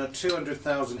on a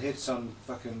 200,000 hits on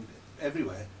fucking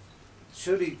everywhere.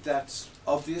 Surely that's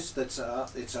obvious. It's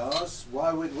ours.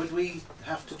 Why would we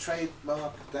have to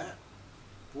trademark that?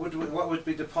 What would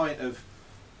be the point of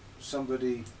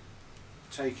somebody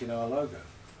taking our logo?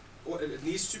 Well, it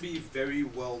needs to be very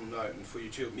well known for you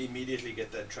to immediately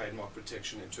get that trademark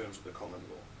protection in terms of the common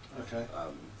law. Okay.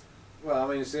 Well,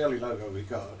 I mean, it's the only logo we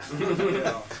got.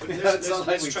 Yeah. But It's not like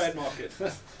let's we- trademark it.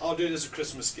 I'll do it as a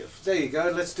Christmas gift. There you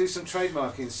go. Let's do some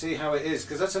trademarking, see how it is,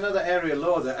 because that's another area of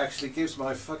law that actually gives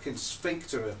my fucking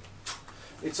sphincter a.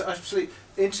 It's actually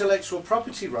intellectual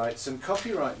property rights and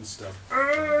copyright and stuff.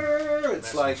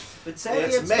 It's like But sadly,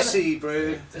 it's messy,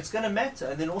 bro. It's going to matter,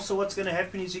 and then also what's going to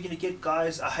happen is you're going to get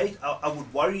guys. I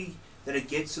would worry that it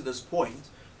gets to this point,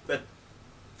 but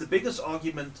the biggest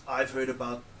argument I've heard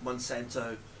about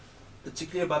Monsanto,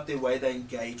 particularly about their way they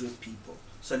engage with people.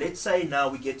 So let's say now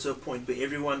we get to a point where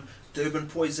everyone, Durban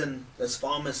poison, this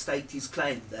farmer staked his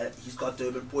claim that he's got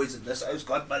Durban poison, this guy's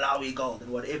got Malawi gold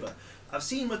and whatever. I've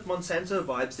seen with Monsanto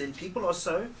vibes, then people are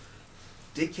so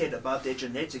dickhead about their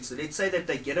genetics that let's say that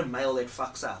they get a male that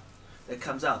fucks up, that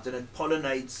comes out and it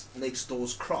pollinates next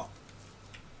door's crop.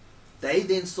 They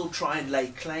then still try and lay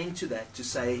claim to that to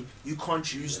say you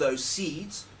can't use those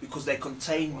seeds because they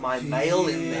contain my male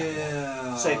in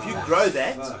them. So if you grow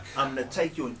that, Fuck. I'm going to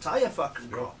take your entire fucking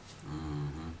crop.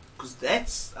 Because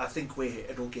that's, I think, where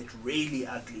it'll get really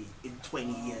ugly in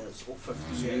 20 years or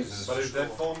 50 years. Jesus. But if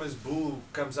that farmer's bull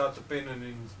comes out the pen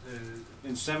and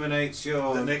Inseminates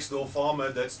your. the next door farmer,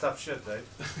 that's tough shit, eh?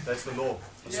 That's the law.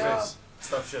 I swear. Yeah. It's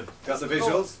tough shit. Got the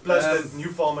visuals? Plus, the new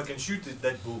farmer can shoot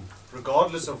that bull,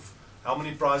 regardless of how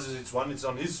many prizes it's won. It's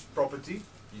on his property.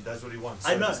 He does what he wants.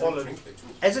 I know. it's all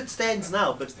As it stands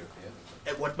now, but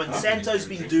what Monsanto's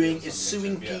been doing is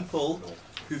suing people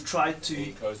who've tried to,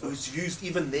 who's used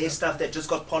even their stuff that just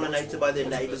got pollinated by their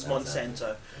neighbours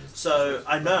Monsanto. So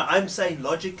I know, I'm saying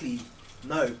logically,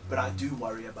 no, but I do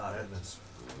worry about it,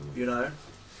 you know.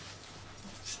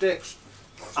 Sticks.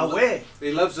 Aware.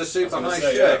 He loves the super I was high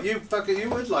gonna say, shirt. yeah. You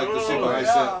would like the Oh, super high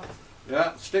Yeah. shirt.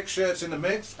 Yeah, stick shirts in the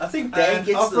mix. I think Dan And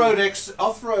gets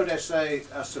off-road essay,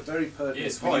 that's a very pertinent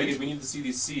Yes, point. we need to see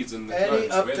these seeds and the Any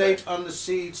clones. Where update on the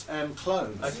seeds and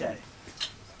clones? Okay.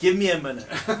 Give me a minute.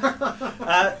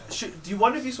 Do you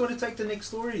wonder if you just want to take the next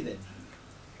story then?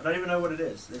 I don't even know what it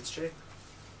is. Let's check.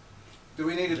 Do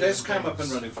we need a desk cam up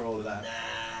and running for all of that?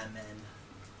 Nah, man.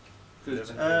 Good.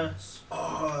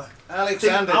 Oh,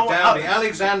 Alexander Think- Dowdy.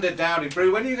 Alexander Dowdy.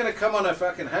 Brew, when are you going to come on a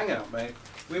fucking hangout, mate?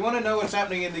 We want to know what's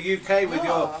happening in the UK with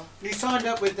your... You signed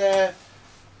up with their...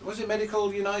 Was it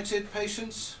Medical United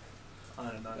patients? I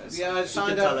don't know. Yeah, I You signed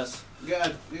can tell up. us.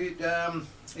 Yeah,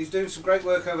 he's doing some great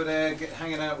work over there,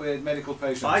 hanging out with medical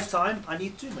patients. By time, I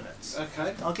need 2 minutes.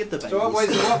 Okay. I'll get the babies. So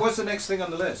what was the next thing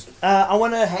on the list? I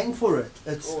want to hang for it.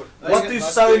 It's Oh, what do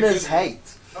stoners hate?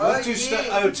 What do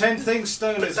 10 things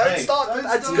stoners Don't hate. start.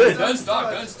 That's start. good. Don't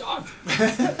start.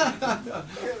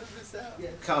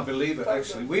 Can't believe it,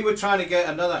 actually. We were trying to get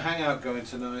another hangout going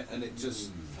tonight, and it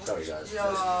just... Sorry, guys.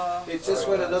 Yeah. It just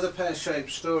went another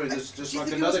pear-shaped story. There's just Do you like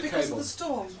think it was another because cable. of the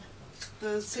storm?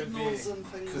 The signals and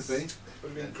things. Could be.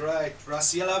 Would have been great.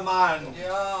 Raciela man.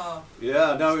 Yeah.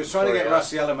 Yeah, no, we was trying to get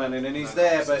Russ Yellowman in, and he's No,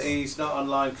 there, no, but it's- he's not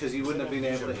online because he wouldn't have been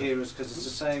able to hear us because it's the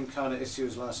same kind of issue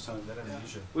as last time. That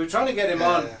amnesia. We were trying to get him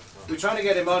on. Yeah. We were trying to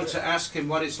get him on to ask him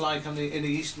what it's like on in the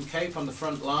Eastern Cape on the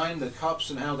front line, the cops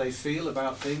and how they feel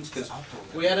about things. Because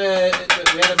we had a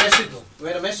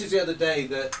message the other day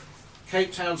that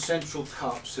Cape Town Central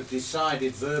cops have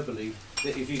decided verbally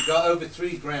that if you've got over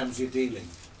 3 grams, you're dealing.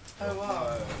 Oh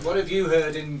wow. What have you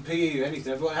heard in PE or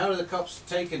anything? How are the cops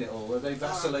taking it all? Are they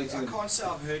vacillating? I can't say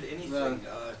I've heard anything, No.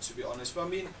 to be honest. But I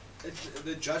mean,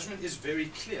 the judgment is very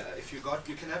clear. If you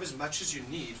can have as much as you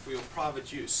need for your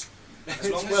private use,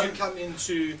 as long as you come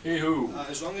into, Hey-hoo.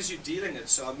 as long as you're dealing it.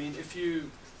 So I mean, if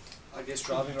you, I guess,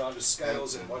 driving around with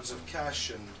scales and wads of cash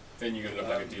and Then you're going to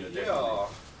look like a dealer, definitely. yeah,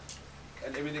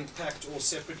 and everything packed all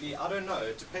separately. I don't know.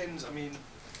 It depends. I mean,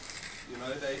 you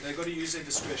know, they got to use their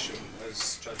discretion,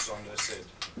 as Judge Zondo said.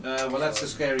 Well, that's the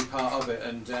scary part of it,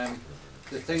 and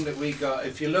the thing that we got,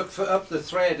 if you look up the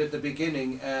thread at the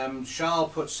beginning,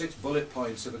 Charles put 6 bullet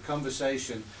points of a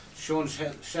conversation Sean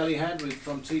Shelley had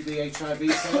from TB HIV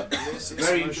care. Yes,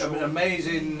 Very yes, Sean.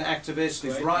 amazing activist.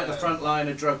 He's Great right at the guy. front line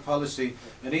of drug policy,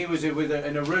 and he was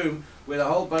in a room with a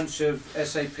whole bunch of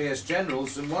SAPS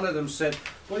generals, and one of them said,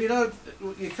 well, you know,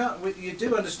 you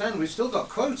do understand we've still got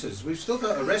quotas, we've still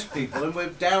got to arrest people, and we're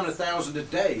down 1,000 a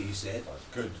day, he said.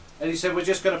 Good. And he said, we're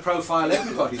just going to profile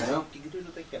everybody now.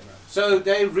 So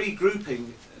they're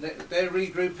regrouping. They're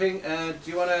regrouping.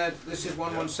 Do you want to? This is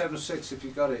 1176. If you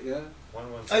got it, yeah.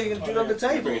 Oh, you're going to do it on the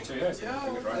table? Bring it to you, yes. Yeah.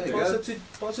 Bring it right There you there.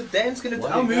 go. Pass it. Dan's going to.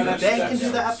 Well, I'll you move go, it. Dan that's- can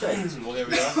do the update. Well, there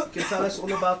we are. Can tell us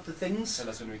all about the things. Tell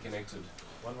us when we connected.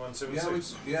 Yeah,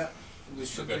 1176. We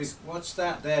should Okay. be, what's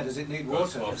that there? Does it need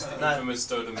Ghost water? Bob's, the No. infamous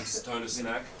stoner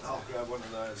snack. I'll grab one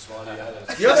of those while you had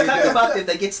it. You know the fact about it,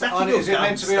 they get stuck On in it, your is it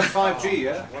meant to be on gums. 5G,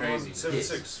 yeah? Crazy.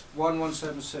 1176.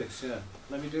 1176, yeah.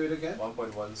 Let me do it again.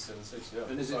 1.176, yeah.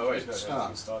 And is it oh, wait, no, start? you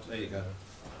can start it. There you go.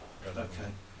 Yeah, that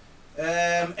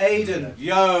Okay. Aidan,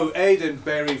 yo, Aidan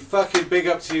Berry, fucking big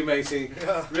up to you, matey.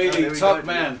 Yeah. Really, there we top go,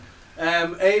 man.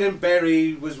 Aidan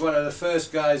Berry was one of the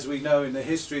first guys we know in the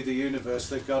history of the universe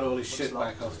that got all his shit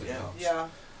back off the cops. Yeah.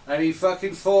 And he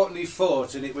fucking fought and he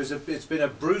fought, and it's been a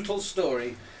brutal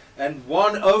story. And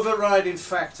one overriding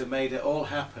factor made it all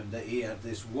happen, that he had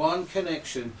this one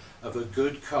connection of a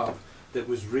good cop that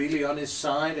was really on his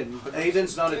side, and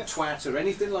Aidan's not a twat or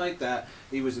anything like that.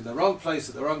 He was in the wrong place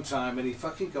at the wrong time, and he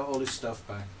fucking got all his stuff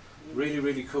back. Really,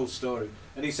 really cool story.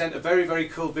 And he sent a very, very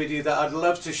cool video that I'd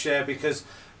love to share, because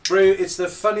it's the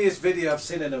funniest video I've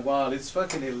seen in a while. It's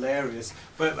fucking hilarious.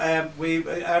 But we,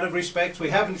 out of respect,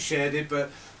 we haven't shared it,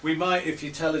 but we might if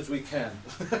you tell us we can.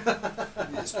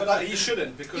 Yes, but he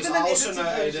shouldn't, because Even I an also know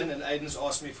edited Aidan, version. and Aidan's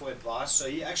asked me for advice. So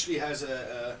he actually has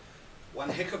one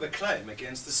heck of a claim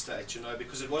against the state, you know,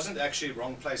 because it wasn't actually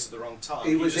wrong place at the wrong time.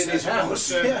 He was just in his has the wrong house.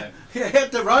 surname. Yeah, he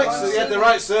had the right, Right he had the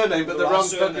right surname, but The the right wrong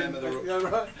surname fucking. and the yeah,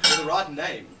 right. With the right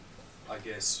name, I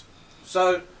guess.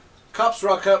 So, cops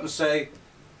rock up and say,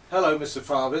 "Hello, Mr.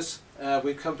 Parvis.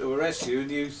 We've come to arrest you,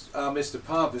 and you are Mr.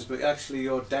 Parvis, but actually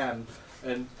you're Dan."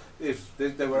 And if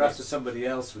they were after somebody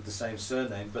else with the same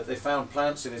surname, but they found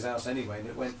plants in his house anyway, and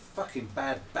it went fucking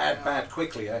bad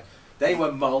quickly. Eh? They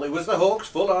were Mull. It was the Hawks,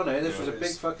 full on. This was a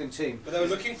big fucking team. But they were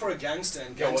looking for a gangster,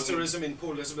 and Yeah, gangsterism in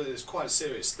Port Elizabeth is quite a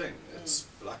serious thing. It's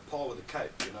like par with the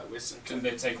Cape, you know, Western Couldn't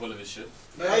Cape. they take all of his shit?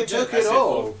 No, They they took did. it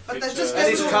all. But they Picture- just And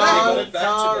gave his it all car, back. and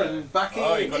car, and Bucky.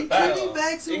 Oh, he got back. Including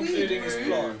bags of Including weed. his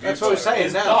plant. That's what we're saying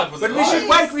His now. blood was But we alive. should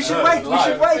wait, we should No, wait, we should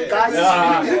live. wait, guys.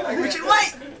 Yeah. We should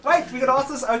wait. Wait, we're gonna ask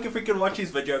this Oak if we can watch his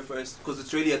video first, because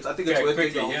it's really, I think it's Okay, worth quickly,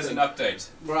 the whole here's thing. an update.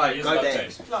 Right, Here's go an there.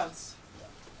 update. Plants.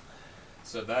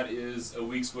 So that is a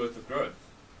week's worth of growth.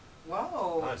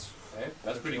 Wow. Nice. Okay?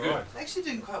 That's pretty All good. right. Actually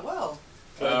doing quite well.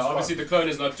 Obviously, the clone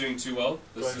is not doing too well.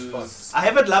 This Clone's is I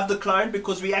haven't loved the clone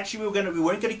because we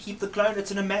weren't gonna keep the clone.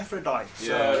 It's an hermaphrodite. yeah.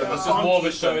 So This was can't more of a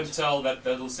keep show it. and tell. That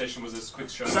little session was a quick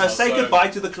show. and So tell. say goodbye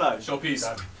to the clone. Short piece.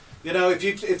 Done. You know,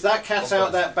 if that cat's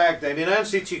out that bag, then in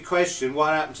answer to your question, what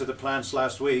happened to the plants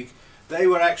last week? They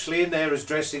were actually in there as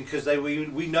dressing because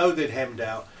we know they'd hemmed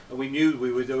out, and we knew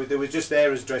they were just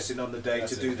there as dressing on the day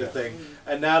That's to do it, the yeah. thing.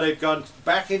 And now they've gone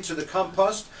back into the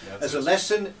compost That's as a it.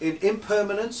 lesson in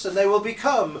impermanence, and they will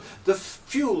become the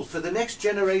fuel for the next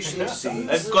generation of seeds.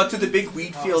 They've got to the big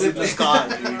wheat field in the sky,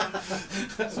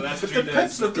 dude. So that's But 3 the days.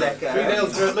 pips look like 3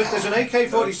 nails. Look, there's an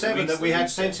AK-47 that we had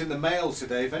weeks. sent in the mail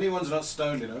today. If anyone's not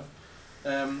stoned enough,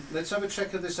 let's have a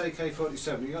check of this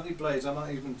AK-47. You got any blades? I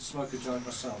might even smoke a joint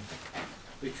myself,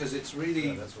 because it's really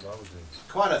Yeah, that's what I was doing.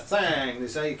 quite a thing.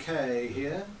 This AK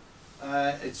here.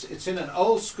 It's in an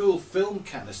old school film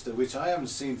canister, which I haven't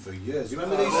seen for years. You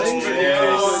remember these Oh, things?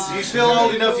 yes. You still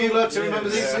old enough, you lot, to remember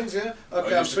these Yeah. things? Yeah. I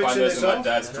Okay, I'm used to find switching those this in my off.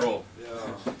 dad's drawer.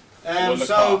 Yeah. Well, the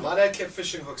So My dad kept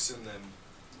fishing hooks in them.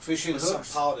 fishing With some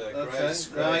hooks. powder. Okay. Grace,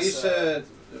 No, I used to. uh,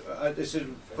 I used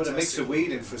to put a mix of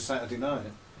weed in for Saturday night.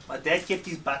 My dad kept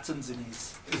his buttons in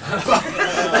his.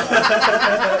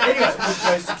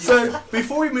 Anyway, so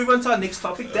before we move on to our next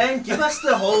topic, Dan, give us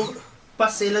the whole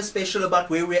Parcella special about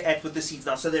where we're at with the seeds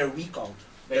now. So they're a week old.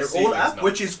 They're all seedlings up, now.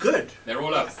 which is good. They're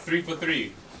all up. 3 for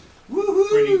 3.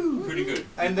 Woohoo! Pretty good.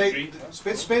 And 3 they for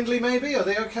 3. bit spindly, maybe? Are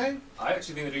they okay? I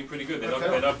actually think they're doing pretty good.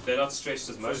 Okay. They're not stretched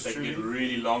as much. First They can get tree.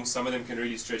 really long. Some of them can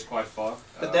really stretch quite far.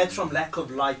 But that's from lack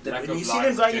of light. lack When of you see light,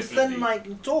 them going definitely. thin,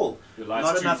 like tall. The light's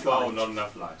Not too enough far or light. not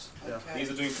enough light. Okay.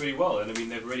 These are doing pretty well, and I mean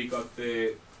they've already got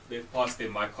they've passed their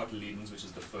mycotyledons, which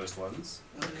is the first ones.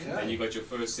 Okay. Then you got your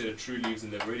first set of true leaves,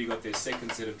 and they've already got their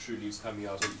second set of true leaves coming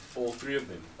out on all 3 of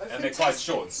them. Oh, And they're quite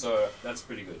fantastic. short, so that's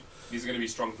pretty good. These are going to be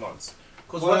strong plants.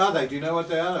 Because What are they? Do you know what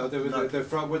they are?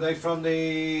 No. Were they from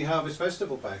the Harvest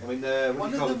Festival back? I mean, what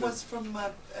One do you of call them it? was from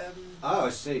Oh, I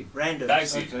see. random. Bag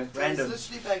seed. Okay. Random.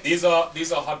 Literally bags. These are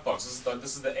Hotbox.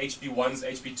 This is the HB1s,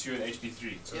 HB2, and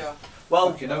HB3. So Yeah.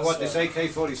 Well, You know what? This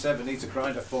AK-47 needs a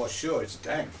grinder for sure. It's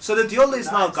dang. so the deal is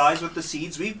now, Nice. guys, with the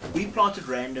seeds, we planted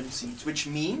random seeds, which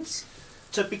means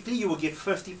typically you will get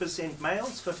 50%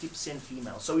 males, 50%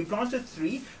 females. So we planted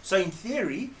 3. So in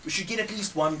theory, we should get at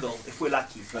least 1 girl if we're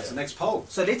lucky. That's the next poll.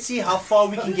 So let's see how far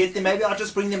we can get them. Maybe I'll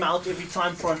just bring them out every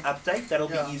time for an update.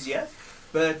 That'll Yeah. be easier.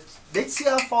 But let's see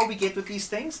how far we get with these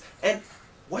things. And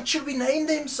what should we name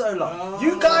them so long? Oh,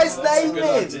 You guys that's a name good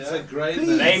them. idea. It's a great Please.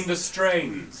 name. Name the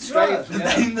strain. Strain,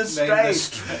 yeah. Name the strain.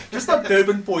 Just not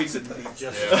Durban poison.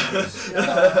 Just Yeah.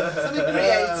 Something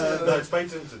creative. no, it's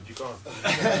patented. You can't.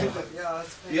 Yeah,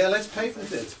 it's Yeah, let's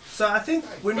patent it. So I think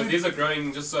when But we these are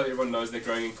growing, just so everyone knows, they're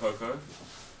growing in cocoa.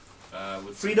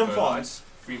 With Freedom perlite. Farms.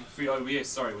 Oh yes,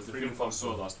 sorry, it was the Freedom Farm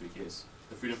soil last week, yes.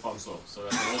 The Freedom Farm soil. So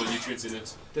that's all the nutrients in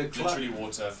it, The literally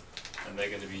water, and they're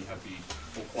going to be happy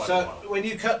for quite a So while. when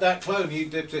you cut that clone, you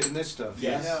dipped it in this stuff.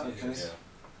 Yes. Yeah. Okay.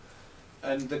 Yeah.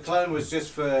 And the clone was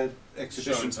just for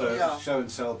exhibition Show and purpose, tell. show and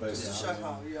sell, just to basically. show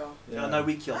how, I know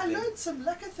we killed I them. learned some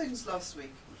lekker things last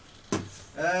week.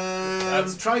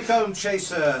 Trichome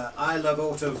Chaser, I love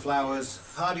autumn flowers.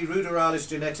 Hardy ruderalis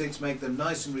genetics make them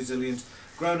nice and resilient.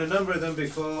 Grown a number of them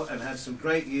before and had some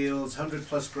great yields, 100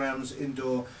 plus grams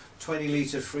indoor, 20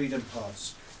 litre freedom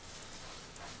pots.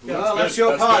 Yeah, Well, that's that's good,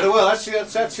 your that's part. good. Well,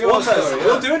 that's your Autos. story.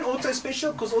 We'll Yeah. do an auto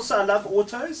special because also I love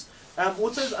autos.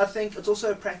 Autos, I think it's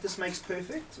also practice makes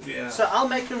perfect. Yeah. So I'll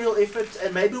make a real effort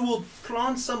and maybe we'll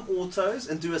plant some autos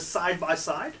and do a side by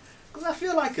side because I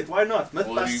feel like it. Why not? Myth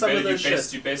Well, bust you some of better, those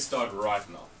shit. you best start right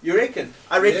now. You reckon?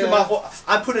 I reckon Yeah.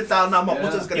 I put it down now. My Yeah.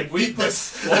 auto's gonna If we beat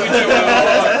this.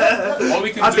 What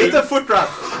we can I do, beat the foot run.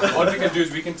 what we can do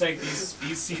is we can take these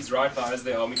seeds right now as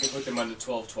they are, and we can put them under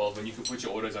 12-12, and you can put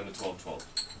your autos under 12-12.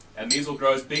 And these will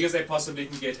grow as big as they possibly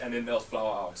can get, and then they'll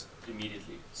flower out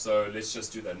immediately. So let's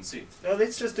just do that and see. No,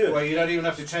 let's just do it. Well, you don't even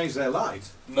have to change their light.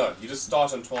 No, you just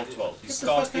start on 12-12. You Get the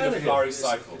start fuck in outta a here. flowery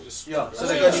cycle. Yeah, so So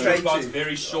they they go go straight plants to.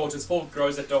 very short. It's for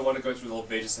growers that don't want to go through the whole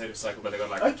vegetative cycle, but they've got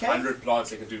like Okay. 100 plants.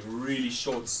 They can do really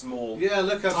short, small, Yeah,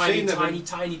 look, I've tiny, seen them. tiny,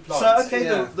 tiny plants. So okay,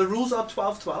 Yeah. the rules are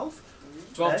 12-12.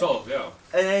 12-12, yeah.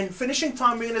 And finishing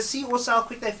time, we're going to see also how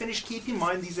quick they finish. Keep in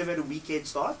mind these have had a week head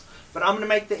start. But I'm going to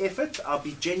make the effort. I'll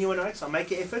be genuine on it. I'll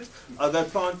make an effort. I'll go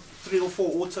plant 3 or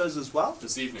 4 autos as well.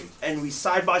 This evening. And we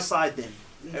side by side them.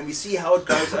 And we see how it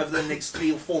goes over the next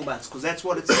 3 or 4 months. Because that's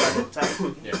what it's going to take.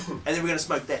 Yeah. And then we're going to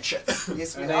smoke that shit.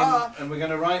 Yes, we And, then, are. and we're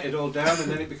going to write it all down and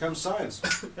then it becomes science.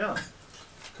 Yeah.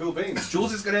 Cool beans.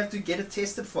 Jules is going to have to get it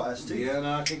tested for us too. Yeah,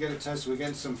 no, I can get it tested. We're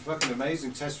getting some fucking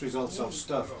amazing test results of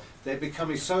stuff. They're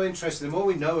becoming so interesting. The more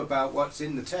we know about what's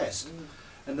in the test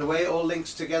and the way it all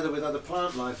links together with other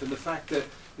plant life and the fact that,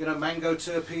 you know, mango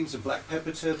terpenes and black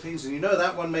pepper terpenes, and you know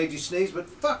that one made you sneeze, but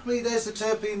fuck me, there's the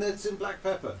terpene that's in black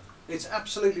pepper. It's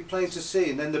absolutely plain to see.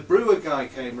 And then the brewer guy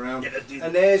came around,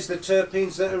 and there's the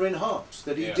terpenes that are in hops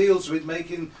that he Yeah. deals with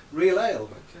making real ale.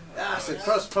 That's a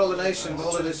cross-pollination of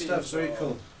all of this stuff. It's very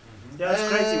cool. Yeah, it's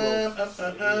crazy.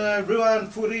 Will. Ruan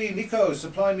Furi, Nico,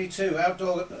 supply me too.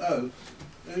 Outdoor. Oh,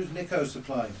 who's Nico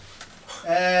supplying?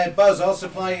 Buzz, I'll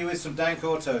supply you with some dank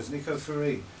autos. Nico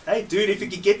Furi. Hey, dude, if you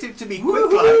could get them to be quick,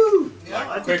 Woohoo! like, Yeah.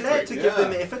 I'd be Quick, glad to quick, give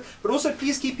them yeah. the effort. But also,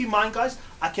 please keep in mind, guys,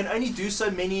 I can only do so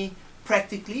many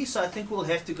practically, so I think we'll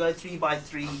have to go 3 by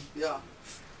 3. Yeah.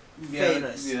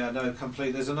 Fairness. Yeah, no,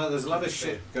 complete. There's a lot of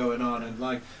shit going on, and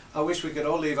like, I wish we could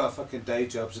all leave our fucking day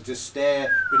jobs and just stare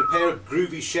with a pair of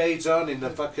groovy shades on in the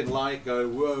fucking light. Go,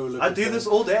 whoa! Look I'd at do that. this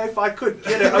all day if I could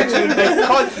get it. Actually, they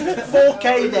can't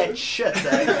 4K that shit.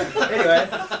 Anyway,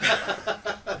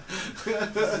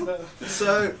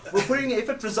 so we're putting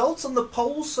effort. Results on the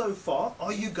poll so far.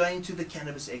 Are you going to the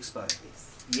Cannabis Expo?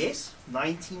 Yes,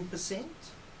 19%.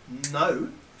 No,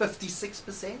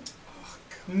 56%.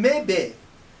 Maybe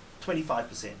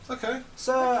 25%. Okay.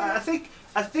 So I think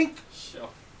Sure.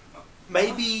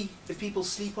 maybe if people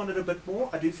sleep on it a bit more,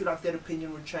 I do feel like that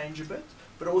opinion would change a bit.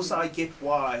 But also I get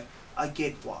why.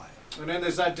 And then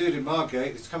there's that dude in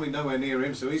Margate. It's coming nowhere near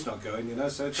him, so he's not going. You know,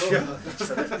 so it's all.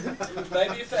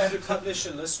 Maybe if they had to publish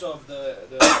a list of the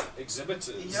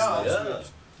exhibitors. Yeah.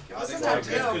 that's Give us an good.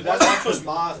 idea of That, what. that was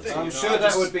my thing. I'm you know, sure I that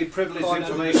just would be privileged can't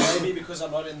information. Maybe because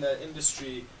I'm not in the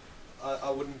industry, I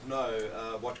wouldn't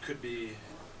know what could be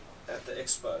at the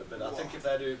expo. But I think if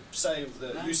they do say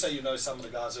you say you know some of the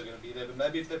guys are going to be there, but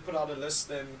maybe if they put out a list,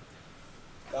 then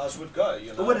guys would go.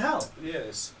 You know, It would help.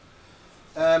 Yes.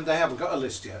 They haven't got a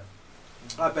list yet.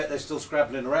 I bet they're still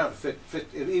scrabbling around.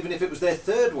 Even if it was their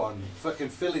third one, fucking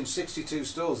filling 62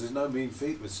 stalls is no mean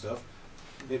feat with stuff.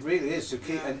 It really is to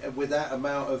keep, and with that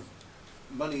amount of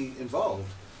money involved.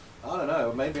 I don't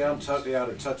know. Maybe I'm totally out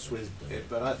of touch with it,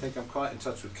 but I think I'm quite in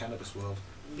touch with cannabis world.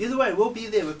 Either way, we'll be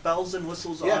there with bells and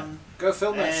whistles Yeah. on. Go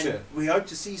film that And shit. we hope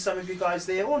to see some of you guys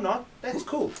there or not. That's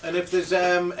cool. And if there's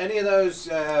any of those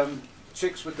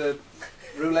chicks with the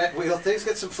roulette wheel things,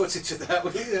 get some footage of that,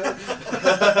 will you?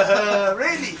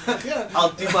 Really? Yeah.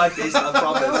 I'll do my best, I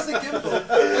Where was promise. the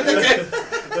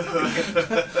gimbal?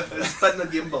 Spun the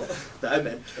gimbal. No,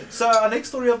 man. So our next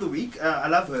story of the week, I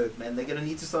love Herb, man. They're going to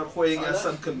need to start hoying us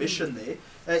some commission there.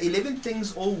 11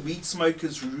 things all weed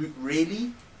smokers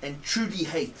really and truly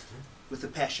hate with a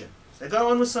passion. So go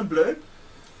on with some blurb,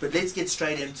 but let's get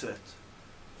straight into it.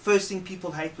 First thing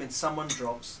people hate when someone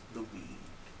drops the weed.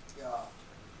 Yeah.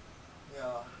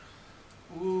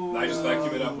 I just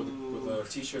vacuum it up with a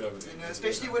t-shirt over there. You know,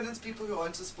 especially when it's people who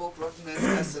aren't as sport rotten as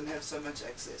us and have so much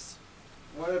access.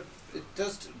 Well, it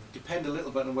does depend a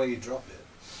little bit on where you drop it.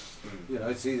 You know,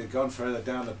 it's either gone further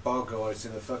down the bog or it's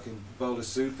in a fucking bowl of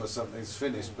soup or something's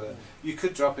finished. But you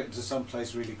could drop it into some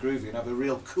place really groovy and have a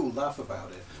real cool laugh about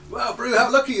it. Wow, Brew,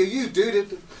 how lucky are you,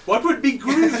 dude? What would be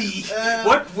groovy?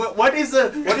 what is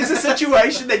a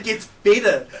situation that gets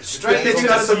better? Straight Then into you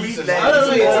go to the the weed I land. don't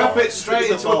know, you drop it straight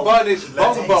into a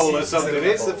bong bowl or It's something. in a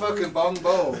It's the bowl. fucking bong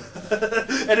bowl.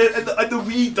 and the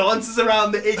weed dances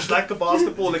around the edge like a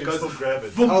basketball. It You can goes still grab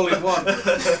it. Hole in one.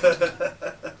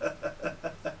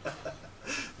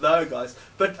 no, guys.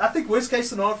 But I think worst case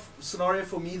scenario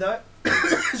for me though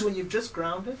is when you've just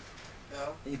ground it Yeah.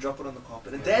 and you drop it on the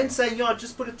carpet. And Dan's saying, yeah,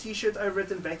 just put a t-shirt over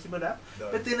it and vacuum it up. No.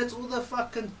 But then it's all the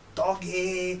fucking dog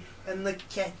hair and the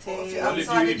cat Or if hair. Well,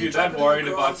 outside if and you you're drop that it in worried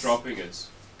the about grass. dropping it,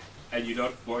 and you're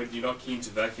not keen to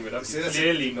vacuum it up, See, you're that's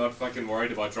clearly not fucking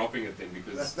worried about dropping it then,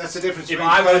 because That's the difference. if between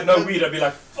I had no crack- weed, I'd be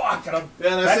like, fuck, and I'd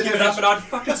Yeah, that's the vacuum it up difference. and I'd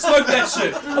fucking smoke that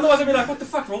shit. Otherwise I'd be like, what the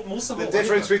fuck, roll more some The more.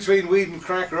 difference between weed and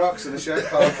crack rocks and a shag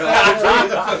pile.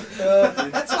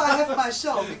 That's why I have my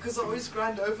shell, because I always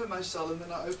grind over my shell and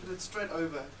then I open it straight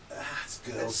over. That's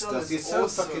That girl shell stuff. is You're so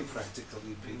awesome. fucking practical,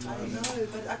 you people. I know,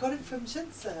 but I got it from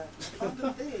Shinsa. I found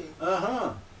it there.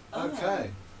 Uh-huh. Oh.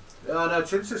 Okay. Oh no,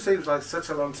 Shinsa seems like such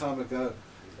a long time ago.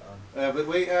 But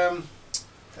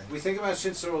we think about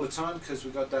Shinsa all the time because we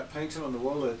got that painting on the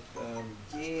wall at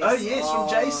Yes. Oh, yes, from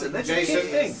Jason. That's a Jason. kid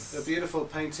thing. The beautiful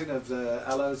painting of the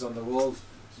aloes on the wall.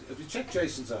 Have you checked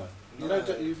Jason's art? You know,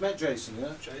 No. you've met Jason, yeah?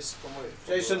 Jason, from where?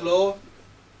 Jason Law.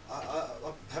 I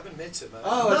haven't met him. Man.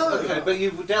 Oh, No. okay. But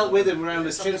you dealt with him around the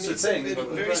Yes, I'm gonna Shinsa meet thing.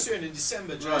 him very soon in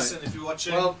December, Jason. If you're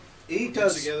watching, Well, he we'll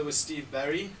does. get together with Steve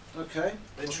Barry, Okay.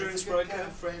 the insurance he's a good broker guy.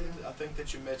 friend. I think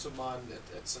that you met of mine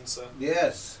at Sinsa.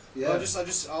 Yes. Yeah.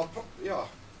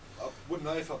 I wouldn't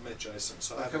know if I've met Jason.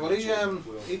 So I Okay, haven't well met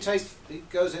Jason. he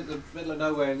goes into the middle of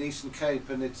nowhere in the Eastern Cape,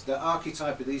 and it's the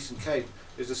archetype of the Eastern Cape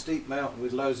is a steep mountain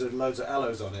with loads of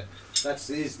aloes on it. That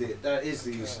is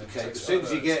the Eastern Cape. As soon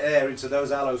as you get there into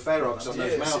those aloe ferox on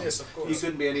those mountains, yes, of course. you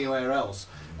couldn't be anywhere else.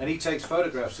 And he takes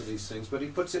photographs of these things, but he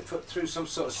puts it through some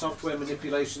sort of software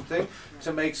manipulation thing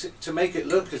to make it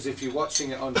look as if you're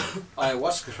watching it on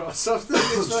ayahuasca or something.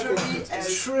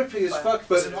 It's trippy as fuck. Is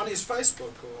But it on his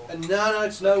Facebook or? no,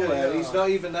 it's nowhere. Okay, He's not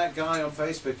even that guy on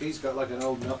Facebook. He's got like an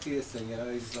old Nokia thing, you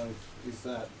know. He's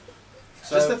that.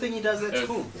 Just the thing he does that's Yeah.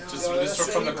 cool.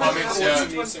 Just from the really comments, cool. yeah.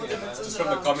 Which one for them? It's Just in from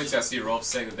the the comments, I lounge. see Rolf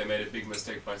saying that they made a big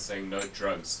mistake by saying no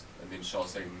drugs, and then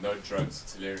Charles saying no drugs.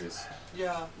 It's hilarious.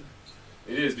 Yeah.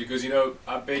 It is, because, you know,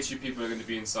 I bet you people are going to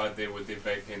be inside there with their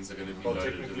vape pens are going to be Well,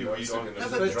 loaded. technically, and we drugs are don't- gonna No,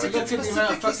 be but But drugged. look at the amount of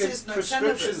specifically fucking says no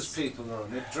prescriptions cannabis. people are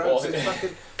on it. Drugs. Well, It's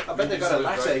fucking. I bet they got a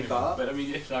latte bar. But I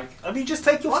mean, it's like, I mean, just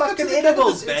take your Welcome fucking to the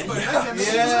edibles, Cannabis man. Expo, no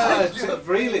cannabis. Yeah, Just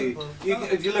really. You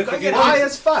look. You You get high don't,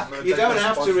 as fuck. you don't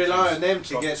have to rely on them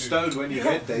to get stoned when you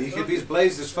get there. You could be as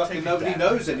blazed as fucking nobody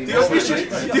knows Do you know anymore. what we should,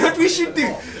 do you know what we should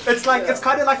do? It's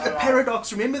kind of like the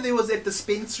paradox. Remember there was that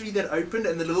dispensary that opened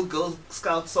and the little Girl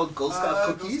Scouts sold Girl Scout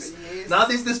cookies? Yes. Now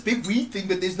there's this big weed thing,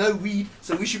 but there's no weed,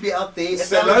 so we should be out there at the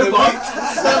Selling the robot.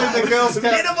 Selling the Girl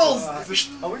Scout.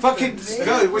 Edibles! Fucking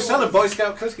go. We're selling Boy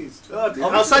Scout cookies.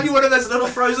 I'll send you one of those little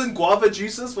frozen guava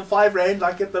juices for $5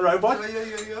 like at the robot.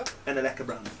 Yeah. And a lekker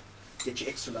brown. Get you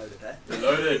extra loaded, eh? they're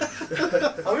loaded.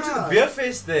 I went to the beer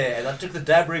fest there and I took the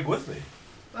dab rig with me.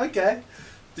 Okay.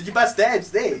 Did you bust dabs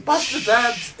there? Bust the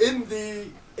dabs in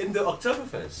the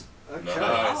Oktoberfest. Okay.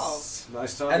 Nice.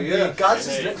 Nice time And of the year. guys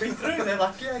just let me through and they're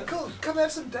like, yeah, cool, come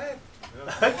have some dab.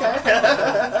 Okay.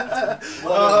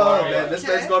 Oh man, this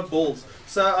man's got balls.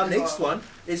 So our next one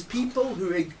is people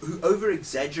who over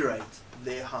exaggerate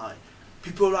their high.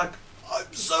 People are like, I'm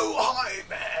so high,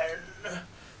 man.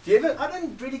 Do you ever? I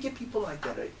don't really get people like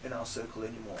that in our circle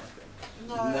anymore. I think.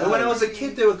 No. But when I was a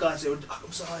kid, there were guys that would,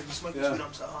 I'm so high. You smoke this Yeah. weed,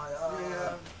 I'm so high.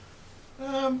 Ah.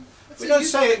 Yeah. We don't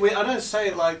say it. I don't say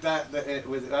it like that.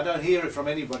 I don't hear it from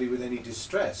anybody with any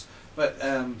distress. But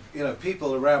you know,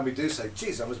 people around me do say,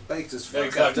 "Geez, I was baked as Yeah, fuck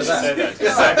exactly. after Said that." that.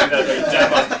 Exactly that.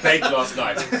 Damn, I was baked last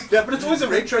night. Yeah, but it's always a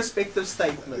retrospective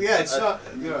statement. Yeah, it's not.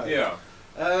 You're right. Yeah.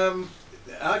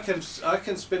 I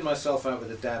can spin myself out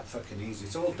with a dab fucking easy.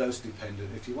 It's all dose dependent.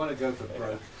 If you want to go for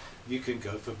broke, you can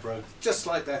go for broke just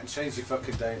like that and change your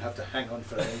fucking day and have to hang on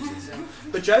for ages.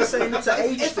 But Joe's saying it's an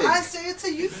age If thing. I say it's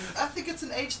a youth, I think it's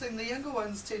an age thing. The younger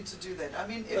ones tend to do that. I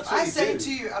mean, if That's what I you say do.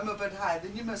 to you, I'm a bit high,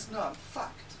 then you must know I'm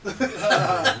fucked.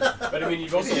 But I mean,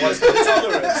 you've also What's watched the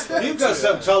tolerance? You've got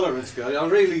some tolerance, guy. I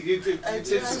really, you did. I You do,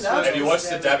 did I some love Have you stuff. watched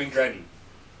the dabbing granny?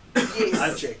 Yes.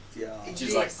 I checked, yeah.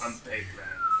 She's like, I'm big, man.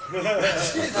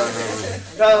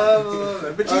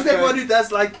 But she's the Okay. one who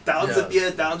does like downs a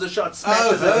beer, downs a shot,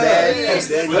 smashes Oh, a dab, yes.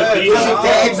 and then Well, She's a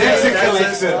dab, music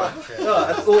does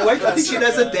collector. or wait, I think she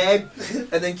does a dab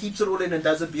and then keeps it all in and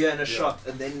does a beer and a shot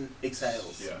and then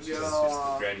exhales. Yeah, she's Yeah.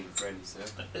 the granny friends.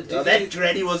 Yeah. Yeah, that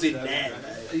granny was in man.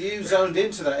 Are you zoned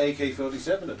into that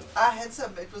AK-47 at all? I had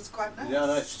some. It was quite nice. Yeah,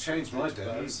 no, it's changed my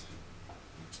day.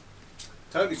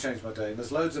 Totally changed my day. And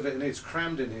there's loads of it, and it's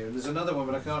crammed in here. And there's another one,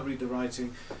 but I can't read the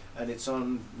writing, and it's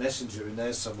on Messenger in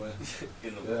there somewhere.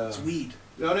 In the Yeah. It's weed.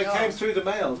 Yeah, and it Yeah. came through the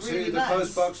mail Really to the nice.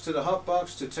 post box, to the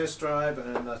Hotbox, to Test Drive,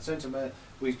 and I sent a mail.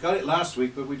 We got it last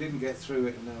week, but we didn't get through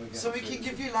it, and now we get So we through can it.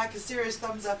 give you like a serious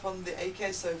thumbs up on the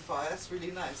AK so far. That's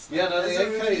really nice. Yeah, no, As the a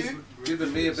AK has review,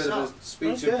 given me a bit of a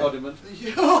speech Okay. embodiment.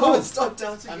 Yo, stop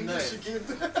doubting I know. English again.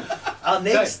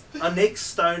 Our next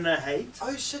stoner hate.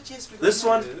 Oh shit, yes. We got This that.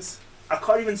 one- It is. I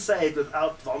can't even say it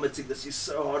without vomiting. This is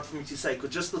so hard for me to say because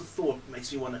just the thought makes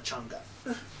me want to chunga.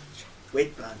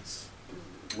 Wet blunts.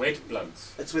 Wet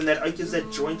blunts. It's when that opens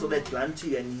that joint or that blunt to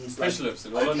you and he's like, Fish lips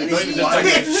and all Okay. that. and he's Don't even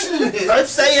like, don't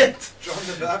say it. John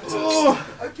the Baptist.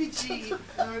 OPG.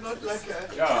 No, not like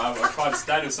a. Yeah, I can't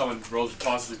stand if someone rolls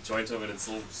past the joint over and it's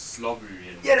all slobbery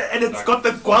and Yeah, and it's like, got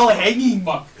the gual hanging.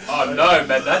 fuck. Oh no,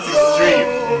 man, that's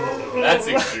extreme. That's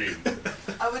extreme.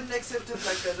 I wouldn't accept it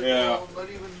like that at Yeah. all. Not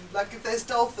even like if they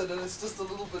stealth it and it's just a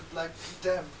little bit like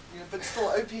damp, you know, but still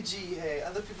OPG. Hey,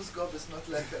 other people's gob is not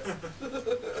like a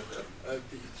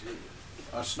OPG.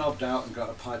 I snobbed out and got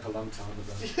a pipe a long time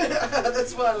ago. Yeah,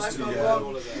 that's why I like Just my to yeah. learn mom.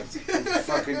 all of that.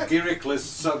 Fucking Gyricless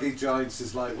soggy joints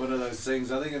is like one of those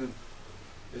things. I think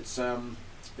it's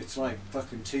like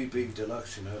fucking TB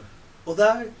deluxe, you know.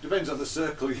 Although Depends on the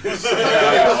circle you're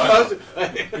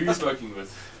Who are you smoking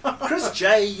with? Chris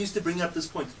J used to bring up this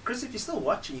point. Chris, if you're still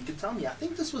watching, you can tell me. I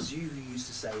think this was you who used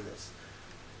to say this.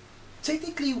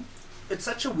 Technically, it's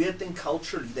such a weird thing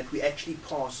culturally that we actually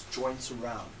pass joints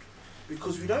around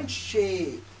because we don't share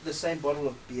the same bottle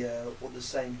of beer or the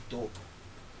same dope.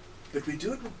 But we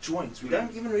do it with joints. We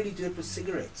don't even really do it with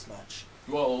cigarettes much.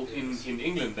 Well, in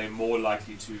England, they're more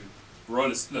likely to roll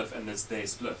a spliff and it's their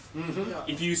spliff. Yeah.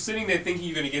 If you're sitting there thinking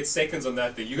you're going to get seconds on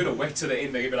that thing, you're going to wait till the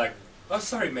end. They're going to be like, oh,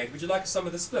 sorry, mate, would you like some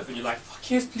of the spliff? And you're like,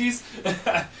 fuck yes, please.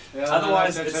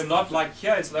 Otherwise, it's not like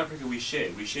here in South Africa we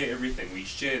share. We share everything. We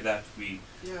share that. Yeah.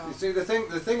 You see, the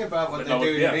thing about what But they're not with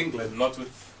doing beer, in England, not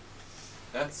with.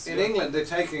 That's in England, they're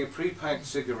taking a pre-packed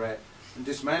cigarette and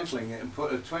dismantling it and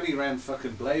put a 20 rand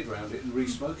fucking blade round it and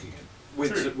re-smoking it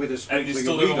with True. with a And sprinkling you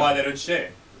still of don't weed know why on they it. don't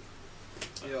share.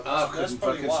 Yeah, Ah, that's couldn't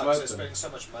probably fucking why smoke they're them. spending so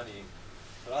much money.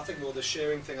 But I think all the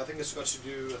sharing thing, I think it's got to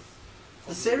do with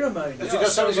The ceremony. Has it got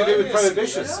something to do with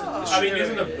prohibition? Yeah. I mean,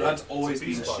 isn't a Yeah. blunt always It's a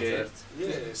been peace spot, shared?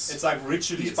 yes. It's like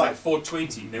ritually, Peace it's like pipe.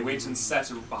 420. They went and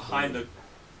sat behind the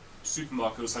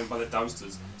supermarket or something by the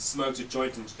dumpsters, smoked a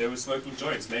joint, and they were smoking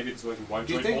joints. Maybe it's smoking one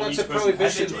Do you joint. think or that's each a person had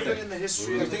prohibition their joint. Anything in the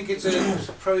history I of think it's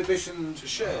a prohibition to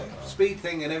share. speed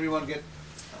thing and everyone get...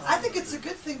 I think it's a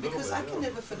good thing Little because bit, I can yeah.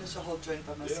 never finish a whole joint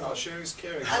by Yeah, myself. sharing's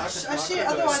caring. I share,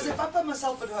 otherwise if I'm by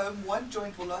myself at home, one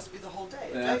joint will last me the whole day.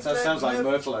 Yeah, Don't that go, sounds like you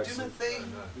know, Myrtle Do my actually.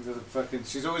 thing.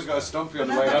 She's always got a stompy on When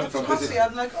the I'm way back home at from coffee, visiting.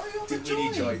 I'm like, oh, you want Too the many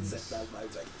joint? joints. That's not my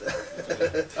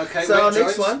mate. Okay, So wet our next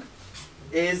joints. one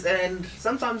is, and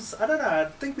sometimes, I don't know, I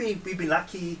think we've been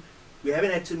lucky, we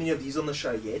haven't had too many of these on the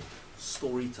show yet,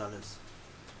 storytellers.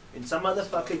 When some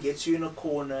motherfucker gets you in a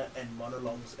corner and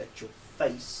monologues at your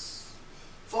face.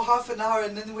 For half an hour,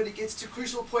 and then when it gets to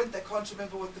crucial point, they can't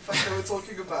remember what the fuck they were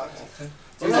talking about.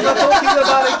 What am I talking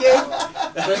about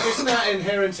again? But isn't that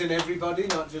inherent in everybody,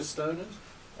 not just stoners?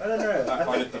 I don't know. I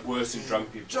find it the worst in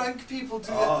drunk people. Drunk people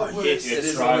do Oh, that the yes, worst. it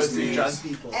is drives always the me drunk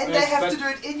people. And they have But- to do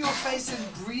it in your face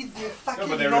and breathe their No, fucking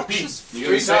but they repeat. noxious You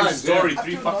Three the same times, story yeah.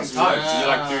 3 Up fucking to times. nostrils. You're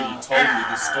like, dude, you told me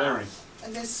the story.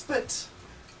 and they spit.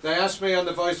 They asked me on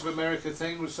the Voice of America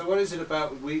thing, so what is it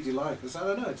about weed you like? I said, I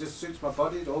don't know, it just suits my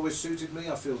body, it always suited me,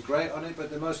 I feel great on it,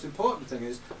 but the most important thing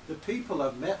is the people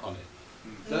I've met on it.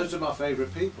 Those are my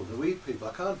favourite people, the weed people.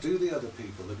 I can't do the other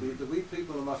people. The weed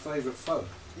people are my favourite folk.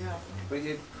 Yeah. But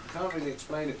you can't really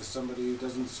explain it to somebody who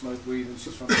doesn't smoke weed and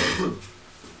she's from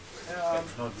Yeah,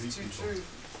 Not it's too weed people. true.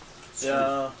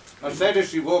 Yeah. I said as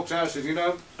she walked out, I said, you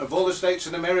know, of all the states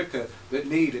in America that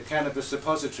need a cannabis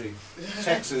suppository,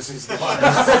 Texas is the one.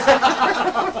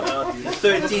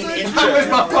 13 inch. That was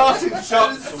my parting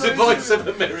shot to Voice of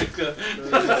America.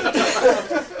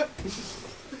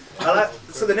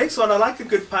 So the next one, I like a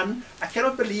good pun. I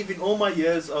cannot believe in all my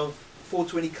years of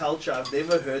 420 culture, I've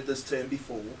never heard this term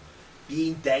before.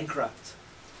 Being bankrupt.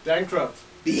 Bankrupt.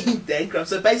 Being bankrupt.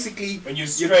 So basically, when you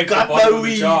scrape the bottom of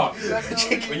the jar.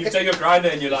 When you take a grinder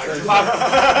and you're like, fuck,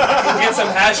 get some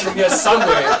hash from here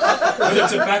somewhere. With a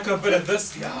tobacco, bit of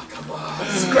this. Yeah, come on.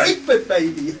 Scrape it,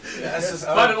 baby. Yes.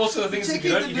 But also the thing is, if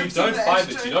you don't find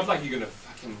it, you're not like you're going to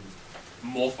fucking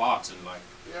morph out and like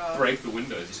break the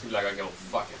windows. You're just going to be like, okay, well,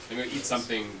 fuck it. I'm going to eat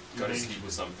something, go to sleep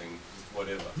with something,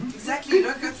 whatever. Exactly, you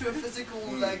don't go through a physical,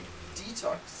 like,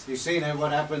 detox. You've seen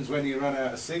what happens when you run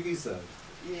out of ciggies, though.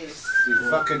 Yes. You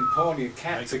fucking pawn your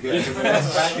cat to get to the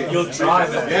next packet. You'll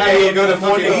drive it. Yeah, you got to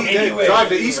drive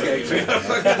the Eastgate.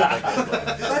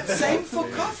 But same for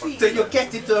coffee. Turn your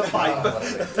cat into a pipe.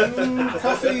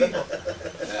 Coffee.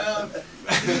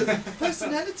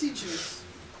 Personality juice.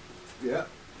 Yeah.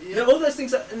 Yeah, all those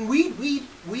things. And weed.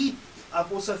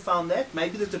 I've also found that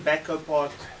maybe the tobacco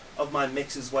part of my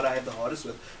mix is what I have the hardest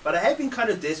with. But I have been kind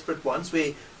of desperate once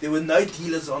where there were no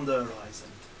dealers on the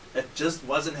horizon. It just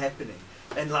wasn't happening.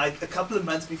 And like a couple of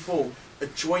months before, a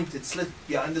joint had slid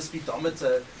behind the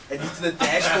speedometer and into the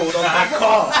dashboard of my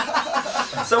car.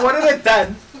 So what it had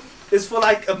done is for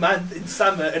like a month in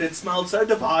summer, and it smelled so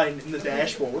divine in the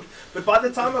dashboard. But by the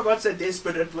time I got so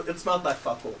desperate, it smelled like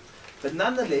fuck all. But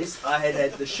nonetheless, I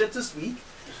had the shittest week.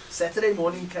 Saturday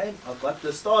morning came, I got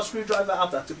the star screwdriver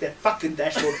out, I took that fucking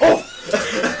dashboard off.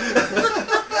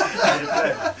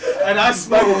 And I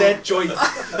smoked that joint.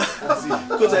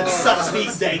 Because it sucks me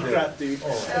bankrupt, dude.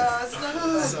 Yeah, it's not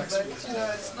fun, but you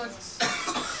know, it's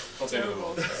not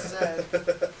Terrible. sad.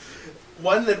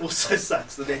 One that also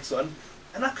sucks, the next one.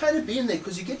 And I've kind of been there,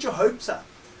 because you get your hopes up.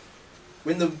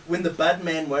 When the bud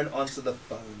man won't answer the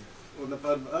phone.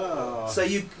 So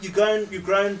you're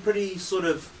grown pretty sort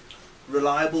of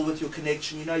reliable with your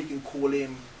connection. You know you can call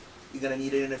him, you're going to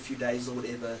need it in a few days or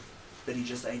whatever, but he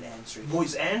just ain't answering. Or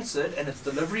he's answered and it's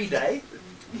delivery day,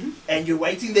 and you're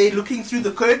waiting there looking through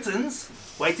the curtains,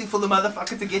 waiting for the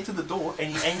motherfucker to get to the door,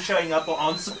 and he ain't showing up or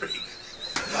answering.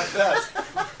 Like that.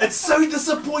 It's so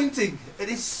disappointing. It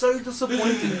is so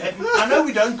disappointing. And I know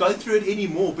we don't go through it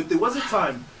anymore, but there was a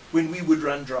time when we would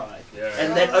run dry. Yeah.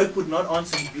 And that oak would not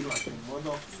answer, you'd be like,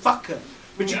 motherfucker.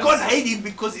 But you can't hate him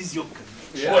because he's your connection.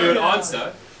 Yeah. Or you'd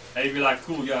answer, and you'd be like,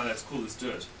 cool, yeah, that's cool, let's do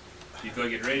it. You'd go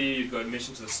get ready, you'd go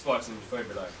mission to the spot, and your phone would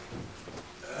be like,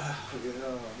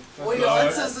 Or your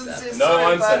answers and says, no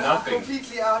sorry, answer, but I'm nothing.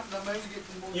 completely out and I'm only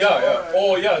getting more yeah.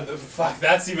 Or fuck,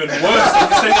 that's even worse.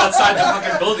 You're sitting outside the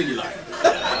fucking building, you're like,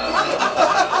 fuck,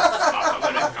 I'm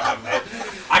gonna come, man.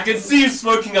 I can see you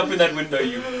smoking up in that window,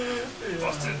 you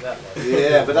bastard.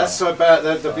 Yeah, but that's so bad.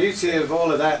 The beauty of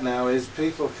all of that now is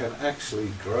people can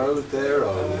actually grow their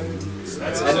own.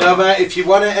 And no matter if you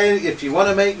want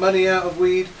to make money out of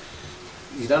weed,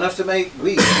 you don't have to make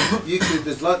weed. You could.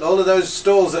 There's all of those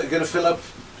stalls that are going to fill up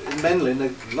in Menlyn.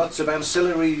 There's lots of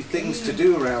ancillary things to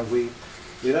do around weed.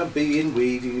 You don't be in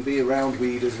weed, you can be around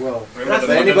weed as well. Remember,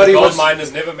 the gold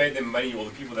miners never made their money, or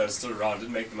the people that are still around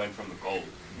didn't make the money from the gold.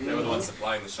 They were the ones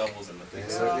supplying the shovels and the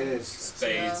things,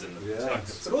 spades and the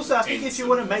trucks. But also, I think if you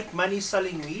want to make money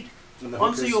selling weed,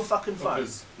 answer your fucking phone.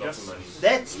 Lots of money.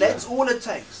 That's all it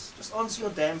takes. Just answer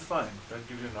your damn phone. Don't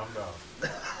give your number out.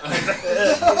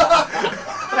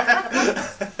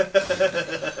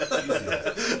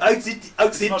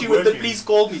 I'll send you with the please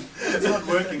call me. It's not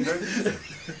working, don't use it.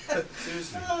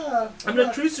 Seriously. I'm going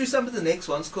to cruise through some of the next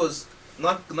ones because I'm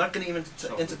not going to even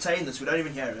entertain this. We don't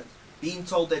even hear it. Being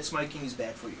told that smoking is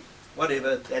bad for you.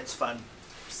 Whatever, that's fun.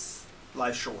 Psst,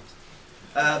 life's short.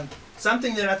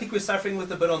 Something that I think we're suffering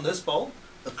with a bit on this bowl,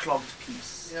 a clogged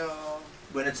piece. Yeah.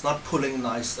 When it's not pulling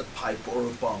nice, a pipe or a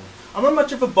bong. I'm not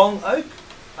much of a bong oak.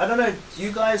 I don't know, do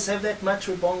you guys have that much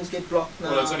where bongs get blocked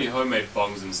now? Well, it's only homemade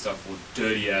bongs and stuff, or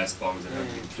dirty ass bongs that have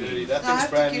to be Dirty. clean. That No, I thing's have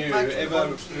to brand keep new. my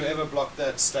keyboard Whoever blocked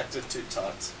that stacked it too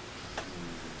tight.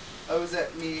 Oh, is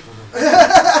that me?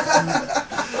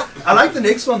 I like the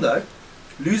next one though.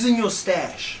 Losing your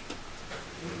stash.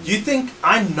 Do you think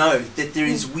I know that there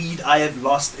is weed I have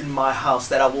lost in my house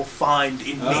that I will find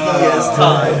in many years'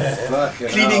 time?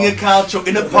 Cleaning a couch or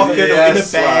in a pocket or in a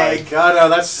bag.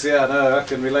 I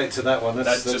can relate to that one.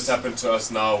 That just happened to us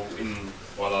now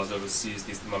while I was overseas.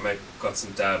 My mate got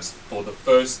some dabs for the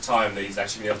first time that he's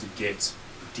actually been able to get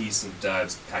decent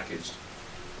dabs packaged.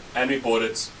 And we bought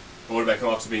it back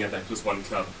home after being at that was one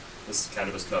club. this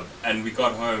cannabis club, and we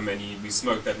got home and we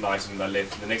smoked that night and I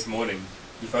left. And the next morning,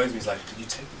 he phones me. He's like, "Did you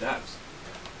take the dabs?"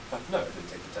 I'm like, "No, I didn't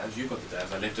take the dabs. You got the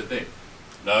dabs. I left it there."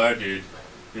 "No, dude,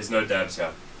 there's no dabs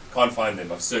here. Can't find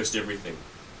them. I've searched everything."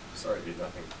 "Sorry, dude,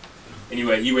 nothing."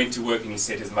 Anyway, he went to work and he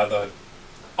said his mother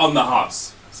on the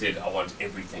house said, "I want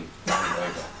everything turned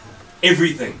over.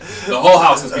 Everything. The whole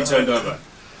house has been turned over."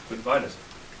 Couldn't find it.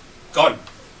 Gone.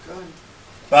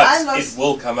 But it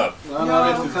will come up. No,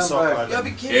 Yeah. it'll come back. Yeah,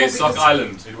 be careful. Yeah, Sock because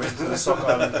Island. It went to the Sock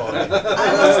Island party.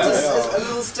 I lost a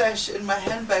little stash in my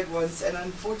handbag once, and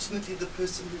unfortunately, the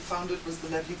person who found it was the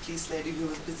lovely police lady who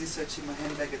was busy searching my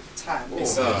handbag at the time.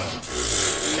 It's,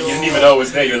 and you didn't even know it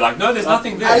was there. You're like, "No, there's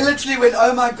nothing there." I literally went,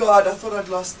 "Oh my god, I thought I'd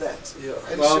lost that." Yeah.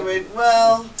 And Well, she went,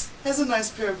 "Well, here's a nice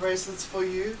pair of bracelets for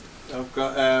you. I've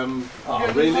got, You're oh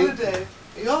on really? holiday."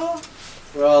 Yeah.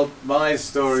 Well, my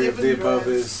story of the 7 above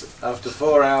grand. is after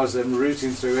 4 hours I'm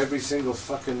rooting through every single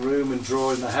fucking room and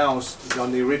drawer in the house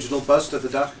on the original bust of the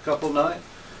Ducker Couple night.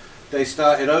 They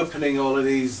started opening all of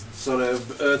these sort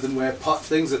of earthenware pot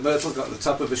things that Myrtle got at the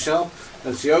top of a shelf,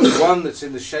 and she opened one that's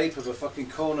in the shape of a fucking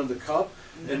corn on the cob,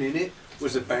 and in it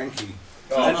was a banky.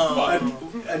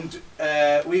 And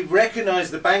we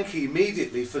recognised the banky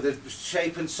immediately for the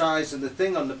shape and size and the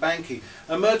thing on the banky.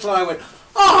 And Myrtle and I went,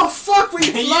 "Oh fuck, we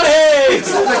Yay!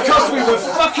 because we were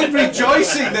fucking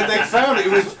rejoicing that they found it.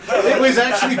 It was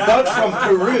actually bought from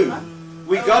Peru.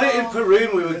 We got it in Peru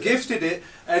and we were gifted it,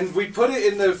 and we put it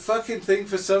in the fucking thing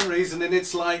for some reason, and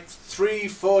it's like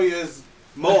 3-4 years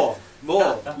more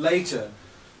later.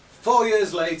 4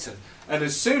 years later. And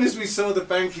as soon as we saw the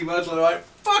banky, Myrtle and I went,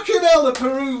 "Fucking hell, the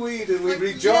Peru weed," and we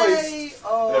rejoiced. Yay!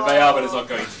 Oh. They are, but it's not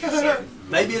going to you, so.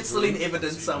 Maybe it's still in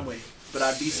evidence somewhere, but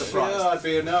I'd be surprised. Yeah, I'd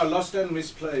be now lost and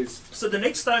misplaced. So the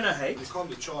next stone I hate. You can't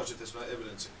be charged if there's no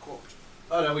evidence in court.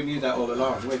 Oh no, we knew that all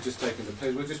along. We're just taking the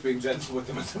piss. We're just being gentle with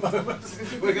them at the moment.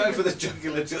 We're going for the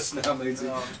jugular just now, matey.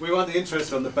 Yeah. We want the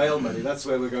interest on the bail money. That's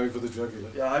where we're going for the jugular.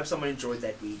 Yeah, I hope someone enjoyed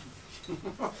that weed.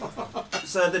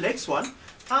 So the next one,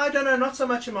 I don't know, not so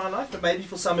much in my life, but maybe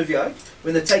for some of you,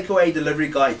 when the takeaway delivery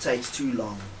guy takes too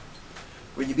long.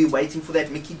 When you've been waiting for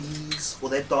that Mickey D's, or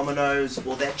that Domino's,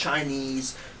 or that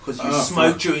Chinese, because you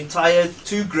smoked your entire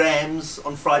 2 grams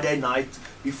on Friday night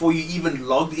before you even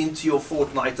logged into your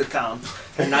Fortnite account,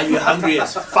 and now you're hungry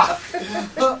as fuck,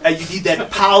 and you need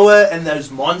that power and those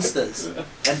monsters,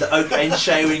 and the oak ain't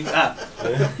showing up.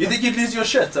 You think you'd lose your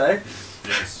shit, eh?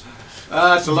 Yes.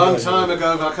 It's a long time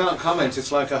ago, but I can't comment.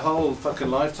 It's like a whole fucking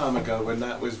lifetime ago when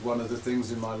that was one of the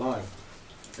things in my life.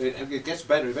 It gets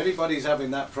better. If anybody's having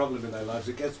that problem in their lives,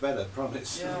 it gets better,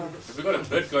 promise. Yeah. Have we got a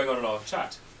bid going on in our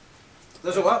chat?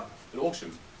 There's a what? An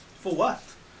auction? For what?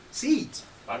 Seeds.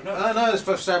 I don't know. No, it's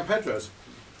for San Pedro's.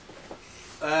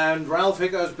 And Ralph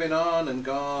Higo's been on and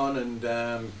gone, and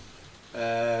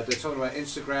they're talking about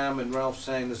Instagram, and Ralph's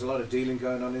saying there's a lot of dealing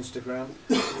going on Instagram.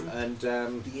 And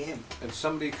DM. and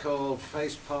somebody called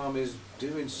Facepalm is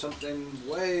doing something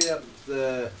way up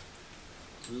the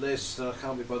list. I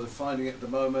can't be bothered finding it at the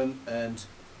moment, and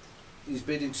he's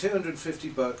bidding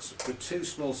 $250 for 2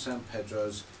 small San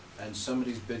Pedros, and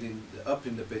somebody's bidding up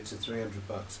in the bid to $300.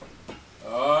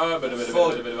 Oh, bit of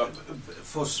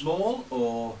For small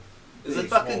or Is it big?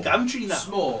 fucking Gumtree now?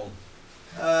 Small.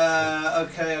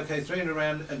 Okay, 300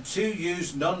 rand, and 2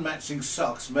 used non-matching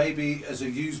socks, maybe as a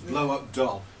used blow-up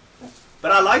doll.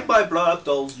 But I like my blow-up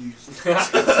dolls used. They're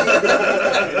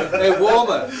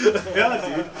warmer. Yeah,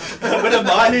 dude. A bit of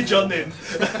mileage on them.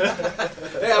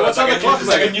 Yeah, what's on the clock, It's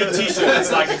like a mate? new t-shirt.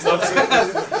 It's like, it's not,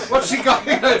 What's she got?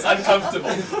 it's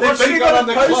uncomfortable. What's They've she got got on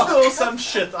the poster clock? or some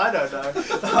shit. I don't know.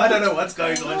 I don't know what's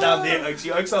going on down there, Oaks.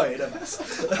 You Oaks are ahead of us.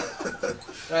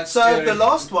 That's So scary. the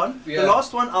last one, Yeah. the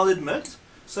last one, I'll admit.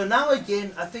 So now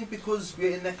again, I think because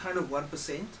we're in that kind of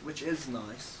 1%, which is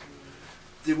nice.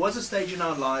 There was a stage in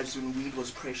our lives when weed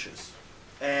was precious,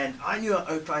 and I knew an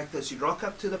oak like this. You'd rock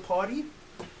up to the party,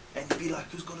 and you'd be like,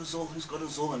 "Who's got a Zol? Who's got a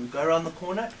Zol?" And we'd go around the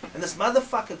corner, and this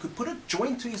motherfucker could put a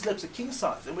joint to his lips, a king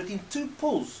size, and within 2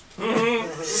 pulls, gone.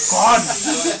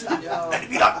 And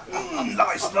he'd be like,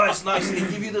 nice, and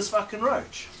he'd give you this fucking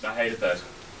roach. I hated that.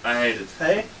 I hated it.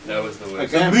 Hey, That was the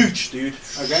worst. Again, mooch, dude.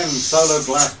 again, solo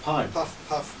glass pipe. Puff,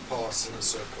 puff, pass in a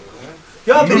circle, eh?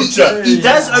 Yeah, but Moocher. he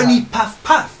does only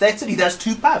puff. That's it. He does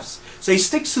 2 puffs, so he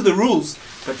sticks to the rules.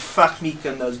 But fuck me,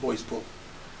 can those boys pull?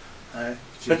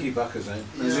 Cheeky buckers, eh?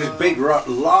 There's this big,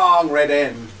 long red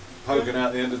end poking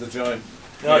out the end of the joint.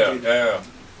 Yeah.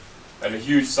 And a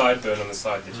huge sideburn on the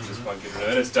side that you just can't get rid of.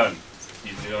 And it's done.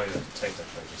 You know you have to take that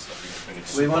thing. It's like you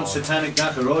finish. We want satanic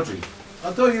Dakar orgy. I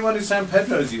thought you wanted San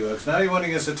Pedro's, you works. Now you're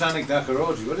wanting a satanic Dakar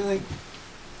orgy. What do you think?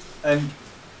 And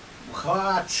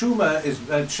Chuma is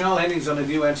Charles Henning's on a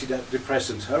new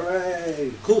antidepressant.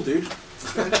 Hooray! Cool, dude.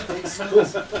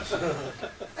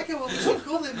 Okay, well, we should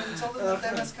call them and tell them that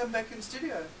they must come back in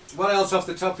studio. What else off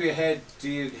the top of your head do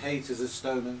you hate as a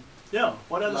stoner? Yeah.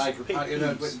 What else? Like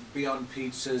beyond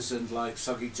pizzas and like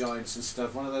soggy joints and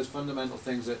stuff. One of those fundamental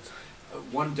things that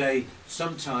one day,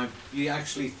 sometime, you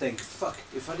actually think, fuck,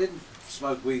 if I didn't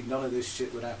smoke weed, none of this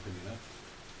shit would happen. You know.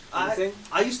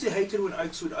 I used to hate it when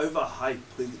Oaks would overhype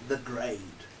the grade.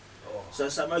 Oh. So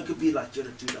someone could be like, dude,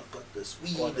 I've got this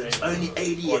weed, it's only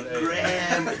 80 a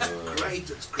gram,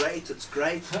 it's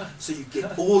great. So you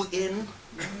get all in,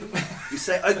 you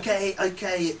say, okay,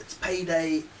 it's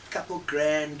payday, couple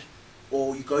grand,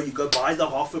 or you go buy the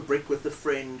half a brick with a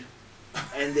friend,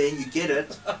 and then you get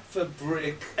it, Half a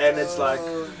brick. and it's like,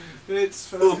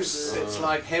 oops, it's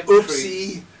like hemp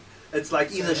oopsie. It's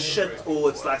like either shit or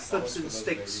it's like flips and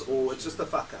sticks or it's just a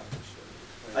fuck up.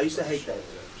 I used to hate that.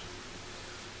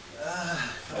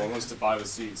 One wants to buy the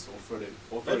seeds or throw it.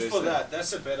 But for that,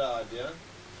 that's a better idea.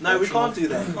 No, we can't do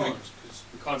that.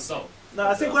 We can't sell. No,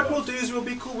 I think what we'll do is we'll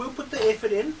be cool. We'll put the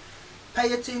effort in,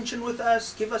 pay attention with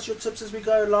us, give us your tips as we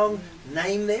go along,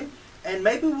 name them, and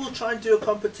maybe we'll try and do a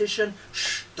competition.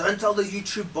 Shh, don't tell the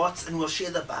YouTube bots and we'll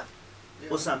share the buck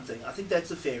or something. I think that's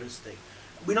the fairest thing.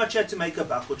 We're not here to make a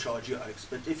buck or charge you Oaks,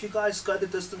 but if you guys go the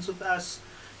distance with us,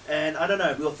 and I don't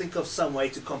know, we'll think of some way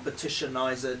to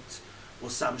competitionize it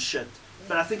or some shit.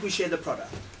 But I think we share the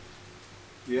product.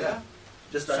 Yeah.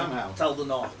 Just don't Somehow. tell the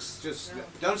narcs. Just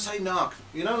don't say narc.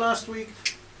 You know, last week,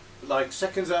 like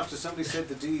seconds after somebody said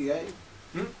the DEA,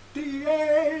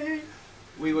 DEA,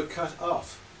 we were cut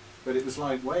off. But it was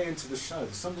like way into the show.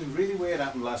 There's something really weird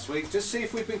happened last week. Just see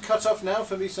if we've been cut off now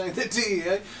for me saying the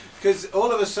DEA, because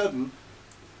all of a sudden,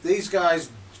 these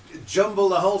guys jumble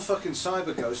the whole fucking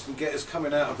cyber ghost and get us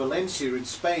coming out of Valencia in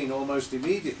Spain almost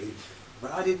immediately.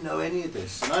 But I didn't know any of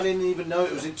this, and I didn't even know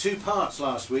it was in 2 parts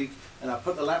last week. And I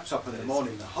put the laptop in the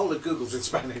morning, the whole of Google's in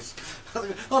Spanish. I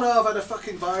think, oh no, I've had a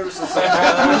fucking virus or something.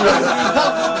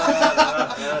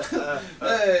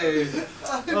 Hey.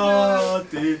 Oh,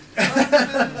 dude.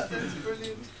 That's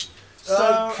brilliant.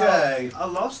 So, Okay. our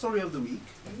last story of the week.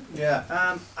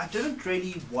 Yeah. I didn't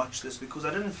really watch this because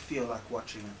I didn't feel like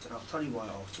watching it, and I'll tell you why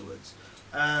afterwards.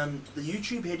 The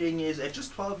YouTube heading is, at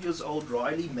just 12 years old,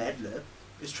 Riley Madler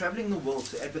is traveling the world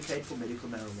to advocate for medical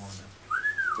marijuana.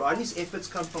 Riley's efforts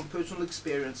come from personal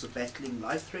experience of battling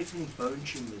life-threatening bone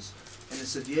tumours and a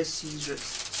severe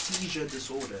seizure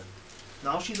disorder.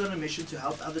 Now she's on a mission to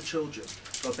help other children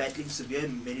who are battling severe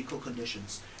medical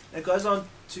conditions. And it goes on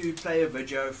to play a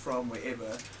video from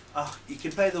wherever. You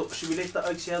can play the. Should we let the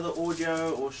Oaks hear the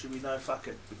audio, or should we no? Fuck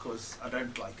it, because I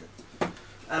don't like it.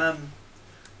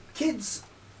 Kids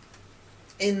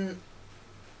in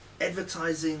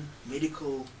advertising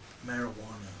medical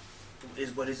marijuana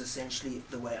is what is essentially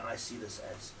the way I see this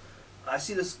as. I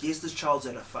see this. Yes, this child's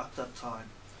at a fucked up time.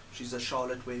 She's a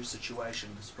Charlotte Web situation.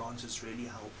 This plant has really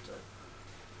helped her,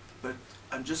 but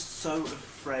I'm just so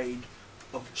afraid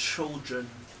of children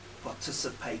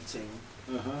participating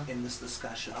in this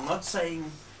discussion. I'm not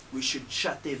saying we should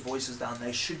shut their voices down.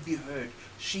 They should be heard.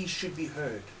 She should be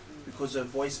heard because her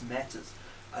voice matters.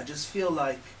 I just feel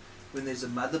like when there's a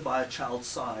mother by a child's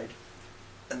side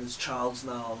and this child's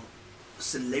now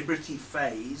celebrity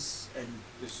phase, and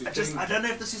I don't know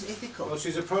if this is ethical. Well,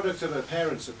 she's a product of her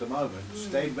parents at the moment.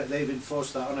 They've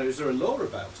enforced that on her. Is there a law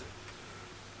about it?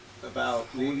 About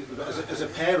as a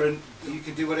parent, you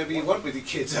can do whatever you want with your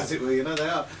kids, as it were. You know they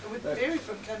are. It would vary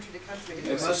from country to country.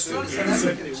 It must It's not a be. South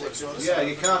African chick. Yeah,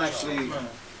 you can't actually.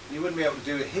 You wouldn't be able to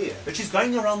do it here. But she's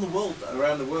going around the world, though.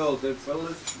 Around the world, I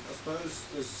suppose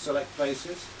there's select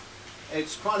places.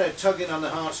 It's quite a tugging on the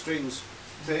heartstrings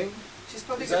thing. She's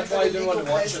probably Is going that to why go you to don't legal want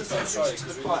to watch it? places Though? and Sorry, she's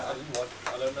because good I quiet. didn't watch.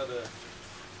 I don't know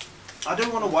the. I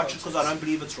don't want to watch it because I don't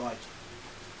believe it's right.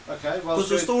 Okay, well. Because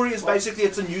the so story is basically,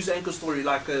 it's a news anchor story,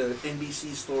 like a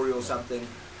NBC story or something.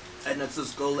 And it's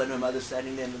this girl and her mother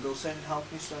standing there, and the girl saying, "It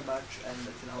helped me so much, and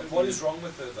it can help And me." what is wrong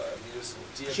with her though? I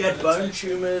mean, She had bone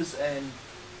tumors and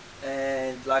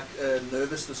like a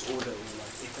nervous disorder or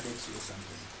like epilepsy or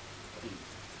something.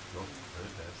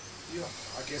 Yeah,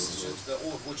 I guess it's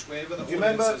just wherever the Do you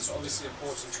audience remember- is obviously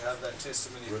important to have that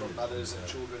testimony from mothers and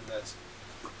children that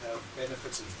have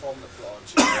benefited from the plant,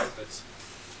 you know, but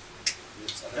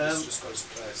yes, I think it's just got its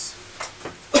place.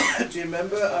 do you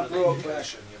remember It's I part of the brought back?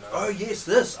 education, you know. Oh yes,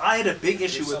 this. I had a big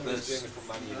issue If with somebody's doing this. it for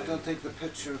money, I then don't think the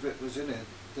picture of it was in it.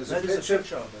 There's No, a there's picture a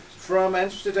picture of it. from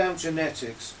Amsterdam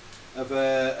Genetics of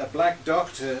a black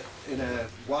doctor in a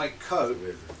white coat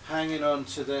hanging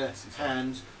onto the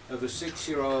hand of a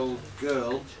 6-year-old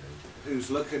girl who's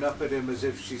looking up at him as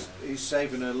if he's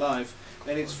saving her life,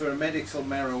 and it's for a medical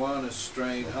marijuana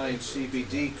strain high in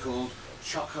CBD called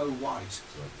Choco White.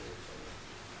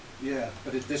 Yeah,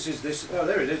 but this is oh,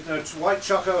 there it is. No, it's White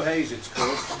Choco Haze it's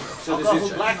called. So this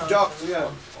is black dot.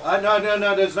 Yeah.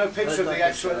 No, there's no picture of the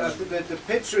actual. The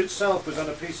picture itself was on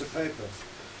a piece of paper.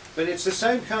 But it's the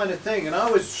same kind of thing, and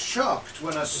I was shocked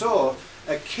when I saw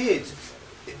a kid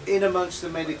in amongst the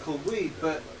medical weed,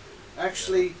 but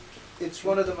actually it's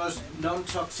one of the most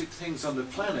non-toxic things on the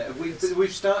planet.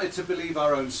 We've started to believe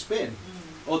our own spin,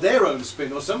 or their own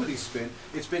spin, or somebody's spin.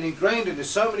 It's been ingrained in us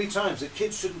so many times that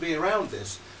kids shouldn't be around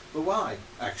this. But why,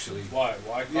 actually? Why?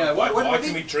 Why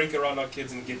can we drink around our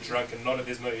kids and get drunk and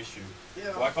there's no issue?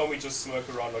 Yeah. Why can't we just smoke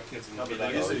around our kids and be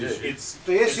like, it's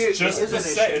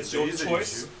your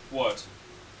choice. What?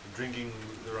 Drinking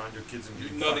around your kids and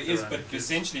getting No, there fucked is, around but your kids.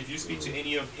 essentially, if you speak to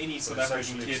any South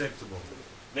African kid, acceptable.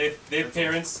 their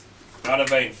parents, run a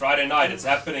vein. Friday night, it's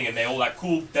happening, and they're all like,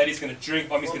 "Cool, Daddy's gonna drink,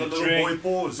 Mommy's gonna drink.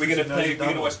 We're gonna play. We're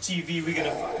gonna watch TV. We're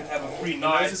gonna fucking have a free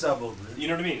night." You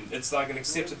know what I mean? It's like an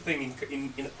accepted thing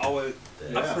in our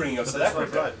upbringing of South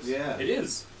Africa. Right. Yeah. It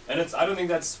is, and it's. I don't think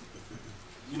that's.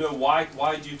 You know, why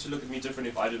do you to look at me different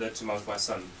if I do that to my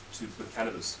son with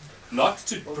cannabis? Not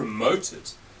to promote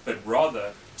it, but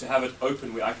rather to have it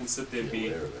open where I can sit there and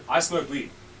be. I smoke weed.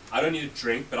 I don't need a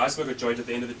drink, but I smoke a joint. At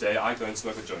the end of the day, I go and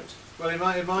smoke a joint. Well,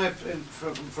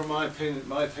 from my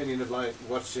opinion of like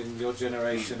watching your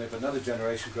generation, if another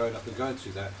generation growing up and going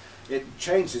through that, it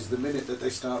changes the minute that they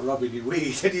start robbing you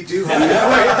weed, and you do have away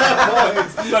at that point.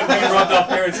 But we robbed our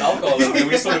parents' alcohol, and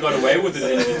we sort of got away with it at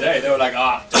the end of the day. They were like,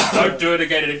 just don't do it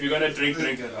again, and if you're going to drink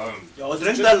at home. Yo,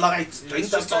 drink the lights, drink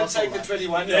the Just don't take the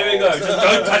 21. There we go, just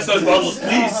don't touch those bottles,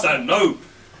 please, son, no!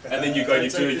 And then you go and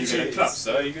you do it, you get a club,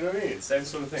 so you know what I mean? Same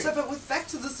sort of thing. So, but with back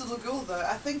to this little girl though,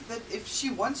 I think that if she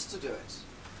wants to do it,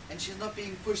 and she's not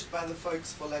being pushed by the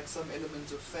folks for like some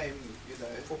element of fame, you know,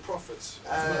 For profits.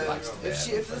 if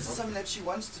this is something that she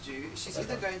wants to do, she's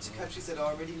either going to countries that are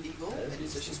already legal, and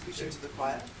so she's preaching to the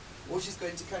choir, or she's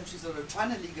going to countries that are trying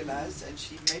to legalize, and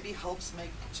she maybe helps make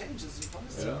changes in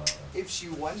policy if she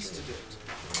wants to do it.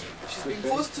 If she's being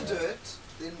forced to do it,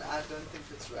 then I don't think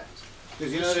it's right.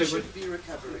 Because you know, she should be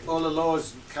recovering. all the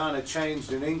laws kind of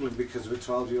changed in England because of a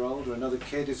 12-year-old or another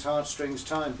kid. It's heartstrings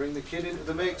time. Bring the kid into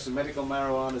the mix, and medical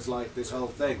marijuana is like this whole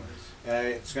thing.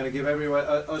 It's going to give everyone,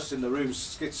 us in the room,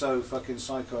 psycho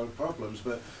problems,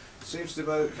 but it seems to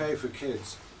be okay for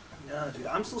kids. No, dude,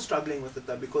 I'm still struggling with it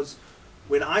though, because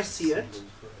when I see it,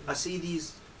 I see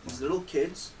these little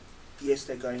kids. Yes,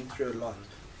 they're going through a lot,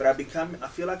 but I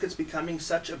feel like it's becoming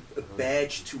such a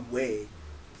badge to wear.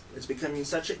 It's becoming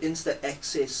such an insta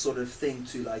access sort of thing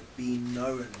to like being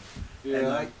known and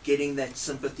like getting that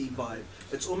sympathy vibe.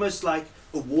 It's almost like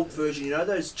a warped version. You know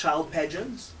those child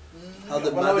pageants? How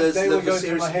the mothers live a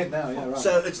series.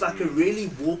 So it's like a really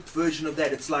warped version of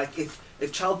that. It's like if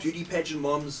child beauty pageant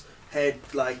moms had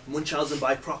like Munchausen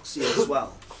by proxy as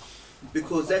well,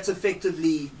 because that's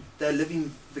effectively they're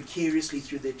living vicariously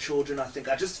through their children. I think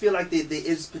I just feel like there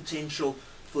is potential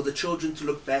for the children to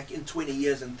look back in 20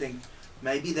 years and think,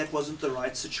 maybe that wasn't the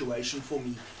right situation for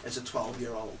me as a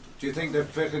 12-year-old. Do you think the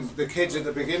kids at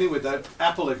the beginning with that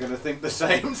apple are going to think the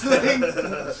same thing?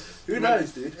 Who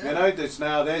knows, dude? You know, it's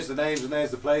now there's the names and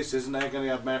there's the places, and they're going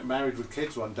to get married with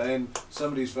kids one day, and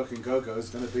somebody's fucking go-go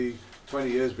is going to be 20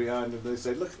 years behind, and they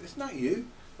say, look, it's not you.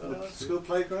 School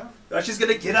playground? She's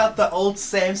going to get out the old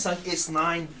Samsung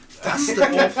S9, dust it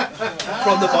off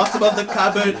from the bottom of the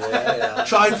cupboard,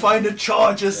 try and find a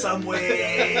charger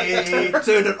somewhere,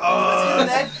 turn it on.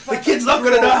 The kid's not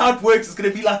going to know how it works. It's going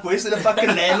to be like, where's the fucking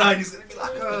landline? He's going to be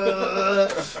like, oh,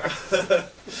 it's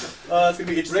going to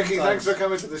be interesting. Ricky, thanks for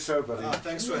coming to the show, buddy.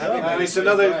 Thanks for having me. It's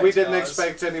another, we didn't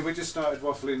expect any, we just started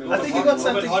waffling. I think you got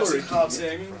something for it.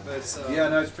 Yeah,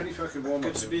 no, it's pretty fucking warm.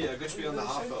 Good to be on the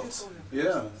Highveld.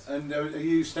 Yeah, and are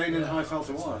you staying in Highveld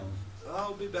a while?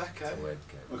 I'll be back, eh?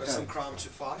 Got some crime to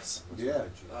fight. Yeah.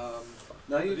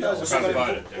 No, you Yeah, guys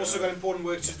also got important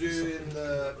work to do in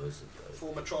the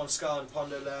former Transkei and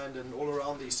Pondoland and all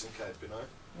around the Eastern Cape, you know.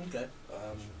 Okay.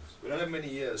 We don't have many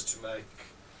years to make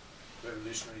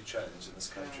revolutionary change in this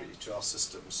country to our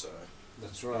system, so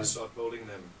That's we right. start building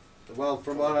them. Well,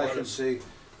 from what I can see,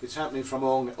 it's happening from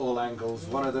all angles.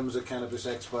 One of them's a cannabis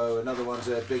expo, another one's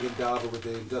a big Indaba with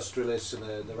the industrialists and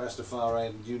the Rastafari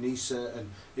and UNISA, and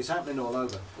it's happening all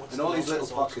over. And all these little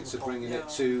pockets are bringing it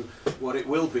to what it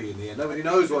will be in the end. Nobody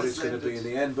knows what it's going to be in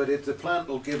the end, but the plant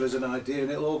will give us an idea,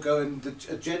 and it'll all go in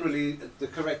generally the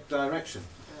correct direction.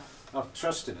 I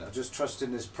trust in it. I just trust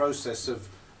in this process of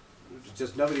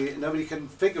just nobody can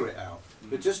figure it out.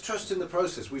 But just trust in the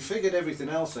process. We figured everything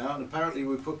else out, and apparently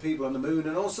we put people on the moon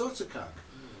and all sorts of cock.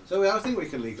 So I think we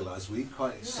can legalise weed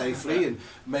quite safely and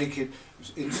make it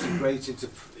integrated to,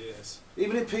 Yes.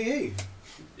 even in PE.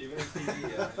 Even in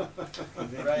PE,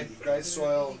 yeah. Great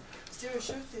soil, Is there a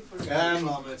shirt there for great you?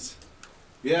 climate.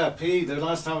 Yeah, PE, the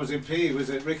last time I was in PE was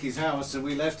at Ricky's house, and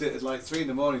we left it at like 3 in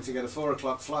the morning to get a 4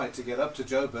 o'clock flight to get up to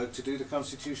Joburg to do the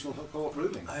Constitutional Court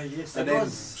ruling. Oh yes, And it then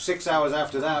was. 6 hours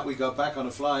after that, we got back on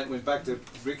a flight, went back to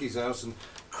Ricky's house and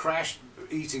crashed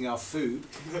eating our food.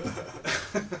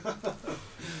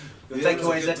 The Yeah,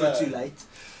 takeaways that were day. too late.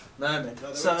 No man. No,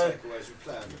 there So. were takeaways. We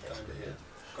planned ahead.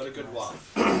 Got a good wife.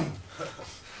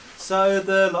 So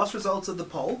the last results of the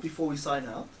poll before we sign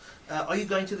out. Are you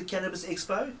going to the Cannabis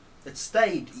Expo? It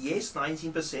stayed, yes,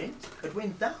 19%. It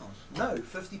went down, no,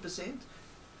 50%.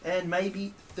 And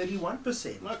maybe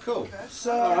 31%. Oh, cool. Okay.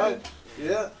 So Alright,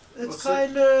 yeah. it's What's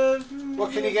kind of...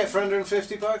 What can you get for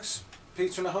 $150?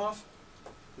 Pizza and a half?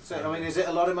 I mean, is it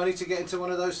a lot of money to get into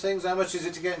one of those things? How much is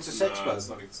it to get into Sexpo? No,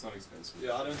 it's not expensive.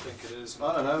 Yeah, I don't think it is.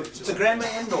 I don't know. It's a grammar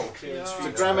indoor. Clearance It's a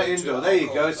fee. grammar indoor. There you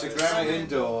go. It's a Alcohol grammar place.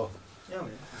 indoor. Yeah,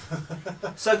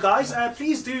 man. So guys,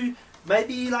 please do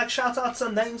maybe like shout out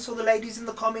some names for the ladies in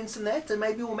the comments and that, and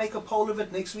maybe we'll make a poll of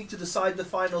it next week to decide the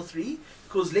final 3.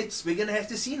 Because we're gonna have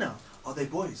to see now. Are they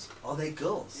boys? Are they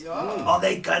girls? Yeah. Are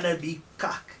they gonna be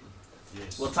cuck?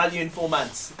 Yes. We'll tell you in 4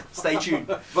 months. Stay tuned.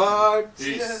 Bye.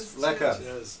 Cheers. Lekker.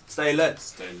 Cheers. Stay lit.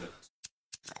 Stay lit.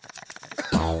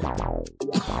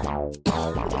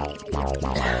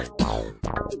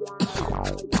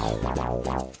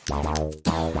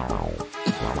 Wow.